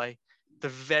competitive play. They're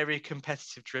very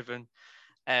competitive driven.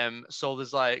 So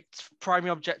there's like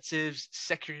primary objectives,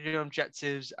 secondary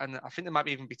objectives, and I think there might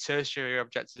even be tertiary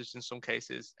objectives in some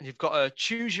cases. And you've got to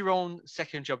choose your own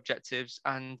secondary objectives,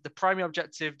 and the primary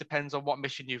objective depends on what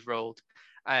mission you've rolled.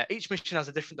 Each mission has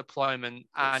a different deployment,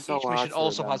 and each mission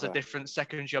also has a different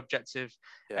secondary objective.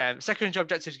 Secondary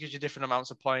objectives gives you different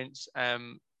amounts of points,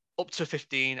 up to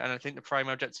 15, and I think the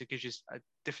primary objective gives you a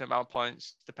different amount of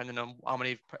points depending on how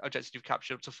many objectives you've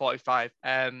captured, up to 45.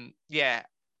 And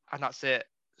that's it.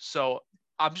 So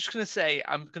I'm just going to say,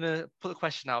 I'm going to put the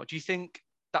question out. Do you think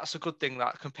that's a good thing,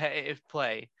 that competitive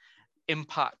play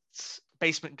impacts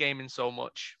basement gaming so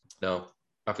much? No,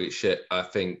 I think it's shit. I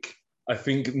think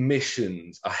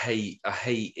missions, I hate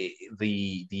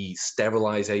the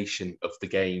sterilization of the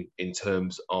game in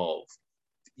terms of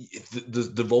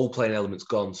the role-playing element's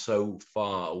gone so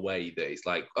far away that it's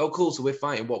like, oh, cool, so we're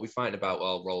fighting. What we're fighting about? Well,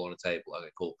 I'll roll on a table. Okay,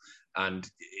 cool. And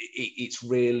it's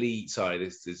really, sorry,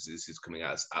 this is coming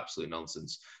out as absolute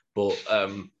nonsense, but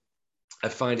I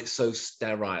find it so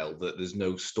sterile that there's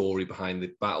no story behind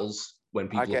the battles when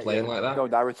people are playing like that. No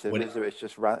narrative, is there? It's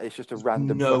just a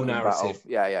random no narrative. battle.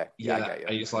 Yeah, I get you.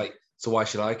 And it's like, So why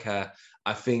should I care?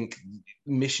 I think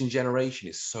mission generation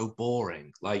is so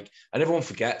boring. Like, and everyone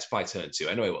forgets by turn 2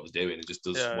 anyway what they're doing and just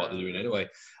does what they're doing anyway.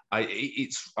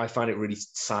 I find it really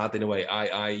sad in a way.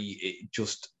 I hate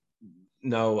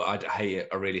it.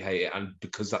 I really hate it. And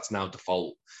because that's now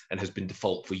default and has been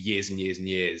default for years and years and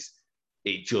years,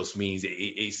 it just means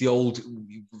it's the old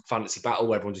fantasy battle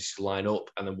where everyone just line up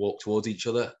and then walk towards each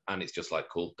other. And it's just like,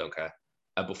 cool, don't care.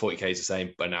 But 40K is the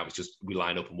same. But now it's just we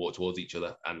line up and walk towards each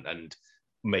other. And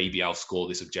maybe I'll score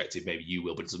this objective. Maybe you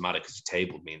will, but it doesn't matter because you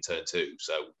tabled me in turn 2.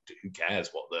 So who cares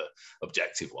what the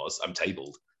objective was? I'm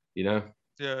tabled, you know?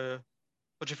 Yeah.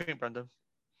 What do you think, Brendan?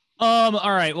 All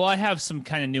right. Well, I have some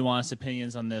kind of nuanced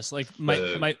opinions on this. Like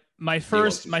my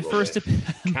first opinion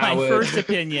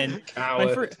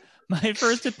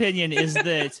is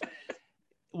that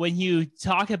when you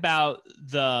talk about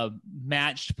the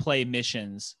matched play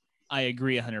missions, I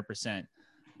agree 100%.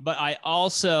 But I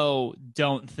also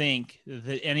don't think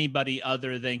that anybody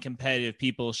other than competitive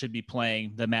people should be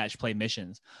playing the match play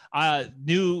missions.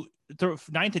 New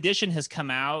 9th edition has come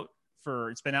out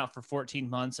it's been out for 14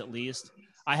 months at least.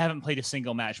 I haven't played a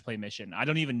single match play mission. I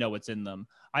don't even know what's in them.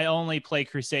 I only play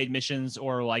crusade missions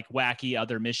or like wacky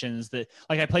other missions that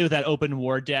like I play with that open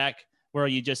war deck where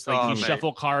you just like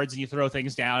shuffle cards and you throw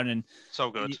things down and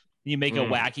so good. You make a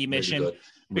wacky mission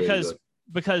because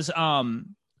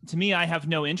to me, I have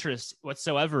no interest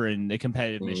whatsoever in the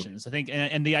competitive missions. I think,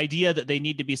 and the idea that they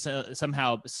need to be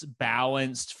somehow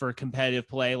balanced for competitive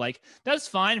play, like that's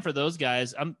fine for those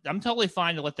guys. I'm totally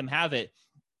fine to let them have it.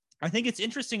 I think it's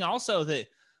interesting also that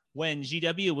when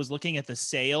GW was looking at the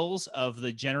sales of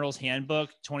the General's Handbook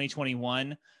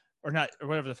 2021, or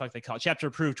whatever the fuck they call it, Chapter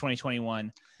Approved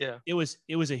 2021, it was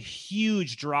a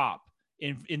huge drop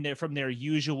in there from their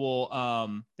usual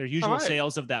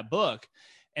sales of that book.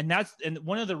 And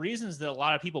one of the reasons that a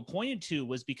lot of people pointed to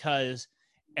was because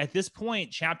at this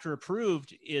point, Chapter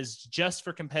Approved is just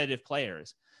for competitive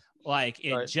players. Like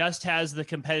it just has the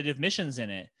competitive missions in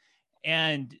it.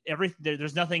 And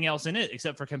there's nothing else in it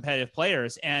except for competitive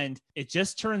players. And it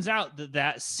just turns out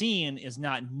that scene is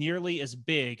not nearly as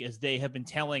big as they have been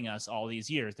telling us all these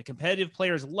years. The competitive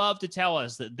players love to tell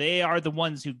us that they are the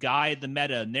ones who guide the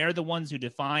meta and they're the ones who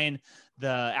define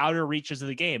the outer reaches of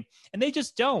the game. And they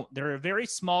just don't. They're a very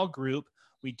small group.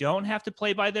 We don't have to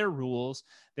play by their rules.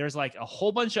 There's like a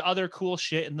whole bunch of other cool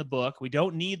shit in the book. We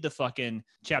don't need the fucking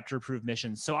Chapter Approved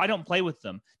missions. So I don't play with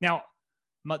them. Now,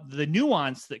 the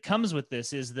nuance that comes with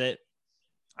this is that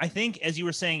I think, as you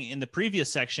were saying in the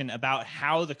previous section about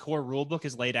how the core rulebook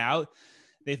is laid out,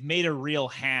 they've made a real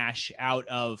hash out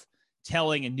of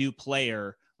telling a new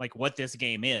player like what this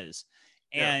game is.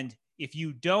 And if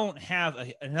you don't have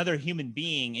another human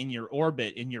being in your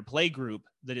orbit, in your play group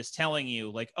that is telling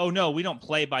you like, oh no, we don't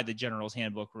play by the General's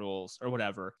Handbook rules or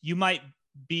whatever, you might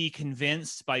be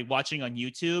convinced by watching on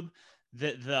YouTube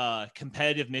that the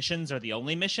competitive missions are the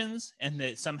only missions and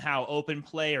that somehow open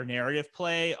play or narrative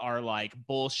play are like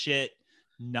bullshit,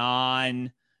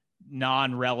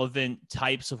 non-relevant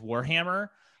types of Warhammer.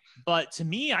 But to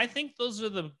me, I think those are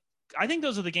the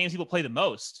games people play the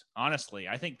most. Honestly,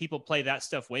 I think people play that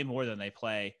stuff way more than they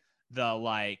play the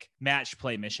like match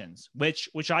play missions, which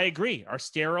I agree are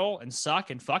sterile and suck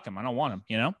and fuck them. I don't want them,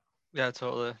 you know? Yeah,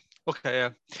 totally.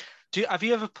 Okay, yeah. Have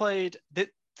you ever played?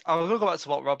 I was going to go back to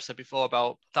what Rob said before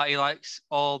about that he likes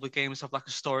all the games have like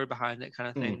a story behind it kind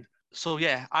of thing. So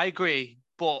yeah, I agree.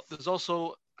 But there's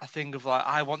also a thing of like,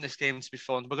 I want this game to be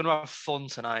fun. We're going to have fun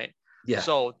tonight. Yeah.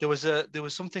 So there was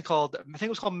something called, I think it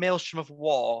was called Maelstrom of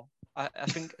War. I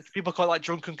think people call it like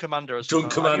Drunken Commander or something.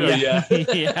 Drunken Commander, yeah.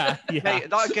 Yeah. Mate,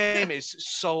 that game is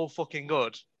so fucking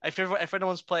good. If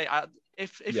anyone's playing,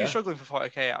 if you're struggling for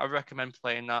 40k, I recommend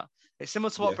playing that. It's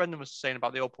similar to what Brendan was saying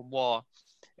about the open war.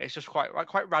 It's just quite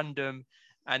random,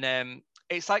 and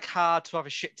it's like hard to have a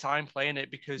shit time playing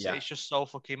it because it's just so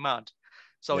fucking mad.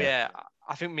 So I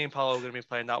think me and Paolo are going to be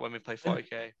playing that when we play 40k.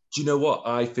 Do you know what?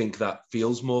 I think that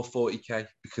feels more 40k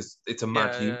because it's a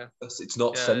mad universe. It's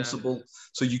not sensible.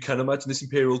 So you can imagine this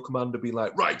Imperial commander being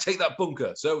like, right, take that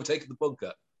bunker. So we're taking the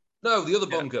bunker. No, the other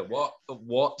bunker. What?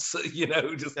 You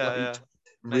know, just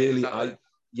really.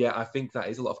 Exactly. I think that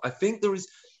is a lot. I think there is.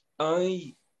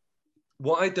 I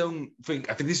think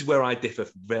this is where I differ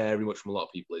very much from a lot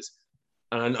of people is,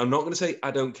 and I'm not going to say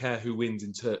I don't care who wins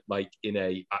actually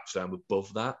I'm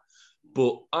above that,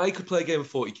 but I could play a game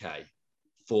of 40k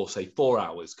for say 4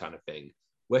 hours kind of thing,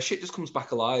 where shit just comes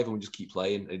back alive and we just keep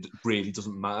playing. It really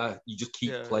doesn't matter. You just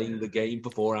keep playing the game for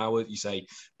 4 hours. You say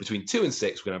between 2 and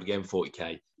 6 we're going to have a game of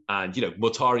 40k, and, you know,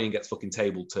 Mortarion gets fucking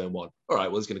tabled turn 1. All right,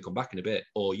 well, he's going to come back in a bit.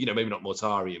 Or, you know, maybe not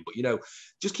Mortarion, but, you know,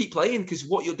 just keep playing, because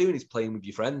what you're doing is playing with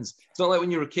your friends. It's not like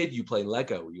when you're a kid, you playing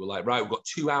Lego. You were like, right, we've got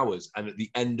 2 hours, and at the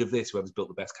end of this, whoever's built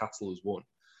the best castle has won.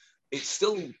 It's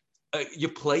still, you're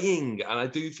playing, and I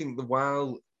do think that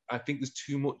while I think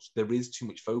there is too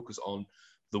much focus on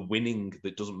the winning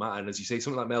that doesn't matter. And as you say,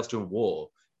 something like Maelstrom of War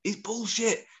is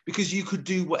bullshit, because you could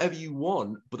do whatever you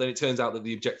want, but then it turns out that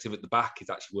the objective at the back is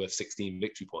actually worth 16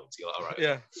 victory points. You're like, all right.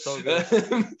 Yeah, so good.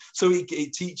 So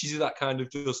it teaches you that kind of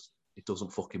just, it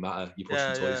doesn't fucking matter. You're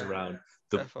pushing toys around.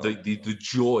 The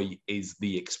joy is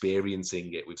the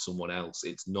experiencing it with someone else.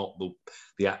 It's not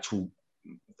the actual,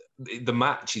 the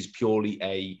match is purely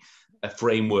a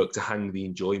framework to hang the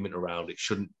enjoyment around. It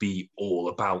shouldn't be all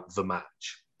about the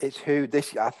match. It's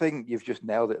I think you've just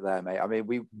nailed it there, mate. I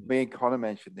mean, me and Connor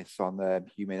mentioned this on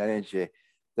Human Energy,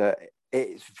 that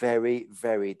it's very,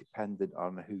 very dependent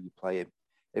on who you're playing.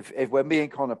 If when me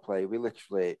and Connor play, we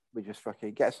just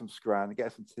fucking get some scran,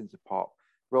 get some tins of pop,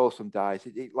 roll some dice.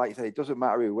 Like you said, it doesn't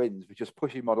matter who wins. We're just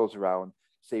pushing models around,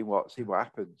 seeing what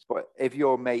happens. But if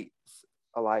your mates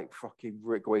are like fucking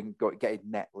getting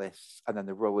net lists, and then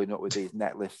they're rolling up with these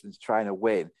net lists and trying to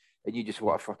win, and you just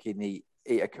want to fucking eat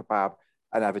a kebab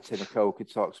and have a tin of Coke and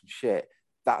talk some shit,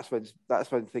 that's when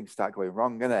things start going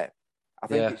wrong, isn't it? I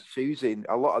think it's choosing.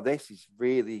 A lot of this is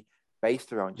really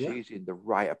based around choosing the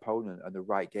right opponent and the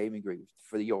right gaming group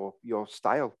for your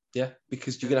style. Yeah,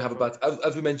 because you're going to have a bad,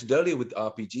 as we mentioned earlier with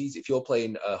RPGs, if you're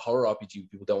playing a horror RPG,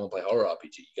 people don't want to play horror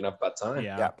RPG, you can have a bad time.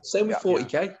 Yeah. Same with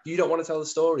 40k. You don't want to tell the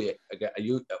story,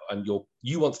 you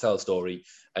want to tell a story,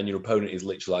 and your opponent is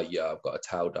literally like, I've got a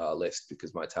Tau Dar list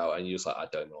because my Tau, and you're just like, I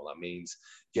don't know what that means.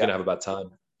 You're going to have a bad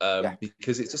time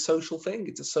because it's a social thing.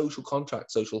 It's a social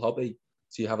contract, social hobby.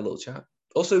 So you have a little chat.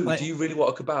 Also, do you really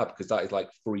want a kebab? Because that is like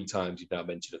 3 times you've now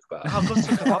mentioned a kebab. How good's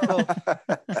a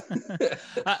kebab?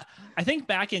 I think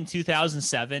back in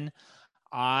 2007,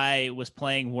 I was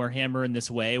playing Warhammer in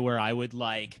this way where I would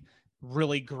like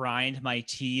really grind my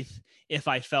teeth if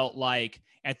I felt like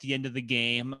at the end of the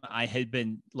game I had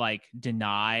been like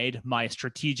denied my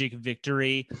strategic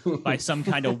victory by some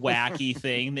kind of wacky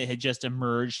thing that had just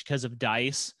emerged because of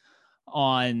dice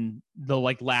on the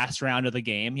like last round of the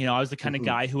game. You know, I was the kind of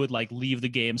guy who would like leave the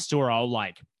game store all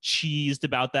like cheesed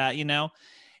about that, you know,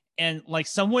 and like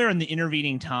somewhere in the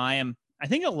intervening time, I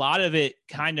think a lot of it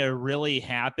kind of really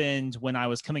happened when I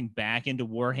was coming back into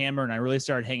Warhammer, and I really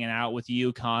started hanging out with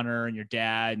you, Connor, and your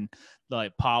dad, and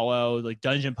like Paulo, like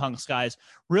Dungeon Punks guys,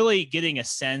 really getting a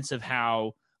sense of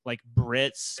how like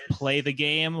Brits play the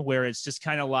game, where it's just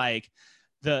kind of like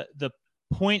the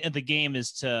point of the game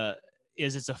is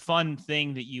it's a fun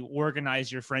thing that you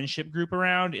organize your friendship group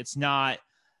around. It's not,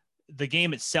 the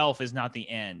game itself is not the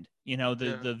end. You know,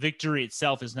 the victory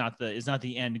itself is not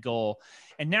the end goal.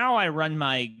 And now I run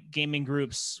my gaming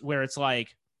groups where it's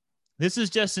like, this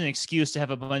is just an excuse to have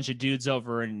a bunch of dudes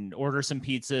over and order some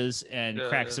pizzas and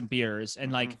crack some beers.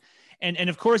 And like, and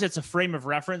of course it's a frame of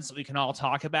reference that we can all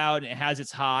talk about. It has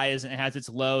its highs and it has its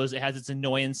lows. It has its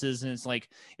annoyances, and it's like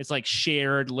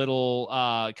shared little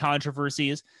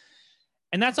controversies.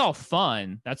 And that's all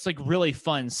fun. That's like really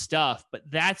fun stuff. But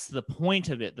that's the point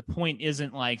of it. The point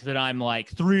isn't like that I'm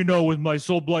like 3-0 with my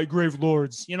Soulblight Grave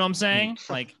Lords. You know what I'm saying?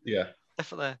 Like, yeah,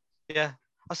 definitely. Yeah.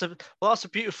 That's a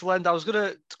beautiful end. I was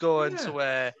going to go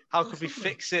into how could we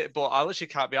fix it, but I literally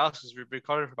can't be asked because we've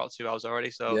recorded for about 2 hours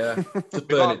already. So just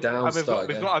burn it down.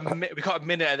 We've got a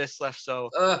minute of this left. So,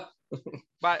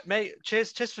 right, mate.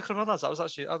 Cheers for coming on, lads. That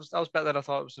was better than I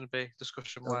thought it was going to be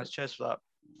discussion wise. Cheers for that.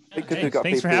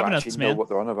 Thanks for having us, man. Know what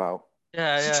they're on about.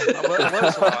 Yeah.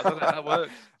 That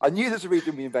works. I knew there's a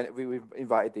reason we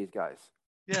invited these guys.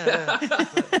 Yeah.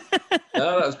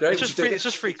 No, that was great. It's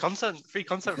just free content. Free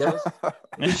content for us.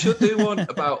 We should do one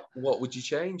about what would you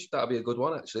change. That'd be a good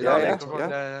one, actually.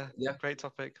 Yeah. Great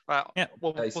topic. Right. Yeah.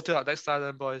 We'll do that next time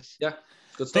then, boys. Yeah.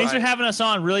 Good stuff. Thanks for having us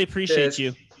on. Really appreciate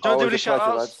you. Do you want to do any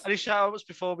shout-outs? Any shout-outs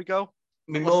before we go?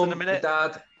 My mum, my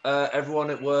dad, everyone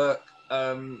at work,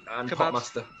 and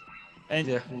Popmaster.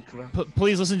 And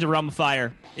please listen to Realm of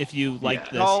Fire if you like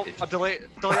this. No, I delete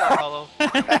that follow.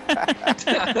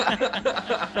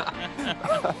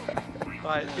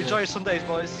 Right, enjoy your Sundays,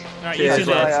 boys. All right, you too,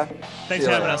 lads. Thanks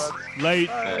for having us. Late.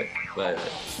 Bye.